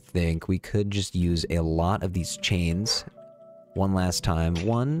 Trying to think. We could just use a lot of these chains. One last time.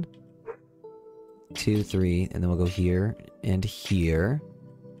 1, 2, 3, and then we'll go here and here.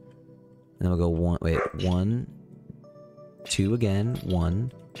 And then we'll go 1, 2 again.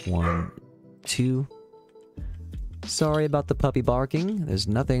 1, 1, 2. Sorry about the puppy barking. There's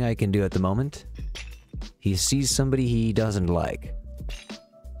nothing I can do at the moment. He sees somebody he doesn't like.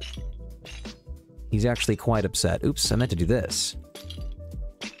 He's actually quite upset. Oops, I meant to do this.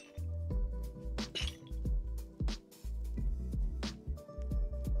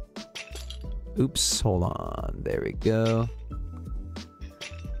 Oops, hold on. There we go.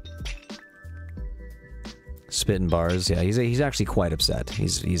 Spitting bars. Yeah, he's actually quite upset.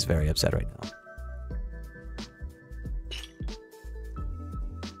 He's very upset right now.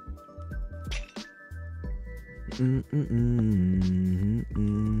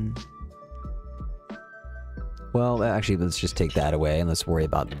 Well, actually, let's just take that away and let's worry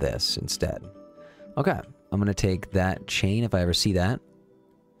about this instead. Okay, I'm gonna take that chain if I ever see that.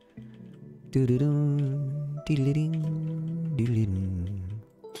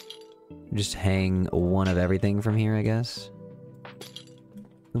 Just hang one of everything from here, I guess.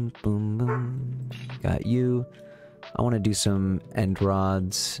 Boom, boom, boom. Got you. I want to do some end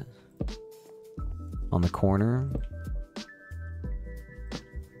rods on the corner.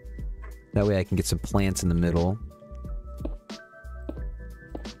 That way I can get some plants in the middle.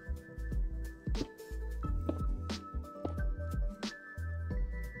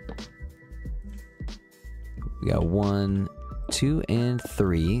 We got 1, 2, and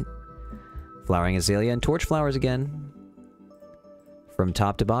 3. Flowering azalea and torch flowers again. From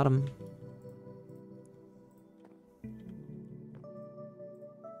top to bottom.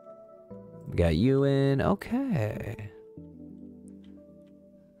 We got you in. Okay.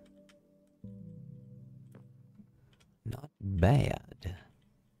 Not bad.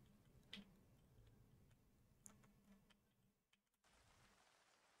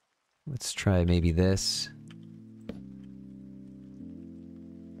 Let's try maybe this.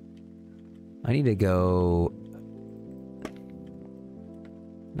 I need to go...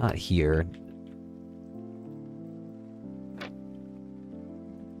 Not here.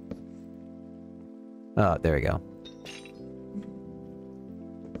 Oh, there we go.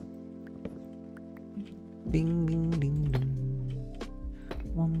 Ding, ding, ding, ding.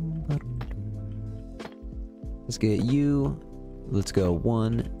 Let's get you. Let's go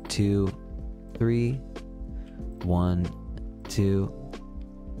 1, 2, 3. 1, 2,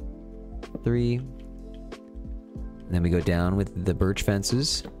 3. And then we go down with the birch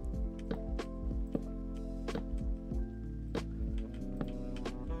fences.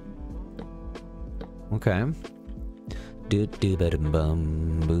 Okay. Do do ba dum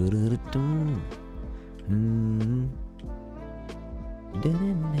bum boo doo dum.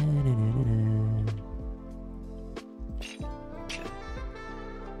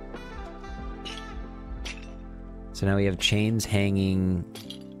 So now we have chains hanging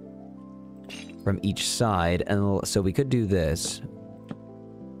from each side, and so we could do this.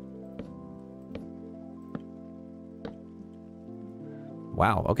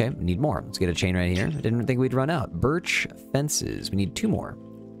 Wow, okay, we need more. Let's get a chain right here. I didn't think we'd run out. Birch fences. We need 2 more.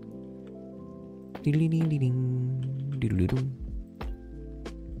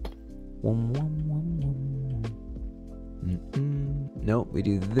 Nope, we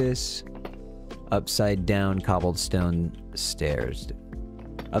do this. Upside down cobbled stone stairs.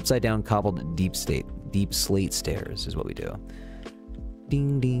 Upside down cobbled deep slate stairs is what we do.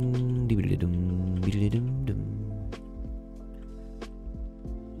 Ding ding dum dum dum.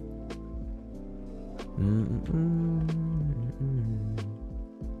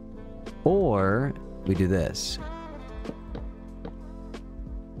 Or we do this.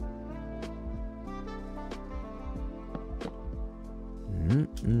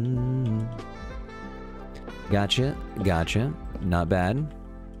 Gotcha, gotcha. Not bad. 1,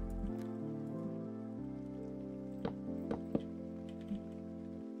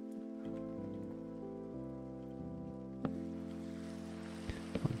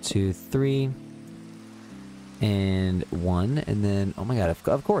 2, 3. And 1, and then, oh my god,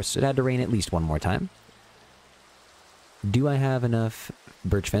 of course, it had to rain at least 1 more time. Do I have enough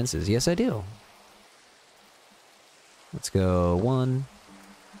birch fences? Yes, I do. Let's go 1,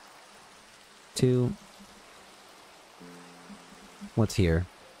 2. What's here?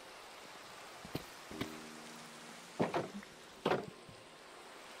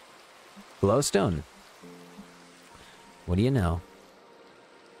 Glowstone. What do you know?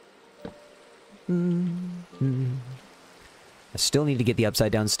 I still need to get the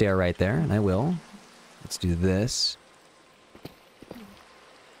upside down stair right there, and I will. Let's do this.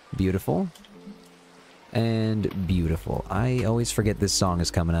 Beautiful. And beautiful. I always forget this song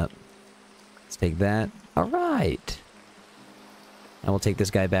is coming up. Let's take that. Alright. I will take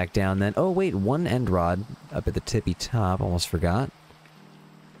this guy back down then. Oh wait, 1 end rod up at the tippy top. Almost forgot.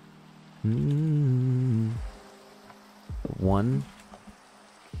 One.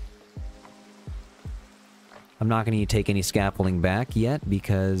 I'm not going to take any scaffolding back yet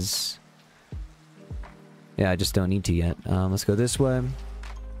because... yeah, I just don't need to yet. Let's go this way.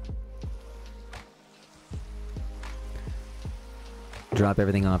 Drop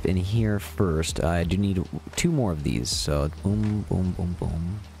everything off in here first. I do need 2 more of these, so boom, boom, boom,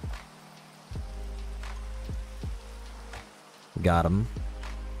 boom. Got them.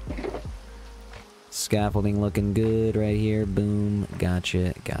 Scaffolding looking good right here. Boom.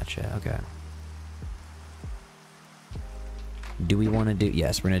 Gotcha, gotcha. Okay. Do we want to do...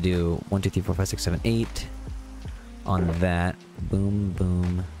 yes, we're going to do 1, 2, 3, 4, 5, 6, 7, 8 on that. Boom,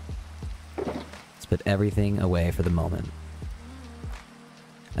 boom. Let's put everything away for the moment.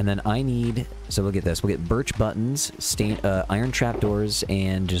 And then I need... so we'll get this. We'll get birch buttons, iron trapdoors,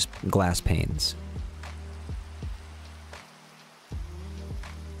 and just glass panes.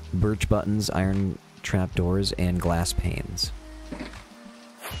 Birch buttons, iron trapdoors, and glass panes.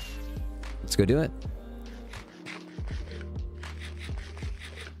 Let's go do it.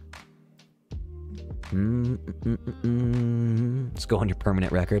 Let's go on your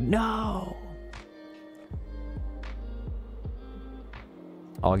permanent record. No!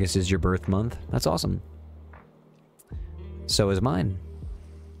 August is your birth month. That's awesome. So is mine.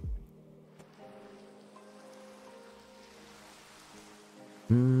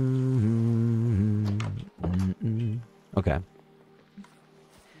 Okay.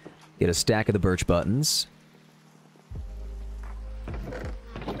 Get a stack of the birch buttons.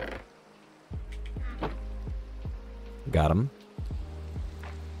 Got them.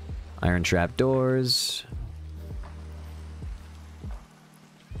 Iron trapdoors.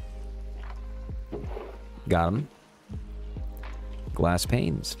 Got them. Glass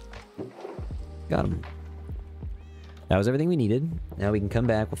panes. Got them. That was everything we needed. Now we can come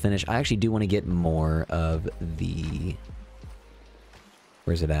back. We'll finish. I actually do want to get more of the...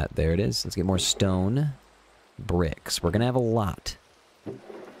 where's it at? There it is. Let's get more stone bricks. We're going to have a lot. We're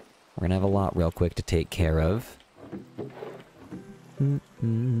going to have a lot real quick to take care of. We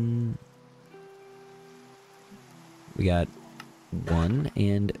got 1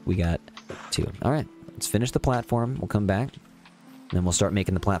 and we got 2. Alright, let's finish the platform. We'll come back. And then we'll start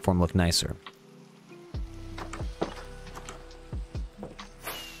making the platform look nicer.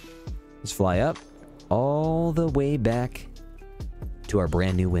 Let's fly up all the way back to our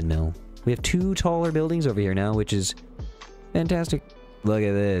brand new windmill. We have 2 taller buildings over here now, which is fantastic. Look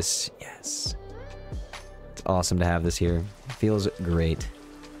at this. Yes. It's awesome to have this here. It feels great.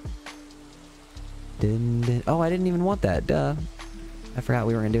 Oh, I didn't even want that. Duh. I forgot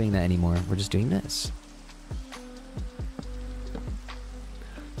we weren't doing that anymore. We're just doing this.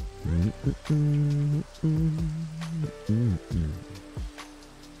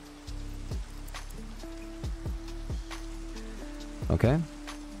 Okay.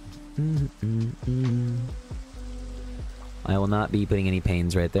 I will not be putting any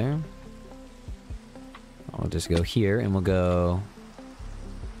panes right there. I'll just go here and we'll go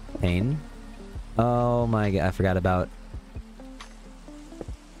pane. Oh my god, I forgot about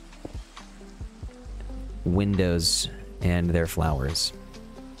windows and their flowers.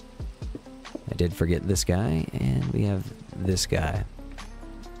 I did forget this guy, and we have this guy.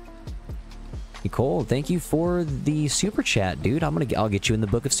 Nicole, thank you for the super chat, dude. I'll get you in the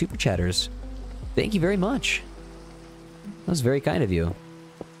book of super chatters. Thank you very much. That was very kind of you.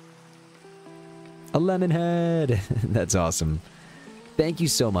 A lemon head. That's awesome. Thank you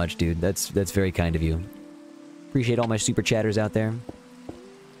so much, dude. That's very kind of you. Appreciate all my super chatters out there.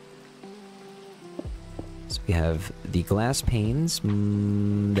 So we have the glass panes.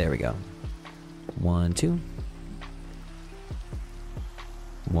 There we go. 1, 2.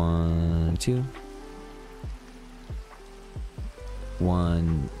 1, 2.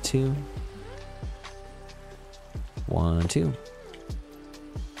 1, 2. 1, 2.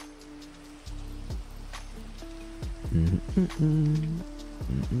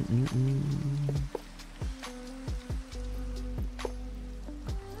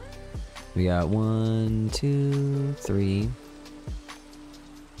 We got 1, 2, 3.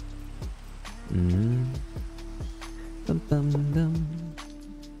 Bum, bum, bum.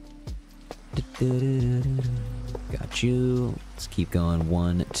 Got you. Let's keep going.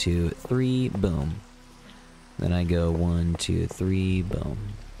 1, 2, 3. Boom. Then I go 1, 2, 3. Boom.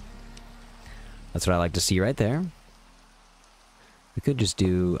 That's what I like to see right there. We could just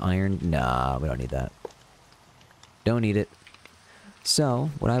do iron. Nah, we don't need that. Don't need it. So,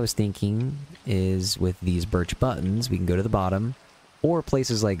 what I was thinking is with these birch buttons, we can go to the bottom, or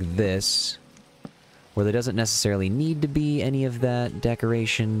places like this, where there doesn't necessarily need to be any of that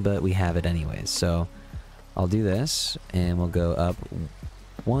decoration, but we have it anyways. So I'll do this, and we'll go up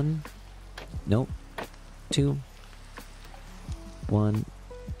 1, nope, 2, 1,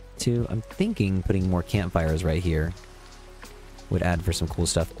 2. I'm thinking putting more campfires right here would add for some cool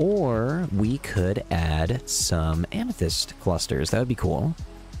stuff. Or we could add some amethyst clusters. That would be cool.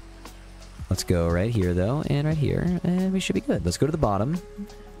 Let's go right here, though, and right here, and we should be good. Let's go to the bottom.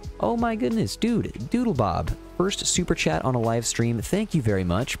 Oh my goodness, dude, Doodle Bob. First super chat on a live stream. Thank you very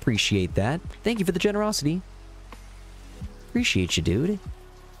much. Appreciate that. Thank you for the generosity. Appreciate you, dude.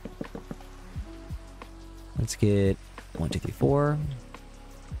 Let's get 1, 2, 3, 4.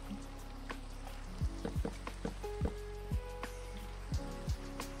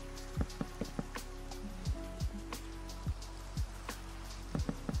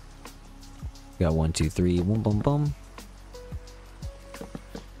 Got 1, 2, 3. Boom, boom, boom.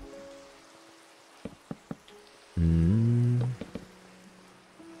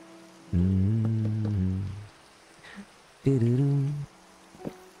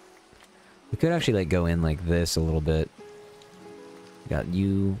 We could actually like go in like this a little bit. Got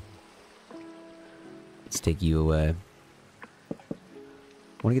you. Let's take you away. I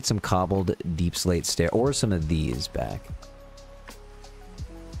want to get some cobbled deep slate stair or some of these back.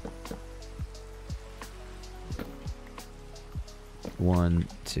 One,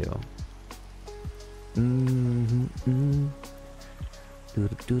 two.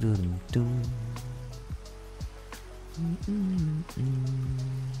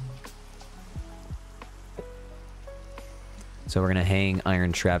 So we're gonna hang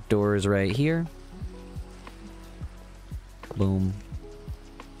iron trapdoors right here. Boom.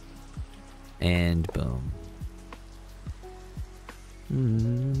 And boom.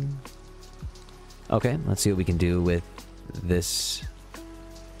 Okay, let's see what we can do with this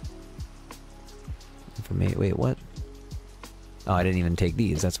information. Wait, what? Oh, I didn't even take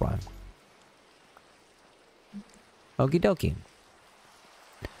these, that's why. Okie dokie.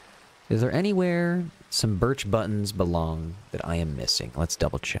 Is there anywhere some birch buttons belong that I am missing? Let's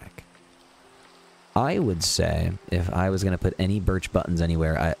double check. I would say if I was going to put any birch buttons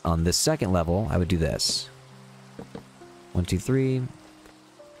anywhere on this second level, I would do this. 1, 2, 3.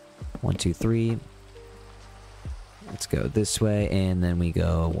 1, 2, 3. Let's go this way, and then we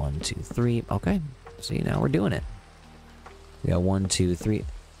go 1, 2, 3. Okay, see, now we're doing it. We got 1, 2, 3.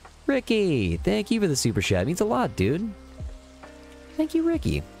 Ricky, thank you for the super chat. It means a lot, dude. Thank you,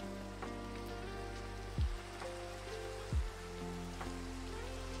 Ricky.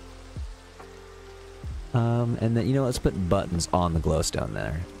 And then, you know, let's put buttons on the glowstone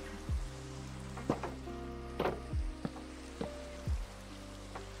there.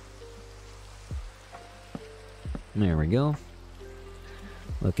 There we go.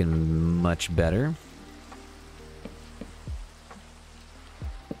 Looking much better.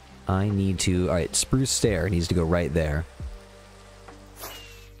 I need to... Alright, spruce stair needs to go right there.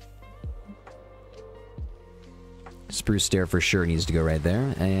 Spruce stair for sure needs to go right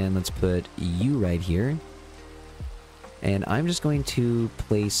there. And let's put you right here. And I'm just going to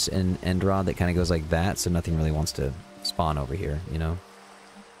place an end rod that kind of goes like that, so nothing really wants to spawn over here, you know?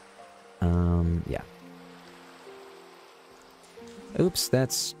 Yeah. Oops,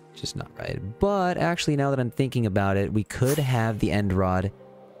 that's just not right. But actually, now that I'm thinking about it, we could have the end rod...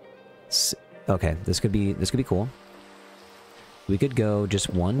 Okay, this could be cool. We could go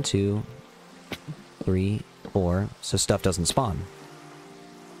just 1, 2, 3, 4, so stuff doesn't spawn.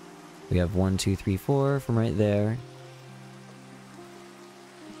 We have 1, 2, 3, 4 from right there.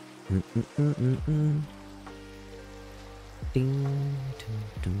 Ding, ding,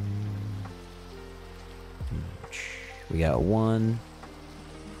 ding. We got 1,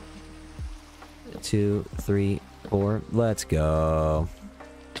 2, 3, 4. Let's go.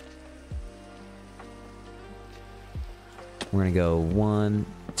 We're gonna go 1,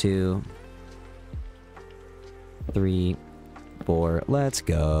 2, 3, 4. Let's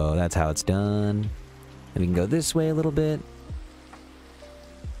go. That's how it's done. And we can go this way a little bit.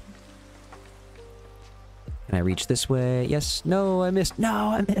 Can I reach this way? Yes. No, I missed. No,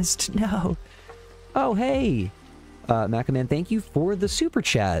 I missed. No. Oh, hey. Macaman, thank you for the super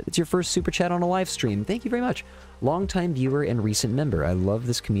chat. It's your first super chat on a live stream. Thank you very much. Longtime viewer and recent member. I love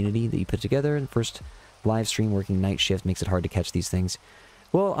this community that you put together. And first live stream working night shift makes it hard to catch these things.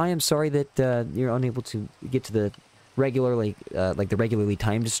 Well, I am sorry that you're unable to get to the regular, like the regularly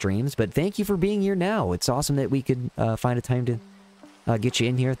timed streams. But thank you for being here now. It's awesome that we could find a time to get you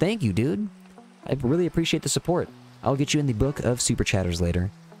in here. Thank you, dude. I really appreciate the support. I'll get you in the book of super chatters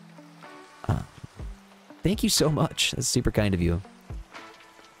later. Thank you so much. That's super kind of you.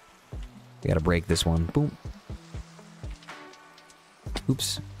 We gotta break this one. Boom.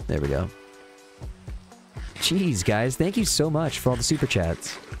 Oops. There we go. Jeez, guys. Thank you so much for all the super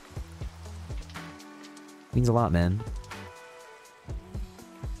chats. Means a lot, man.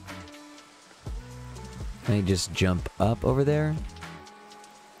 Can I just jump up over there?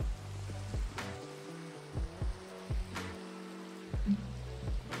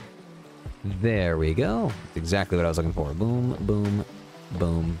 There we go. That's exactly what I was looking for. Boom, boom,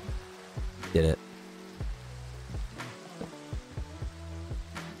 boom. Did it.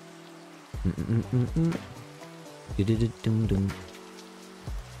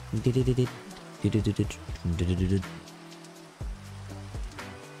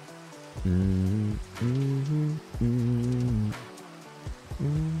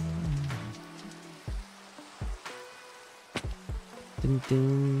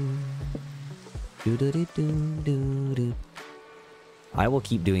 I will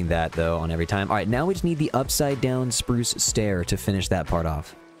keep doing that, though, on every time. Alright, now we just need the upside-down spruce stair to finish that part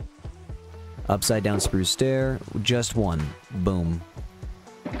off. Upside-down spruce stair, just one. Boom.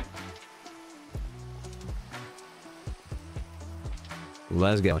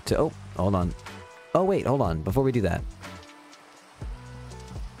 Let's go. Oh, hold on. Oh, wait, hold on. Before we do that.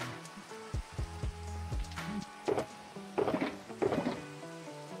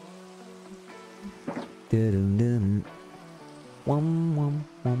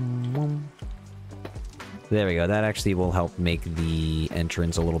 There we go. That actually will help make the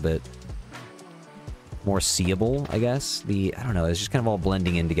entrance a little bit more seeable, I guess. I don't know, it's just kind of all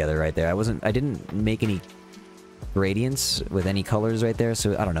blending in together right there. I didn't make any gradients with any colors right there,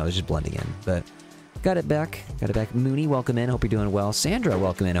 so I don't know, it's just blending in. But got it back. Mooney, welcome in. Hope you're doing well. Sandra,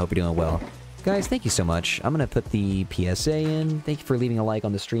 welcome in. Hope you're doing well. Guys, thank you so much. I'm gonna put the PSA in. Thank you for leaving a like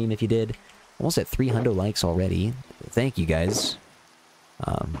on the stream if you did. Almost at 300 likes already. Thank you, guys.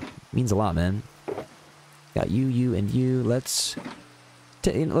 Means a lot, man. Got you, and you. Let's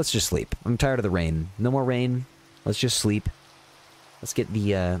just sleep. I'm tired of the rain. No more rain. Let's just sleep. Let's get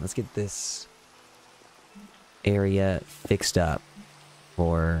this area fixed up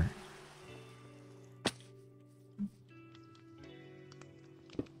for...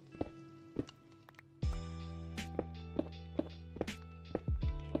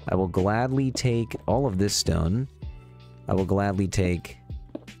 I will gladly take all of this stone. I will gladly take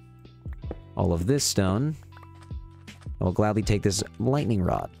all of this stone. I will gladly take this lightning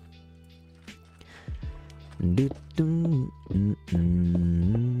rod.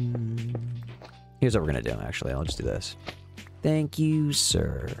 Here's what we're gonna do, actually. I'll just do this. Thank you,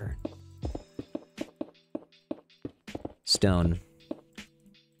 sir. Stone.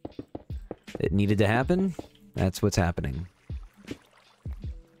 It needed to happen. That's what's happening.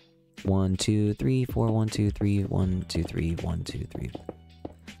 1, 2, 3, 4, 1, 2, 3, 1, 2, 3, 1, 2, 3.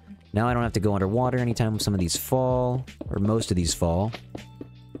 Now I don't have to go underwater anytime some of these fall, or most of these fall.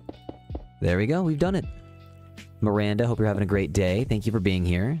 There we go, we've done it. Miranda, hope you're having a great day. Thank you for being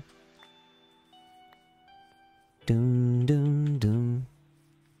here. Doom, doom, doom.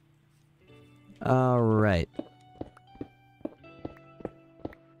 Alright.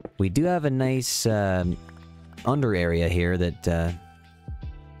 We do have a nice under area here that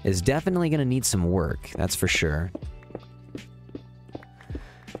is definitely going to need some work, that's for sure.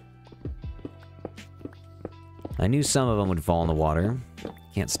 I knew some of them would fall in the water.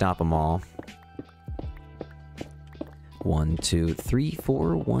 Can't stop them all. 1, 2, 3,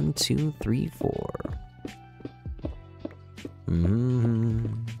 4. 1, 2, 3, 4.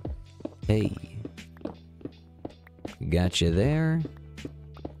 Hey. Gotcha there.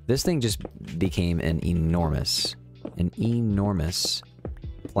 This thing just became an enormous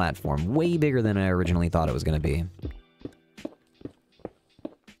platform. Way bigger than I originally thought it was going to be.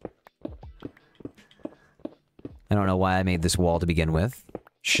 I don't know why I made this wall to begin with.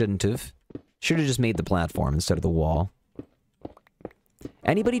 Shouldn't have. Should have just made the platform instead of the wall.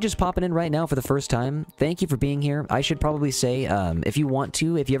 Anybody just popping in right now for the first time, thank you for being here. I should probably say, if you want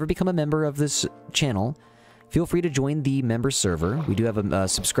to, if you ever become a member of this channel, feel free to join the member server. We do have a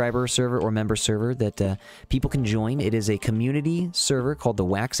subscriber server or member server that people can join. It is a community server called the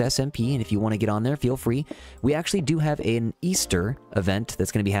Wax SMP, and if you want to get on there, feel free. We actually do have an Easter event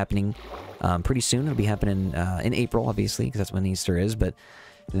that's going to be happening pretty soon. It'll be happening in April, obviously, because that's when Easter is, but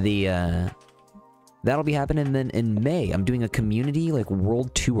that'll be happening. And then in May, I'm doing a community, like,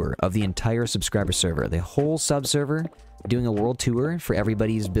 world tour of the entire subscriber server. The whole sub-server, doing a world tour for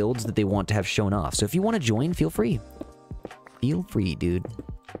everybody's builds that they want to have shown off. So if you want to join, feel free. Feel free, dude.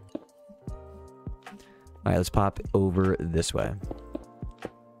 Alright, let's pop over this way.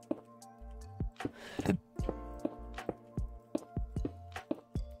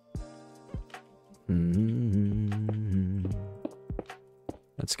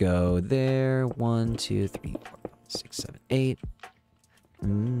 Let's go there. 1, 2, 3, 4, 5, 6, 7, 8.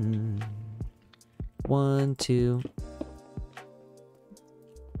 1, 2.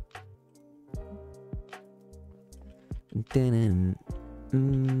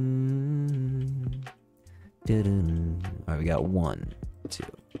 Alright, we got 1, 2,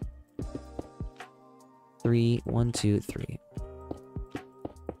 3. 1, 2, 3.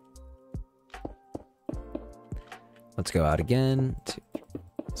 Let's go out again. 2, 3,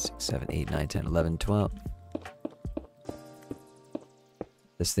 6, 7, 8, 9, 10, 11, 12.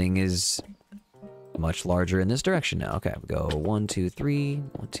 This thing is much larger in this direction now. Okay, we go 1, 2, 3.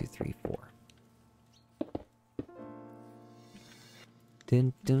 1, 2, 3, 4.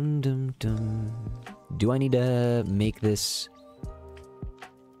 Dun, dun, dun, dun. Do I need to make this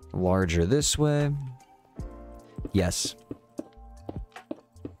larger this way? Yes.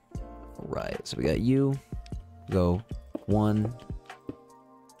 Alright, so we got you. Go 1.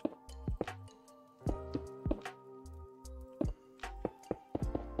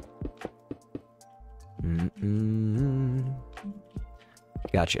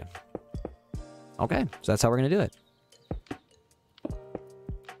 Gotcha. Okay, so that's how we're gonna do it.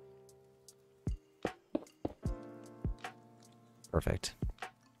 Perfect.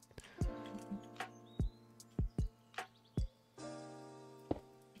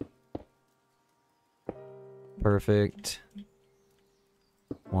 Perfect.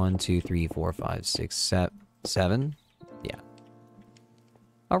 1, 2, 3, 4, 5, 6, 7. Yeah.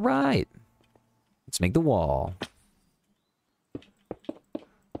 All right. Let's make the wall.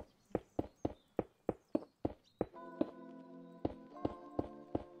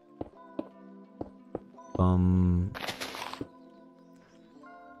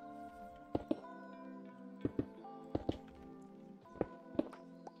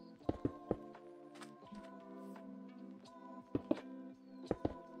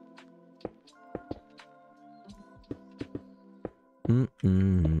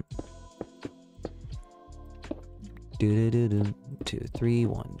 Do 2, 3,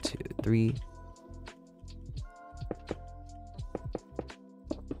 1, 2, 3.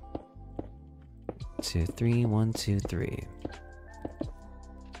 Two, 3, 1, 2, 3.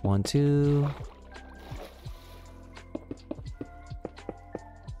 1, 2.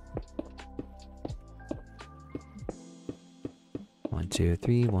 One, two,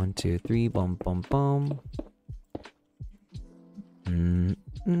 three, 1, 2, 3, bum, bum, bum.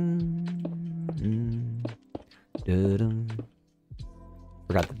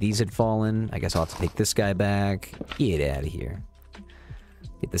 Forgot that these had fallen. I guess I'll have to take this guy back. Get out of here.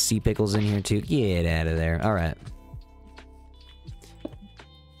 Get the sea pickles in here too. Get out of there. All right.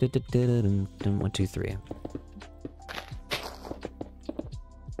 1, 2, 3.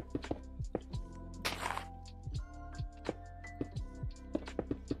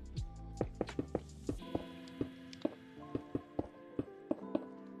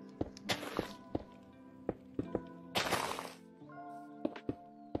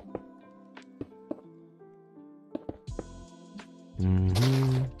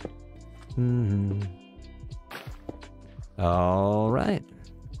 All right.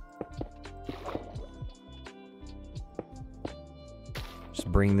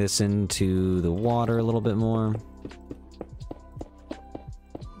 Just bring this into the water a little bit more.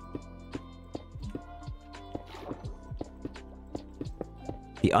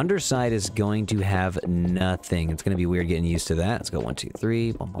 The underside is going to have nothing. It's going to be weird getting used to that. Let's go 1, 2,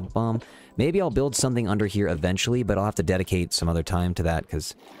 3. Bum, bum, bum. Maybe I'll build something under here eventually, but I'll have to dedicate some other time to that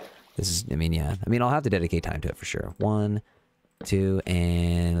because this is, I mean, yeah. I mean, I'll have to dedicate time to it for sure. 1, 2,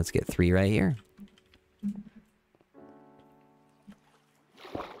 and let's get 3 right here.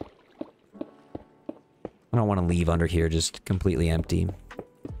 I don't want to leave under here just completely empty.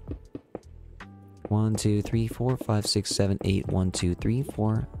 1, 2, 3, 4, 5, 6, 7, 8. 1, 2, 3,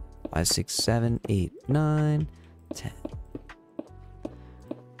 4, 5, 6, 7, 8, 9, 10.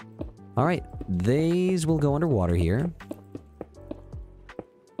 All right, these will go underwater here.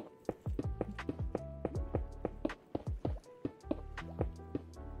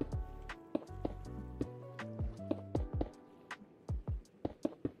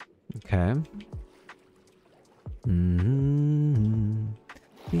 Okay.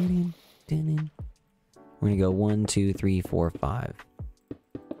 We're gonna go 1, 2, 3, 4, 5.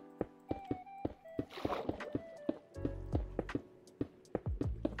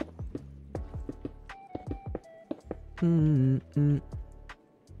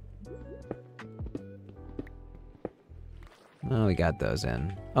 Oh, we got those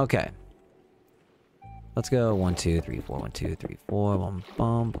in. Okay. Let's go 1, 2, 3, 4. 1, 2, 3, 4. Bum,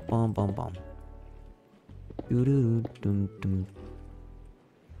 bum, bum, bum, bum.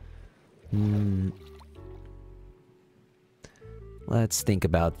 Let's think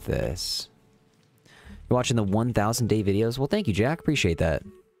about this. You're watching the 1,000 day videos? Well, thank you, Jack. Appreciate that.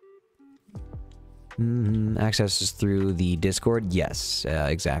 Access is through the Discord? Yes,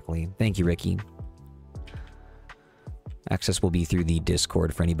 exactly. Thank you, Ricky. Access will be through the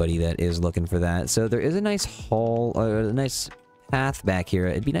Discord for anybody that is looking for that. So there is a nice hall, a nice path back here.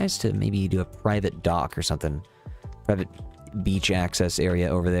 It'd be nice to maybe do a private dock or something. Private beach access area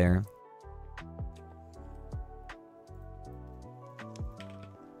over there.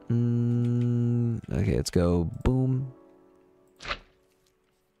 Okay, let's go. Boom.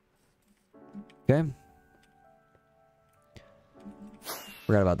 Okay.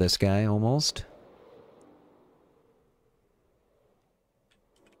 Forgot about this guy, almost.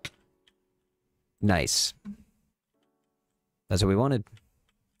 Nice. That's what we wanted.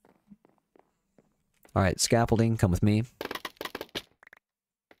 Alright, scaffolding, come with me.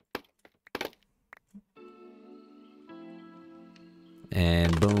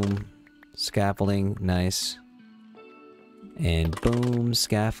 And boom. Scaffolding, nice. And boom,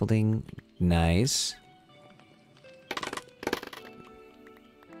 scaffolding, nice.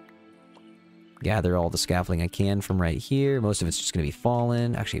 Gather all the scaffolding I can from right here. Most of it's just going to be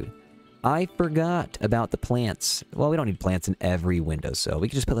fallen. Actually, I forgot about the plants. Well, we don't need plants in every windowsill. We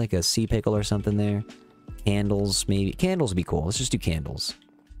could just put like a sea pickle or something there. Candles, maybe. Candles would be cool. Let's just do candles.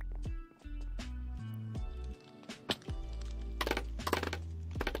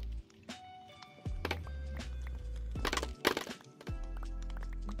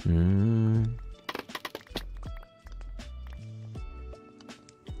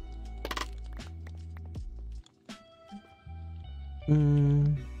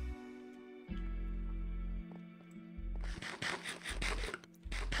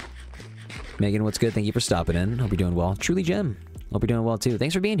 Megan, what's good? Thank you for stopping in. Hope you're doing well. Truly Gem. Hope you're doing well too.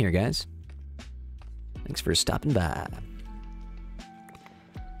 Thanks for being here, guys. Thanks for stopping by.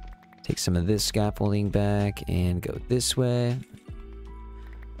 Take some of this scaffolding back and go this way.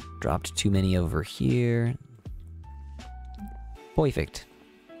 Dropped too many over here. Perfect.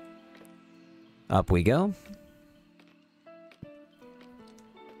 Up we go.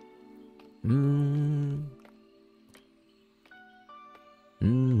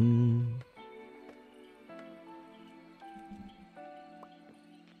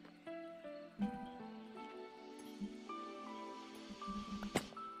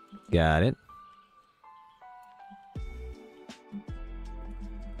 Got it.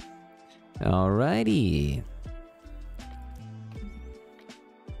 Alrighty.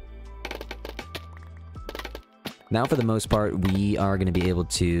 Now, for the most part, we are going to be able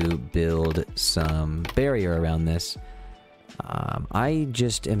to build some barrier around this. I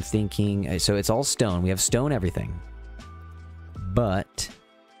just am thinking... So it's all stone. We have stone everything. But...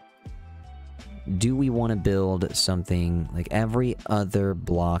 do we want to build something... like every other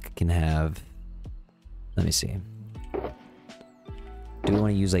block can have... Let me see. Do we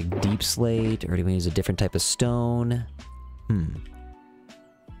want to use like deep slate, or do we use a different type of stone? I'm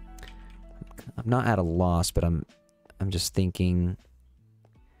not at a loss, but I'm just thinking...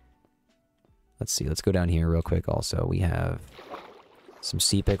 Let's see, let's go down here real quick also. We have some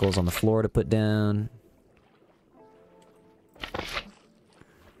sea pickles on the floor to put down.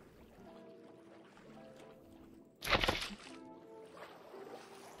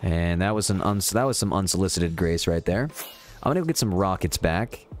 And that was some unsolicited grace right there. I'm gonna get some rockets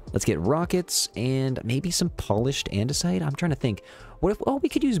back. Let's get rockets and maybe some polished andesite. I'm trying to think. What if... oh, we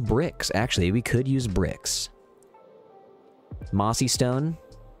could use bricks. Actually, we could use bricks. Mossy stone.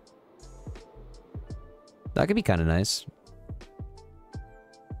 That could be kind of nice.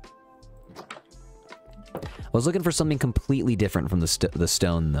 I was looking for something completely different from the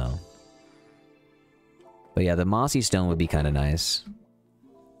stone, though. But yeah, the mossy stone would be kind of nice.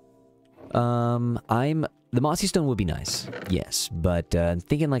 The mossy stone would be nice, yes, but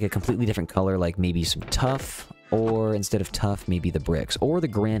thinking like a completely different color, like maybe some tuff, or instead of tuff, maybe the bricks, or the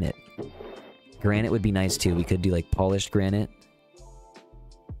granite. Granite would be nice too. We could do like polished granite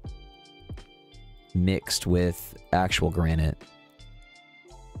mixed with actual granite.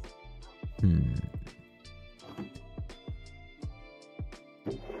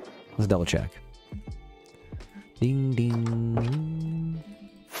 Let's double check. Ding ding.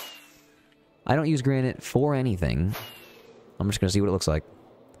 I don't use granite for anything. I'm just gonna see what it looks like.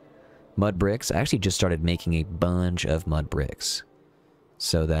 Mud bricks. I actually just started making a bunch of mud bricks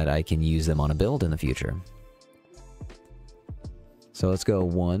so that I can use them on a build in the future. So let's go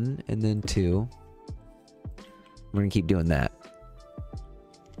 1 and then 2. We're gonna keep doing that.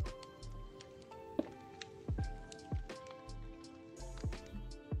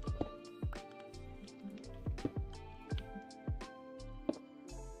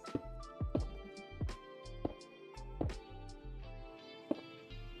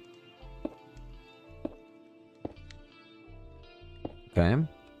 Okay.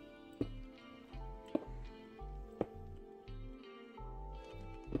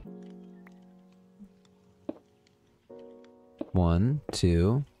 One,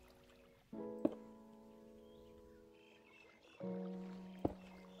 two.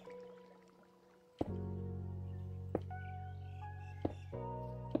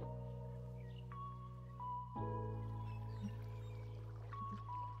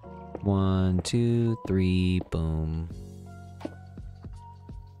 One, two, three, boom.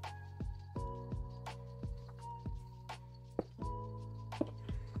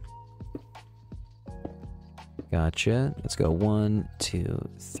 Gotcha. Let's go 1, 2,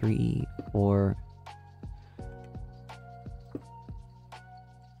 3, 4.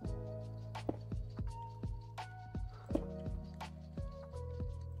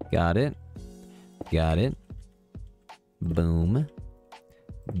 Got it. Got it. Boom.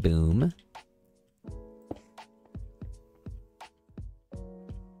 Boom.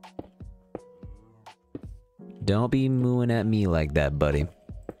 Don't be mooing at me like that, buddy.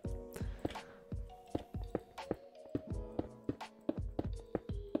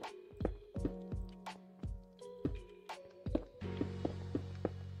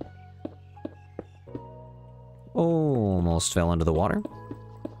 Almost fell into the water.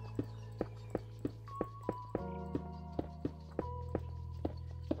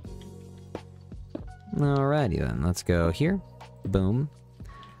 Alrighty then, let's go here. Boom.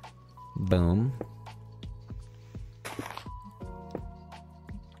 Boom.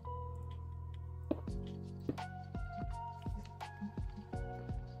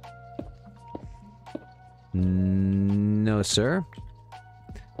 No, sir.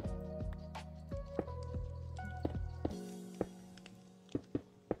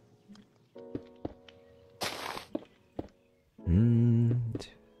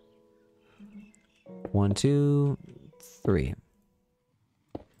 One, two, three.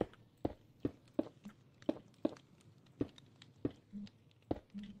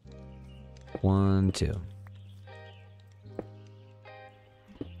 One, two.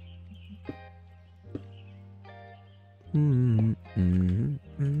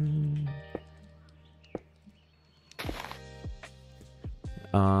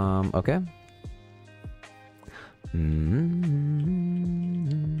 Okay.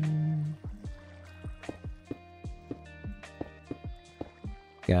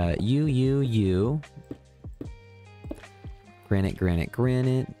 Got you. Granite, granite,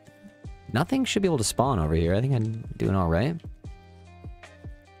 granite. Nothing should be able to spawn over here. I think I'm doing all right.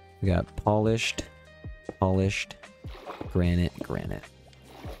 We got polished, granite, granite.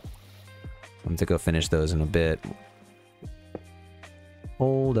 I'm going to go finish those in a bit.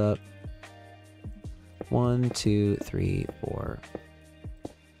 Hold up. 1, 2, 3, 4.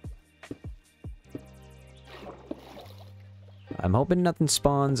 I'm hoping nothing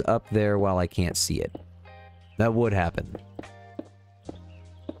spawns up there while I can't see it. That would happen.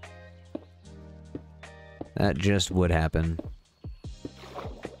 That just would happen.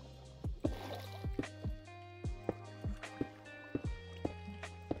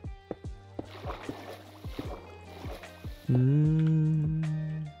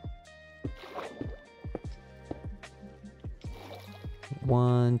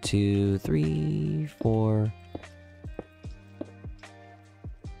 One, two, three, four.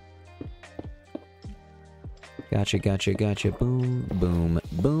 Gotcha, gotcha, gotcha. Boom, boom,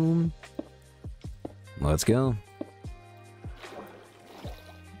 boom. Let's go.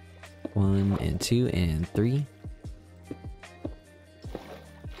 1 and 2 and 3.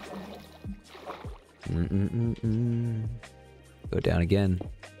 Go down again.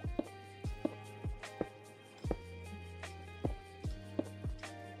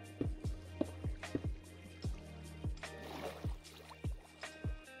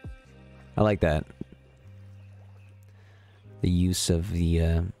 I like that. The use of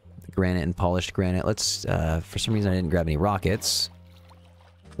the granite and polished granite. Let's, for some reason I didn't grab any rockets.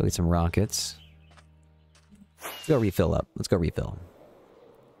 Go get some rockets. Let's go refill up. Let's go refill.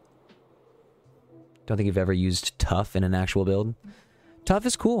 Don't think you've ever used tough in an actual build. Tough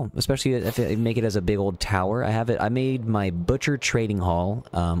is cool, especially if I make it as a big old tower. I made my butcher trading hall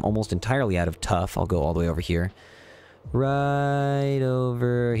almost entirely out of tough. I'll go all the way over here. Right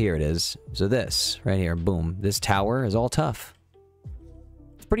over here it is. So this, right here, boom. This tower is all tough.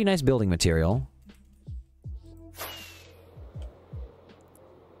 It's pretty nice building material.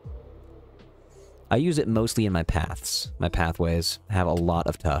 I use it mostly in my paths. My pathways have a lot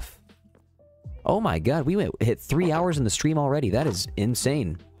of tough. Oh my god, we hit 3 hours in the stream already. That is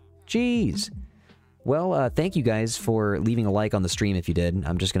insane. Jeez. Well, thank you guys for leaving a like on the stream if you did.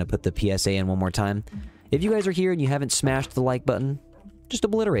 I'm just going to put the PSA in one more time. If you guys are here and you haven't smashed the like button, Just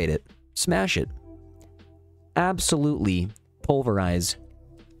obliterate it. Smash it. Absolutely pulverize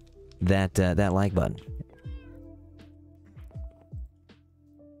that that like button.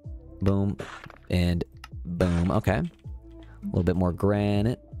 Boom. And boom. Okay. A little bit more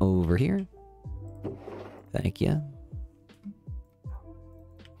granite over here. Thank you.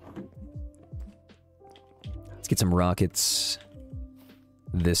 Let's get some rockets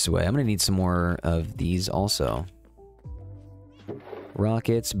this way. I'm gonna need some more of these also.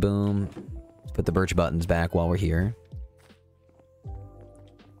 Rockets, boom. Let's put the birch buttons back while we're here.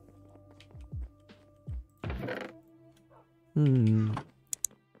 Hmm.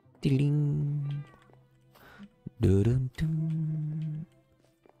 Ding.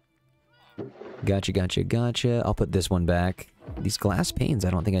 Gotcha, gotcha, gotcha. I'll put this one back. These glass panes,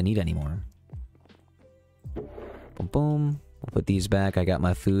 I don't think I need anymore. Boom, boom. I'll put these back. I got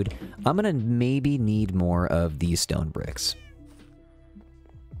my food. I'm gonna maybe need more of these stone bricks.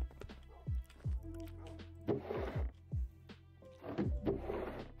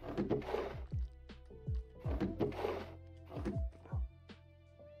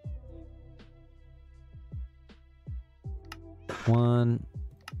 One,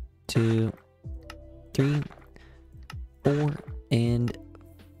 2, 3, 4, and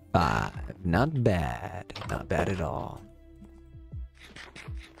 5. Not bad. Not bad at all.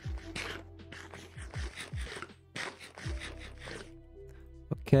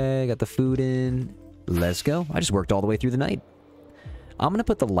 Okay, got the food in. Let's go. I just worked all the way through the night. I'm gonna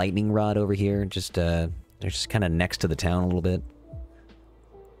put the lightning rod over here. Just they're just kind of next to the town a little bit.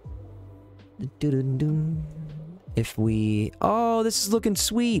 If we... Oh, this is looking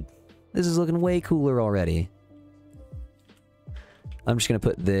sweet. This is looking way cooler already. I'm just going to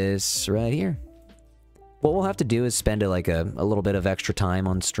put this right here. What we'll have to do is spend a little bit of extra time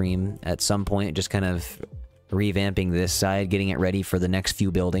on stream at some point, just kind of revamping this side, getting it ready for the next few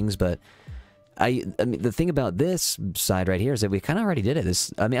buildings, but I mean, the thing about this side right here is that we kind of already did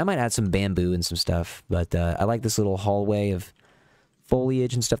it. I mean, I might add some bamboo and some stuff, but I like this little hallway of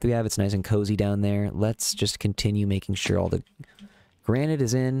foliage and stuff that we have. It's nice and cozy down there. Let's just continue making sure all the granite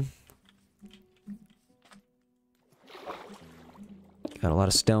is in. Got a lot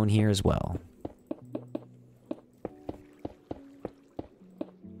of stone here as well.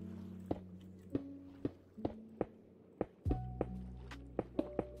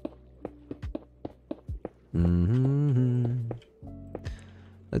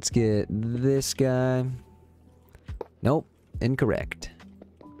 Let's get this guy. Nope. Incorrect.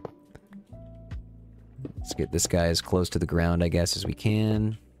 Let's get this guy as close to the ground, I guess, as we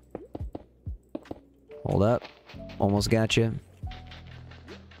can. Hold up. Almost got you.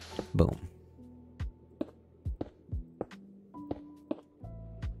 Boom.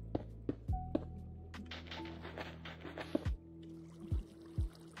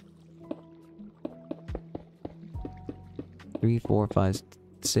 Three, 4, 5,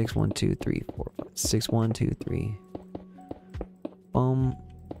 6, 1, 2, 3, 4, 5, 6, 1, 2, 3. Boom.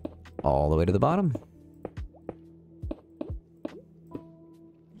 All the way to the bottom.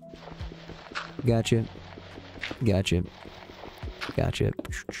 Gotcha. Gotcha. Gotcha.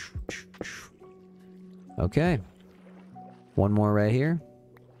 Okay. One more right here.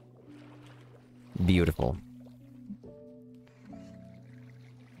 Beautiful.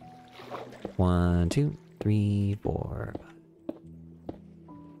 1, 2, 3, 4, 5.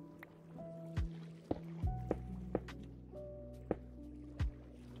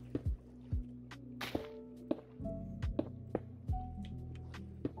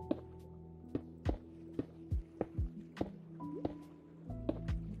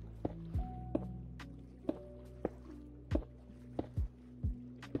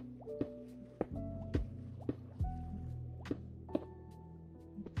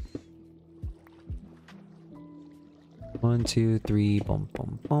 One, two, three, boom,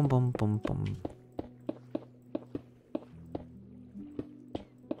 boom, boom, boom, boom, boom.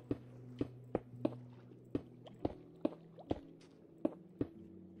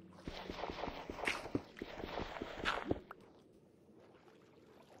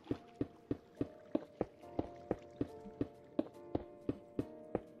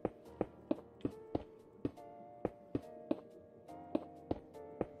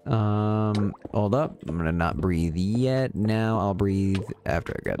 Hold up. I'm gonna not breathe yet. Now I'll breathe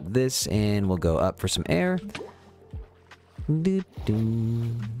after I grab this, and we'll go up for some air.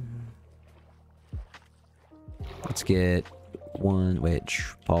 Let's get one wedge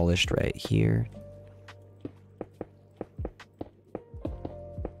polished right here.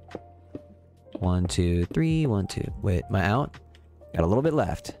 One, two, three, 1, 2. Wait, am I out? Got a little bit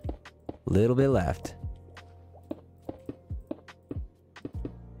left. Little bit left.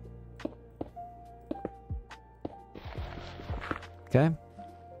 Okay.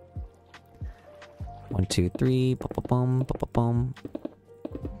 1, 2, 3. Bum, bum, bum, bum.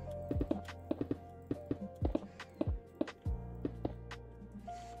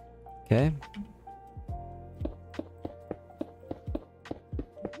 Okay.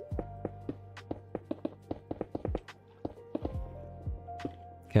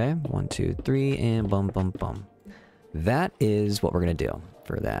 Okay, 1, 2, 3, and bum, bum, bum. That is what we're gonna do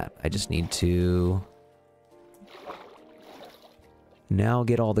for that. I just need to now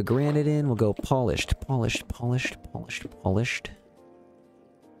get all the granite in. We'll go polished, polished, polished, polished, polished.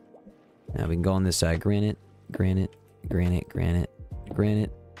 Now we can go on this side. Granite, granite, granite, granite,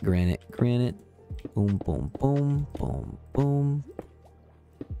 granite, granite, granite. Boom, boom, boom, boom, boom.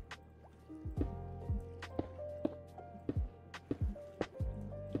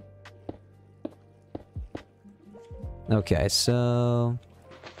 Okay, so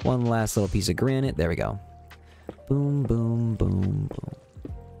one last little piece of granite. There we go. Boom, boom, boom, boom.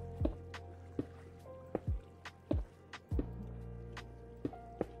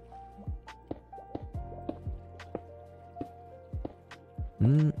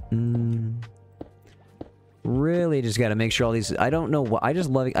 Really just gotta make sure all these... I don't know what... I just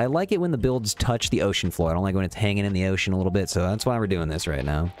love it. I like it when the builds touch the ocean floor. I don't like when it's hanging in the ocean a little bit, so that's why we're doing this right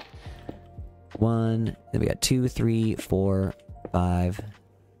now. 1, then we got 2, 3, 4, 5.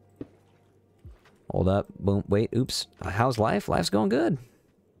 Hold up. Boom. Wait. Oops. How's life? Life's going good.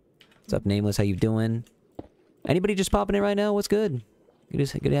 What's up, Nameless? How you doing? Anybody just popping in right now? What's good? Good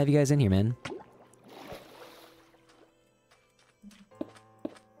to have you guys in here, man.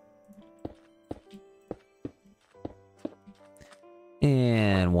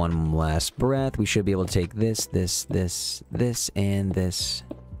 And one last breath. We should be able to take this, this, this, this, and this.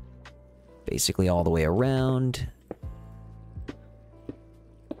 Basically all the way around.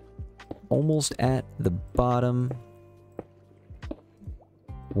 Almost at the bottom.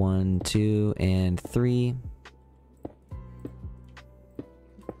 1, 2, and 3.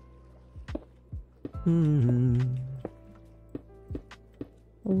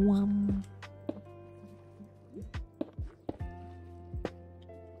 One.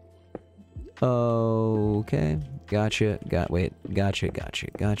 Okay. Gotcha. Gotcha.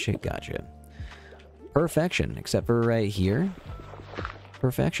 Perfection. Except for right here.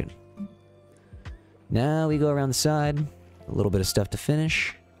 Perfection. Now we go around the side. A little bit of stuff to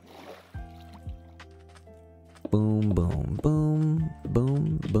finish. Boom, boom, boom.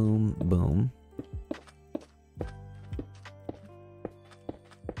 Boom, boom, boom.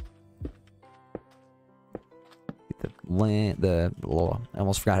 I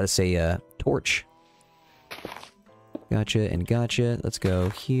almost forgot how to say torch. Gotcha and gotcha. Let's go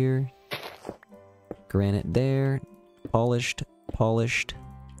here. Granite there. Polished. Polished.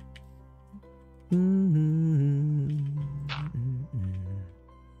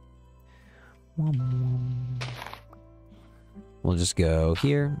 We'll just go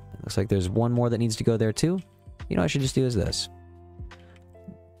here. Looks like there's one more that needs to go there too. You know what I should just do is this.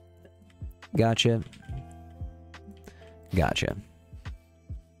 Gotcha. Gotcha.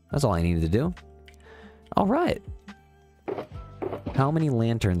 That's all I needed to do. Alright. How many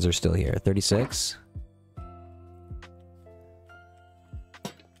lanterns are still here? 36?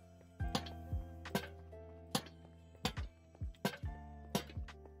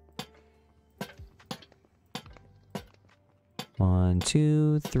 One,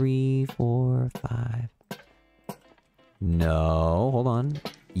 2, 3, 4, 5. No, hold on.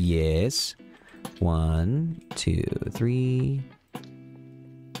 Yes. 1, 2, 3,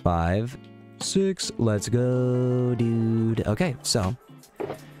 5, 6. Let's go, dude. Okay, so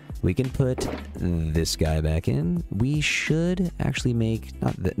we can put this guy back in. We should actually make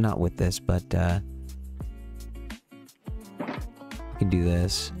not with this, but we can do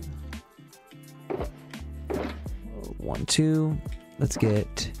this. 1, 2. Let's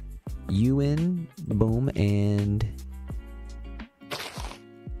get you in. Boom, and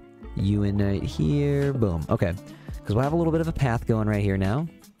you in right here. Boom. Okay. Because we'll have a little bit of a path going right here now.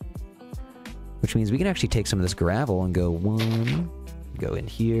 Which means we can actually take some of this gravel and go 1, go in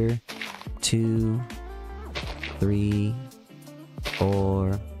here, 2, 3,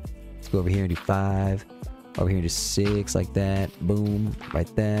 4. Let's go over here and do 5. Over here and do 6 like that. Boom.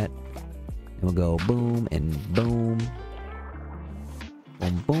 Right that. And we'll go boom and boom.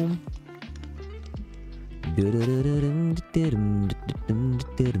 Boom, boom.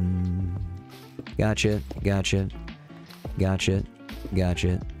 Gotcha, gotcha, gotcha,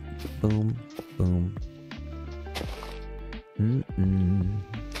 gotcha. Boom, boom. I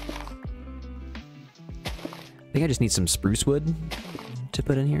think I just need some spruce wood to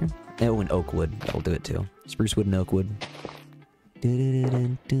put in here. Oh, and oak wood. That'll do it too. Spruce wood and oak wood.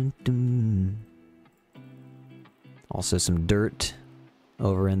 Also some dirt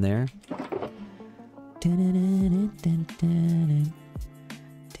over in there.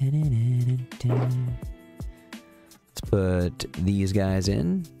 Let's put these guys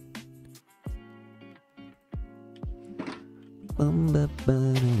in.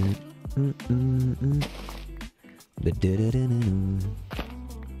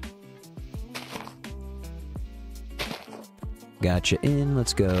 Gotcha in.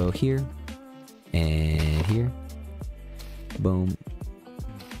 Let's go here and here. Boom.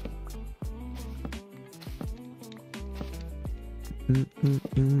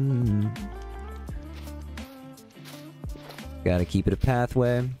 Gotta keep it a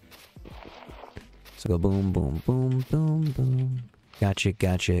pathway. So go boom, boom, boom, boom, boom. Gotcha,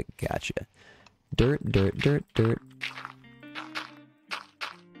 gotcha, gotcha. Dirt, dirt, dirt, dirt.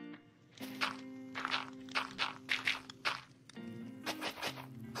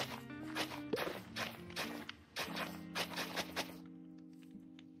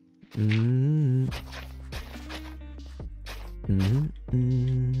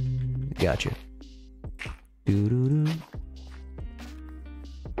 Gotcha. Doo-doo-doo.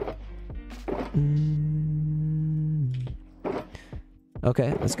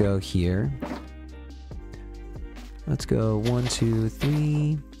 Okay, let's go here. Let's go 1, 2,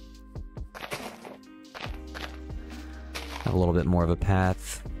 3. Have a little bit more of a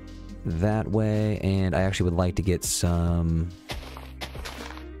path that way, and I actually would like to get some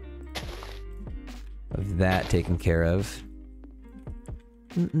of that taken care of.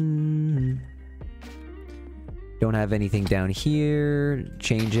 Don't have anything down here.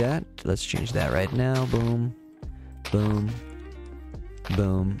 Change that. Let's change that right now. Boom. Boom.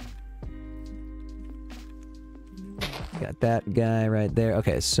 Boom. Got that guy right there.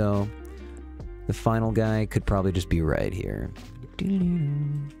 Okay, so the final guy could probably just be right here.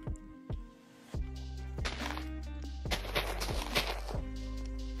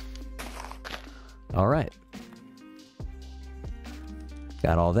 All right.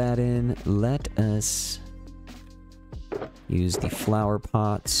 Got all that in. Let us use the flower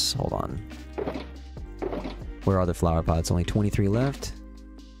pots. Hold on. Where are the flower pots? Only 23 left.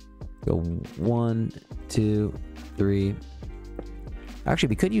 Go 1, 2, 3. Actually,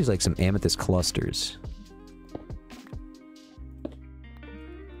 we could use like some amethyst clusters.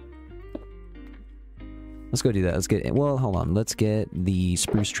 Let's go do that. Let's get... Well, hold on. Let's get the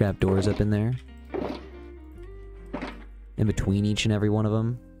spruce trapdoors up in there. In between each and every one of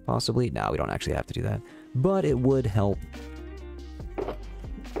them, possibly. No, we don't actually have to do that. But it would help.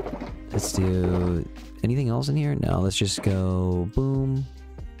 Let's do... Anything else in here? No, let's just go... Boom.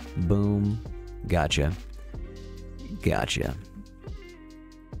 Boom. Gotcha. Gotcha.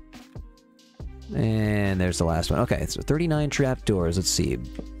 And there's the last one. Okay, so 39 trapdoors. Let's see.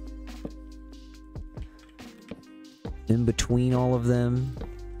 In between all of them...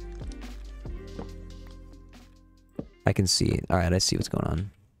 I can see. Alright, I see what's going on.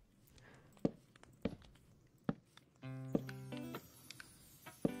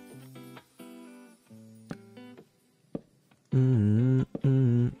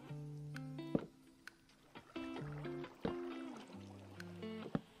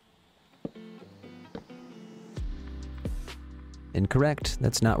 Incorrect.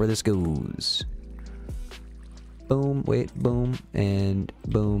 That's not where this goes. Boom, wait, boom, and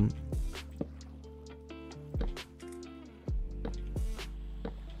boom.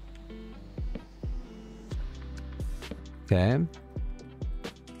 Okay.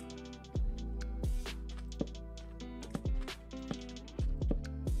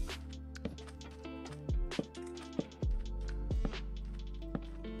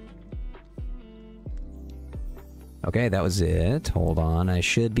 Okay, that was it. Hold on, I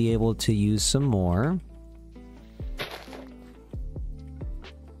should be able to use some more.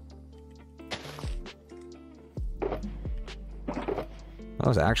 That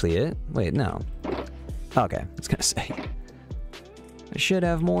was actually it? Wait, no. Okay, I was gonna say. I should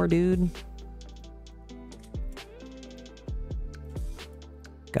have more, dude.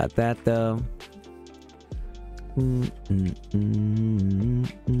 Got that, though.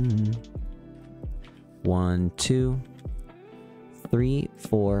 1, 2, 3,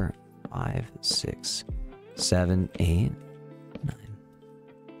 4, 5, 6, 7, 8, 9.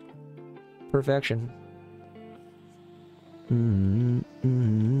 Perfection.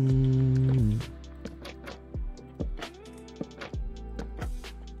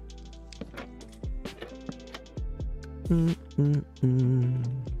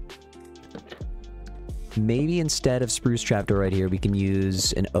 Maybe instead of spruce trapdoor right here, we can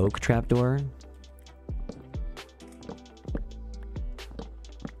use an oak trapdoor.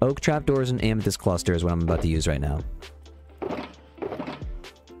 Oak trapdoors and amethyst cluster is what I'm about to use right now.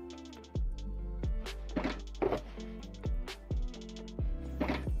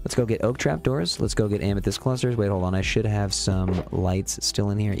 Let's go get oak trapdoors. Let's go get amethyst clusters. Wait, hold on. I should have some lights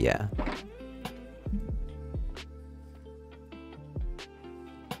still in here. Yeah.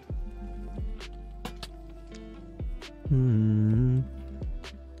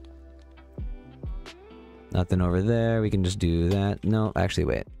 Nothing over there. We can just do that. No, actually,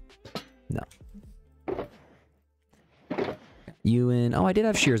 wait. No. You in... Oh, I did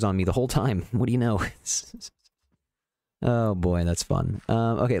have shears on me the whole time. What do you know? Oh boy, that's fun.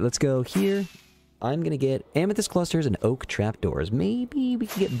 Okay, let's go here. I'm gonna get amethyst clusters and oak trapdoors. Maybe we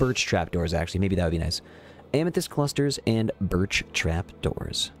can get birch trapdoors, actually. Maybe that would be nice. Amethyst clusters and birch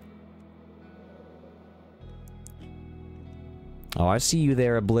trapdoors. Oh, I see you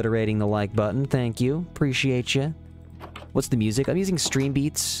there obliterating the like button. Thank you. Appreciate you. What's the music? I'm using Stream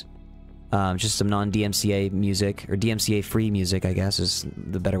Beats. Just some non-DMCA music, or DMCA-free music, I guess, is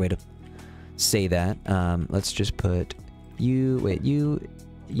the better way to say that. Let's just put you, wait, you,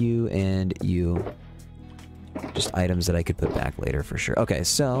 and you. Just items that I could put back later for sure. Okay,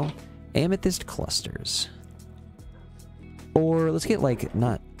 so, amethyst clusters. Or, let's get, like,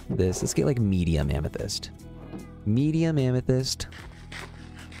 not this, let's get, like, medium amethyst. Medium amethyst.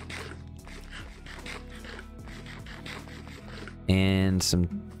 And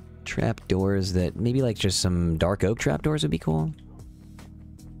some trapdoors that, maybe, like, just some dark oak trapdoors would be cool.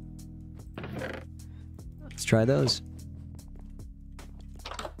 Let's try those.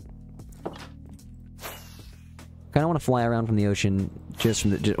 Kind of want to fly around from the ocean, just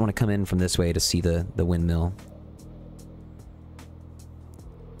want to come in from this way to see the windmill.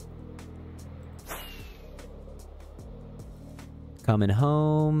 Coming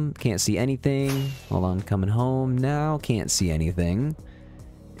home, can't see anything. Hold on, coming home now, can't see anything.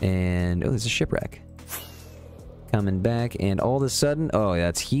 And, oh, there's a shipwreck. Coming back, and all of a sudden, oh,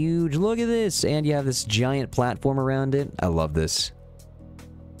 that's huge. Look at this! And you have this giant platform around it. I love this.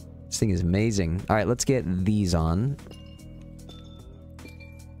 This thing is amazing. Alright, let's get these on.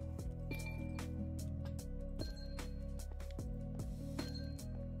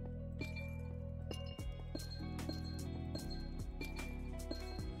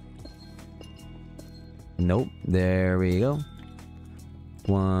 Nope. There we go.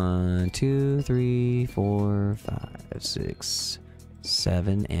 1, 2, 3, 4, 5, 6,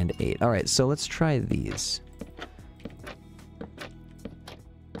 7, and 8. Alright, so let's try these.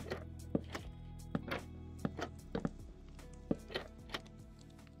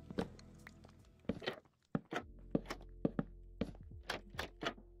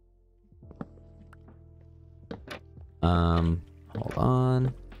 Hold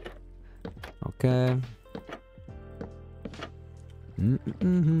on. Okay.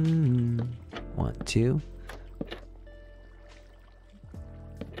 1, 2.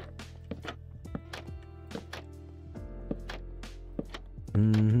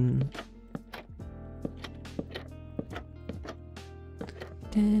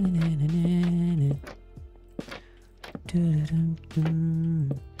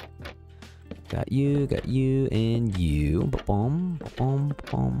 Got you, and you. Ba-bum, ba-bum,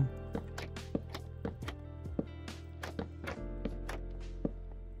 ba-bum.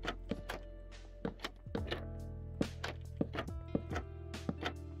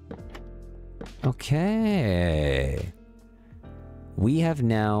 Okay. We have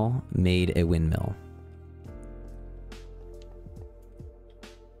now made a windmill.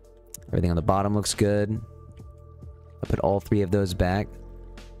 Everything on the bottom looks good. I'll put all 3 of those back.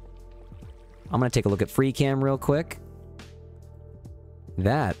 I'm gonna take a look at free cam real quick.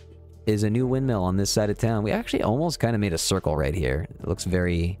 That is a new windmill on this side of town. We actually almost kind of made a circle right here. It looks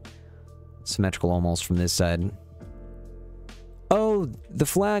very symmetrical almost from this side. Oh, the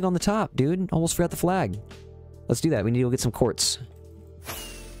flag on the top, dude. Almost forgot the flag. Let's do that. We need to go get some quartz.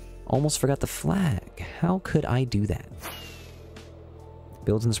 Almost forgot the flag. How could I do that?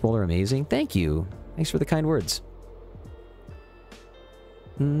 Builds in this world are amazing. Thank you. Thanks for the kind words.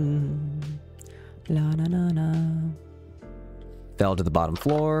 La na na na. Fell to the bottom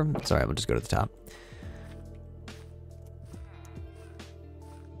floor. It's alright, we'll just go to the top.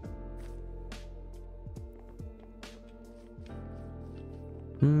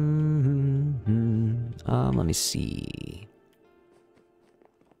 Let me see.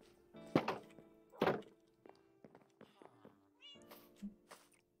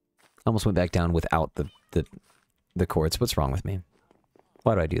 Almost went back down without the quartz. What's wrong with me?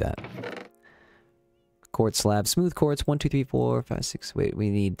 Why do I do that? Quartz slab, smooth quartz. 1, 2, 3, 4, 5, 6. Wait,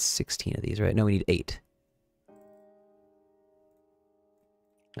 we need 16 of these, right? No, we need 8.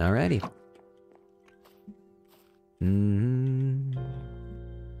 Alrighty.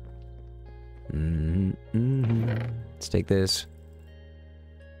 Let's take this.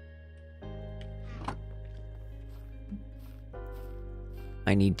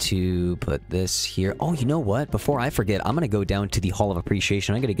 I need to put this here. Oh, you know what? Before I forget, I'm going to go down to the Hall of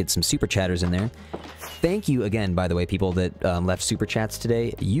Appreciation. I'm going to get some super chatters in there. Thank you again, by the way, people that left super chats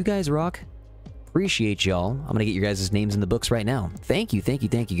today. You guys rock. Appreciate y'all. I'm going to get your guys' names in the books right now. Thank you, thank you,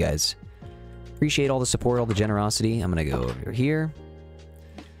 thank you, guys. Appreciate all the support, all the generosity. I'm going to go over here.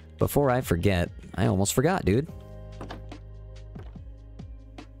 Before I forget, I almost forgot, dude.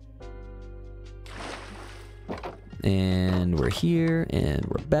 And we're here, and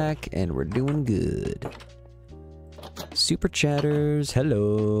we're back, and we're doing good. Super chatters,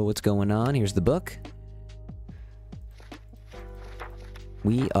 hello, what's going on? Here's the book.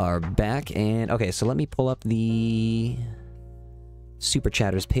 We are back, and okay, so let me pull up the super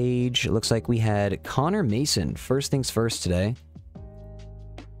chatters page. It looks like we had Connor Mason, first things first today.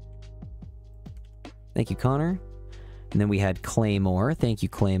 Thank you, Connor. And then we had Claymore. Thank you,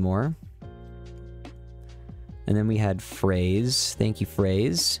 Claymore. And then we had Phrase. Thank you,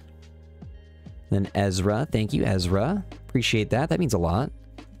 Phrase. Then Ezra. Thank you, Ezra. Appreciate that. That means a lot.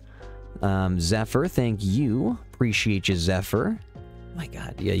 Zephyr. Thank you. Appreciate you, Zephyr. My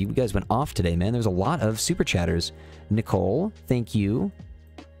God. Yeah, you guys went off today, man. There's a lot of super chatters. Nicole. Thank you.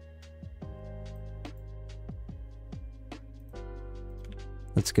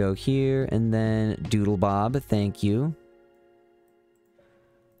 Let's go here. And then Doodle Bob. Thank you.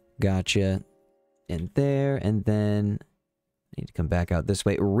 Gotcha. In there, and then I need to come back out this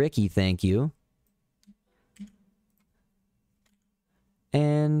way. Ricky, thank you.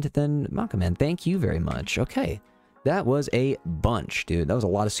 And then Malcolm, thank you very much. Okay, that was a bunch, dude. That was a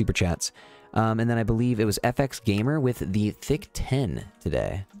lot of super chats. And then I believe it was FX Gamer with the Thick 10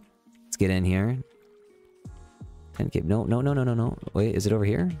 today. Let's get in here. 10K. No. Wait, is it over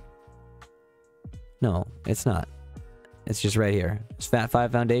here? No, it's not. It's just right here. It's Fat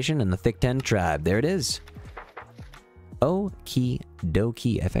 5 Foundation and the Thick 10 Tribe. There it is. Okie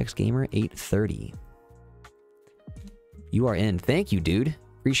dokie. FX Gamer 830. You are in. Thank you, dude.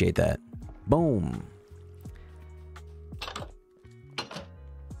 Appreciate that. Boom.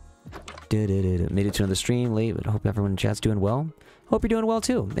 Made it to another stream late, but I hope everyone in chat's doing well. Hope you're doing well,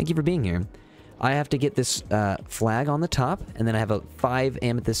 too. Thank you for being here. I have to get this flag on the top, and then I have 5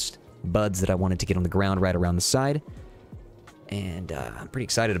 amethyst buds that I wanted to get on the ground right around the side. And I'm pretty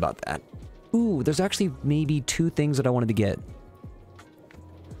excited about that. Ooh, there's actually maybe 2 things that I wanted to get.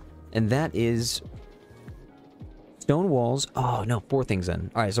 And that is stone walls. Oh, no, 4 things then.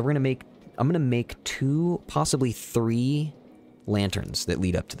 All right, so I'm going to make 2, possibly 3 lanterns that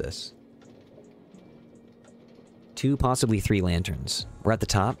lead up to this. 2, possibly 3 lanterns. We're at the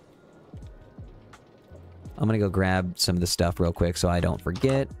top. I'm going to go grab some of the stuff real quick so I don't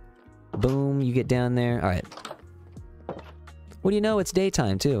forget. Boom, you get down there. All right. What do you know? It's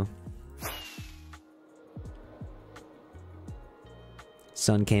daytime, too.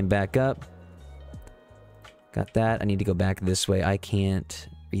 Sun came back up. Got that. I need to go back this way. I can't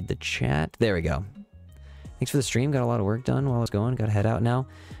read the chat. There we go. Thanks for the stream. Got a lot of work done while I was going. Got to head out now.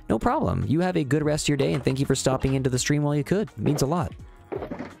 No problem. You have a good rest of your day, and thank you for stopping into the stream while you could. It means a lot.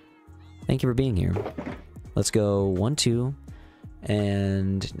 Thank you for being here. Let's go 1, 2,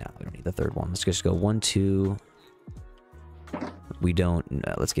 and... no, we don't need the third one. Let's just go 1, 2... We don't...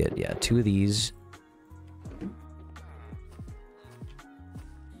 no, let's get, yeah, 2 of these.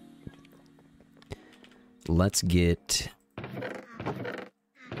 Let's get...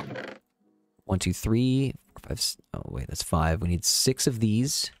 1, 2, 3, 4, 5... oh, wait, that's 5. We need 6 of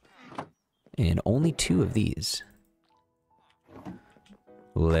these. And only 2 of these.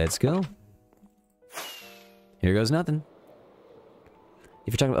 Let's go. Here goes nothing.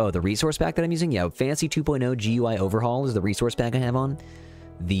 If you're talking about, oh, the resource pack that I'm using? Yeah, Fancy 2.0 GUI Overhaul is the resource pack I have on.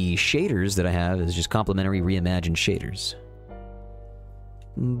 The shaders that I have is just complimentary reimagined shaders.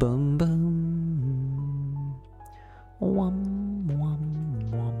 Bum bum. Wum,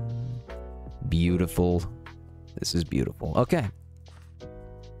 wum, wum. Beautiful. This is beautiful. Okay.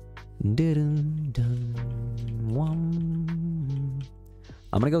 Dun, dun, wum.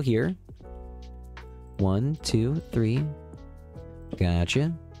 I'm gonna go here. 1, 2, 3.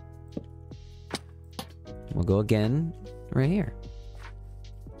 Gotcha. We'll go again right here.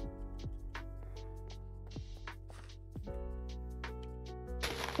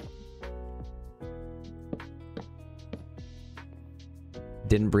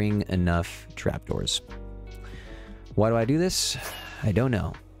 Didn't bring enough trapdoors. Why do I do this? I don't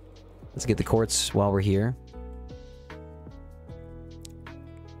know. Let's get the quartz while we're here.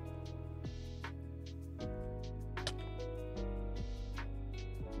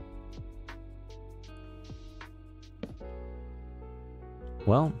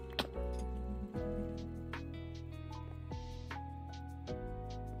 Well.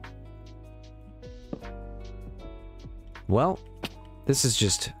 Well, this is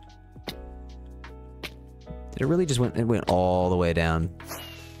just... Did it really just went... It went all the way down.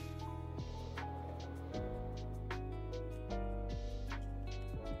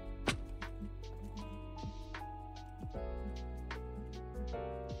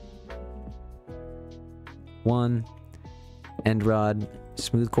 One. End rod.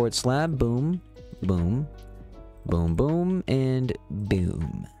 Smooth quartz slab. Boom. Boom. Boom, boom, and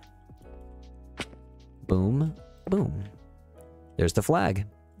boom. Boom. Boom. There's the flag.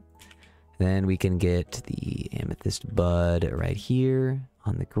 Then we can get the amethyst bud right here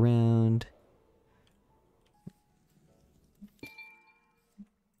on the ground.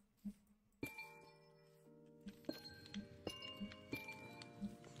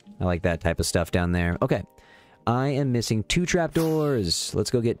 I like that type of stuff down there. Okay. I am missing 2 trapdoors.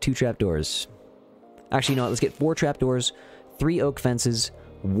 Let's go get 2 trapdoors. Actually, no, let's get 4 trapdoors, 3 oak fences,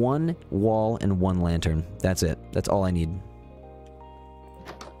 1 wall, and 1 lantern. That's it. That's all I need.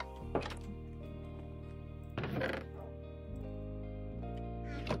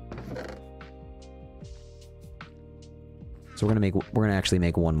 So we're gonna actually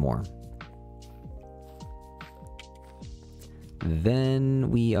make 1 more. Then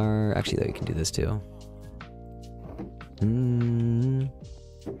we are actually though, you can do this too.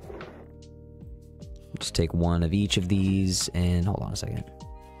 Just take 1 of each of these and hold on a second.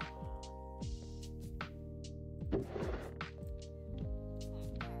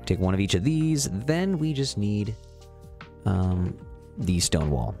 Take 1 of each of these, then we just need the stone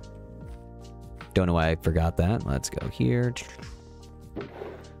wall. Don't know why I forgot that. Let's go here.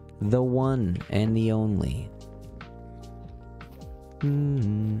 The one and the only.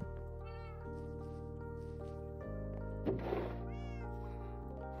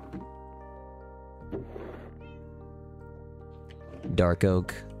 Dark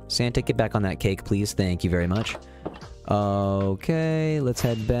oak. Santa, get back on that cake, please. Thank you very much. Okay, let's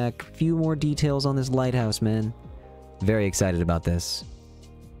head back. A few more details on this lighthouse, man. Very excited about this.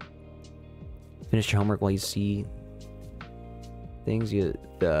 Finish your homework while you see things. You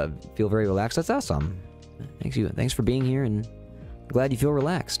feel very relaxed. That's awesome. Thanks for being here, and I'm glad you feel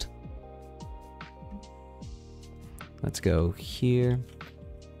relaxed. Let's go here.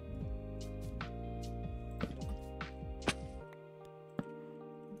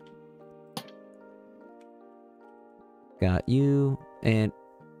 Got you, and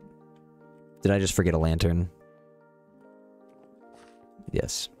did I just forget a lantern?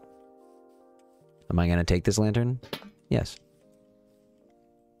 Yes. Am I gonna take this lantern? Yes.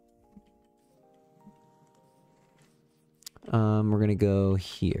 We're gonna go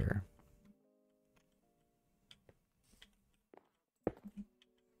here.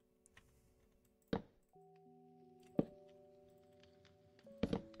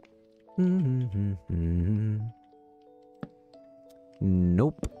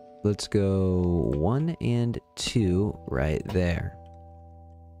 Nope. Let's go 1 and 2 right there.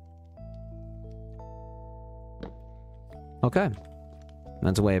 Okay.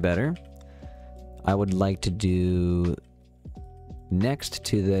 That's way better. I would like to do next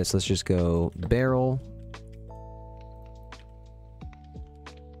to this, let's just go barrel.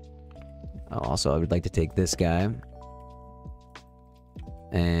 Also, I would like to take this guy.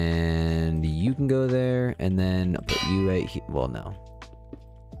 And you can go there, and then I'll put you right here. Well, no.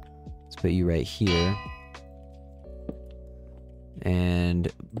 Let's put you right here. And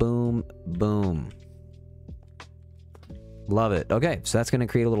boom, boom. Love it. Okay, so that's going to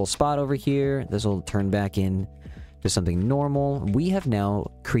create a little spot over here. This will turn back in to something normal. We have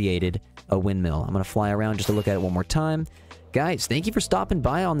now created a windmill. I'm going to fly around just to look at it one more time. Guys, thank you for stopping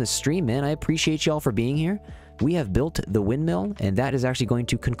by on this stream, man. I appreciate y'all for being here. We have built the windmill, and that is actually going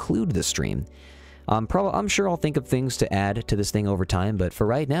to conclude the stream. I'm sure I'll think of things to add to this thing over time, but for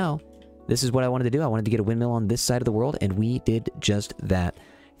right now, this is what I wanted to do. I wanted to get a windmill on this side of the world, and we did just that.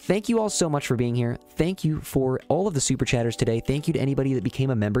 Thank you all so much for being here. Thank you for all of the super chatters today. Thank you to anybody that became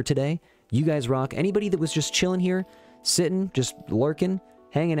a member today. You guys rock. Anybody that was just chilling here, sitting, just lurking,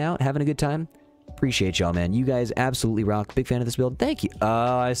 hanging out, having a good time. Appreciate y'all, man. You guys absolutely rock. Big fan of this build. Thank you.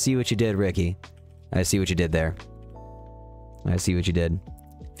 Oh, I see what you did, Ricky. I see what you did there. I see what you did.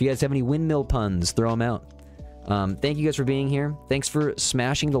 If you guys have any windmill puns, throw them out. Thank you guys for being here. Thanks for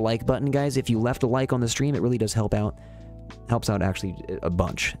smashing the like button, guys. If you left a like on the stream, it really does help out. Helps out actually a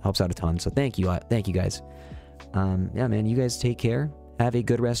bunch. Helps out a ton. So thank you. Thank you guys. Yeah, man, you guys take care. Have a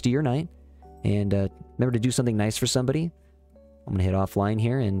good rest of your night. And remember to do something nice for somebody. I'm going to hit offline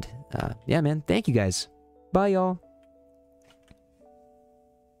here. And yeah, man, thank you guys. Bye, y'all.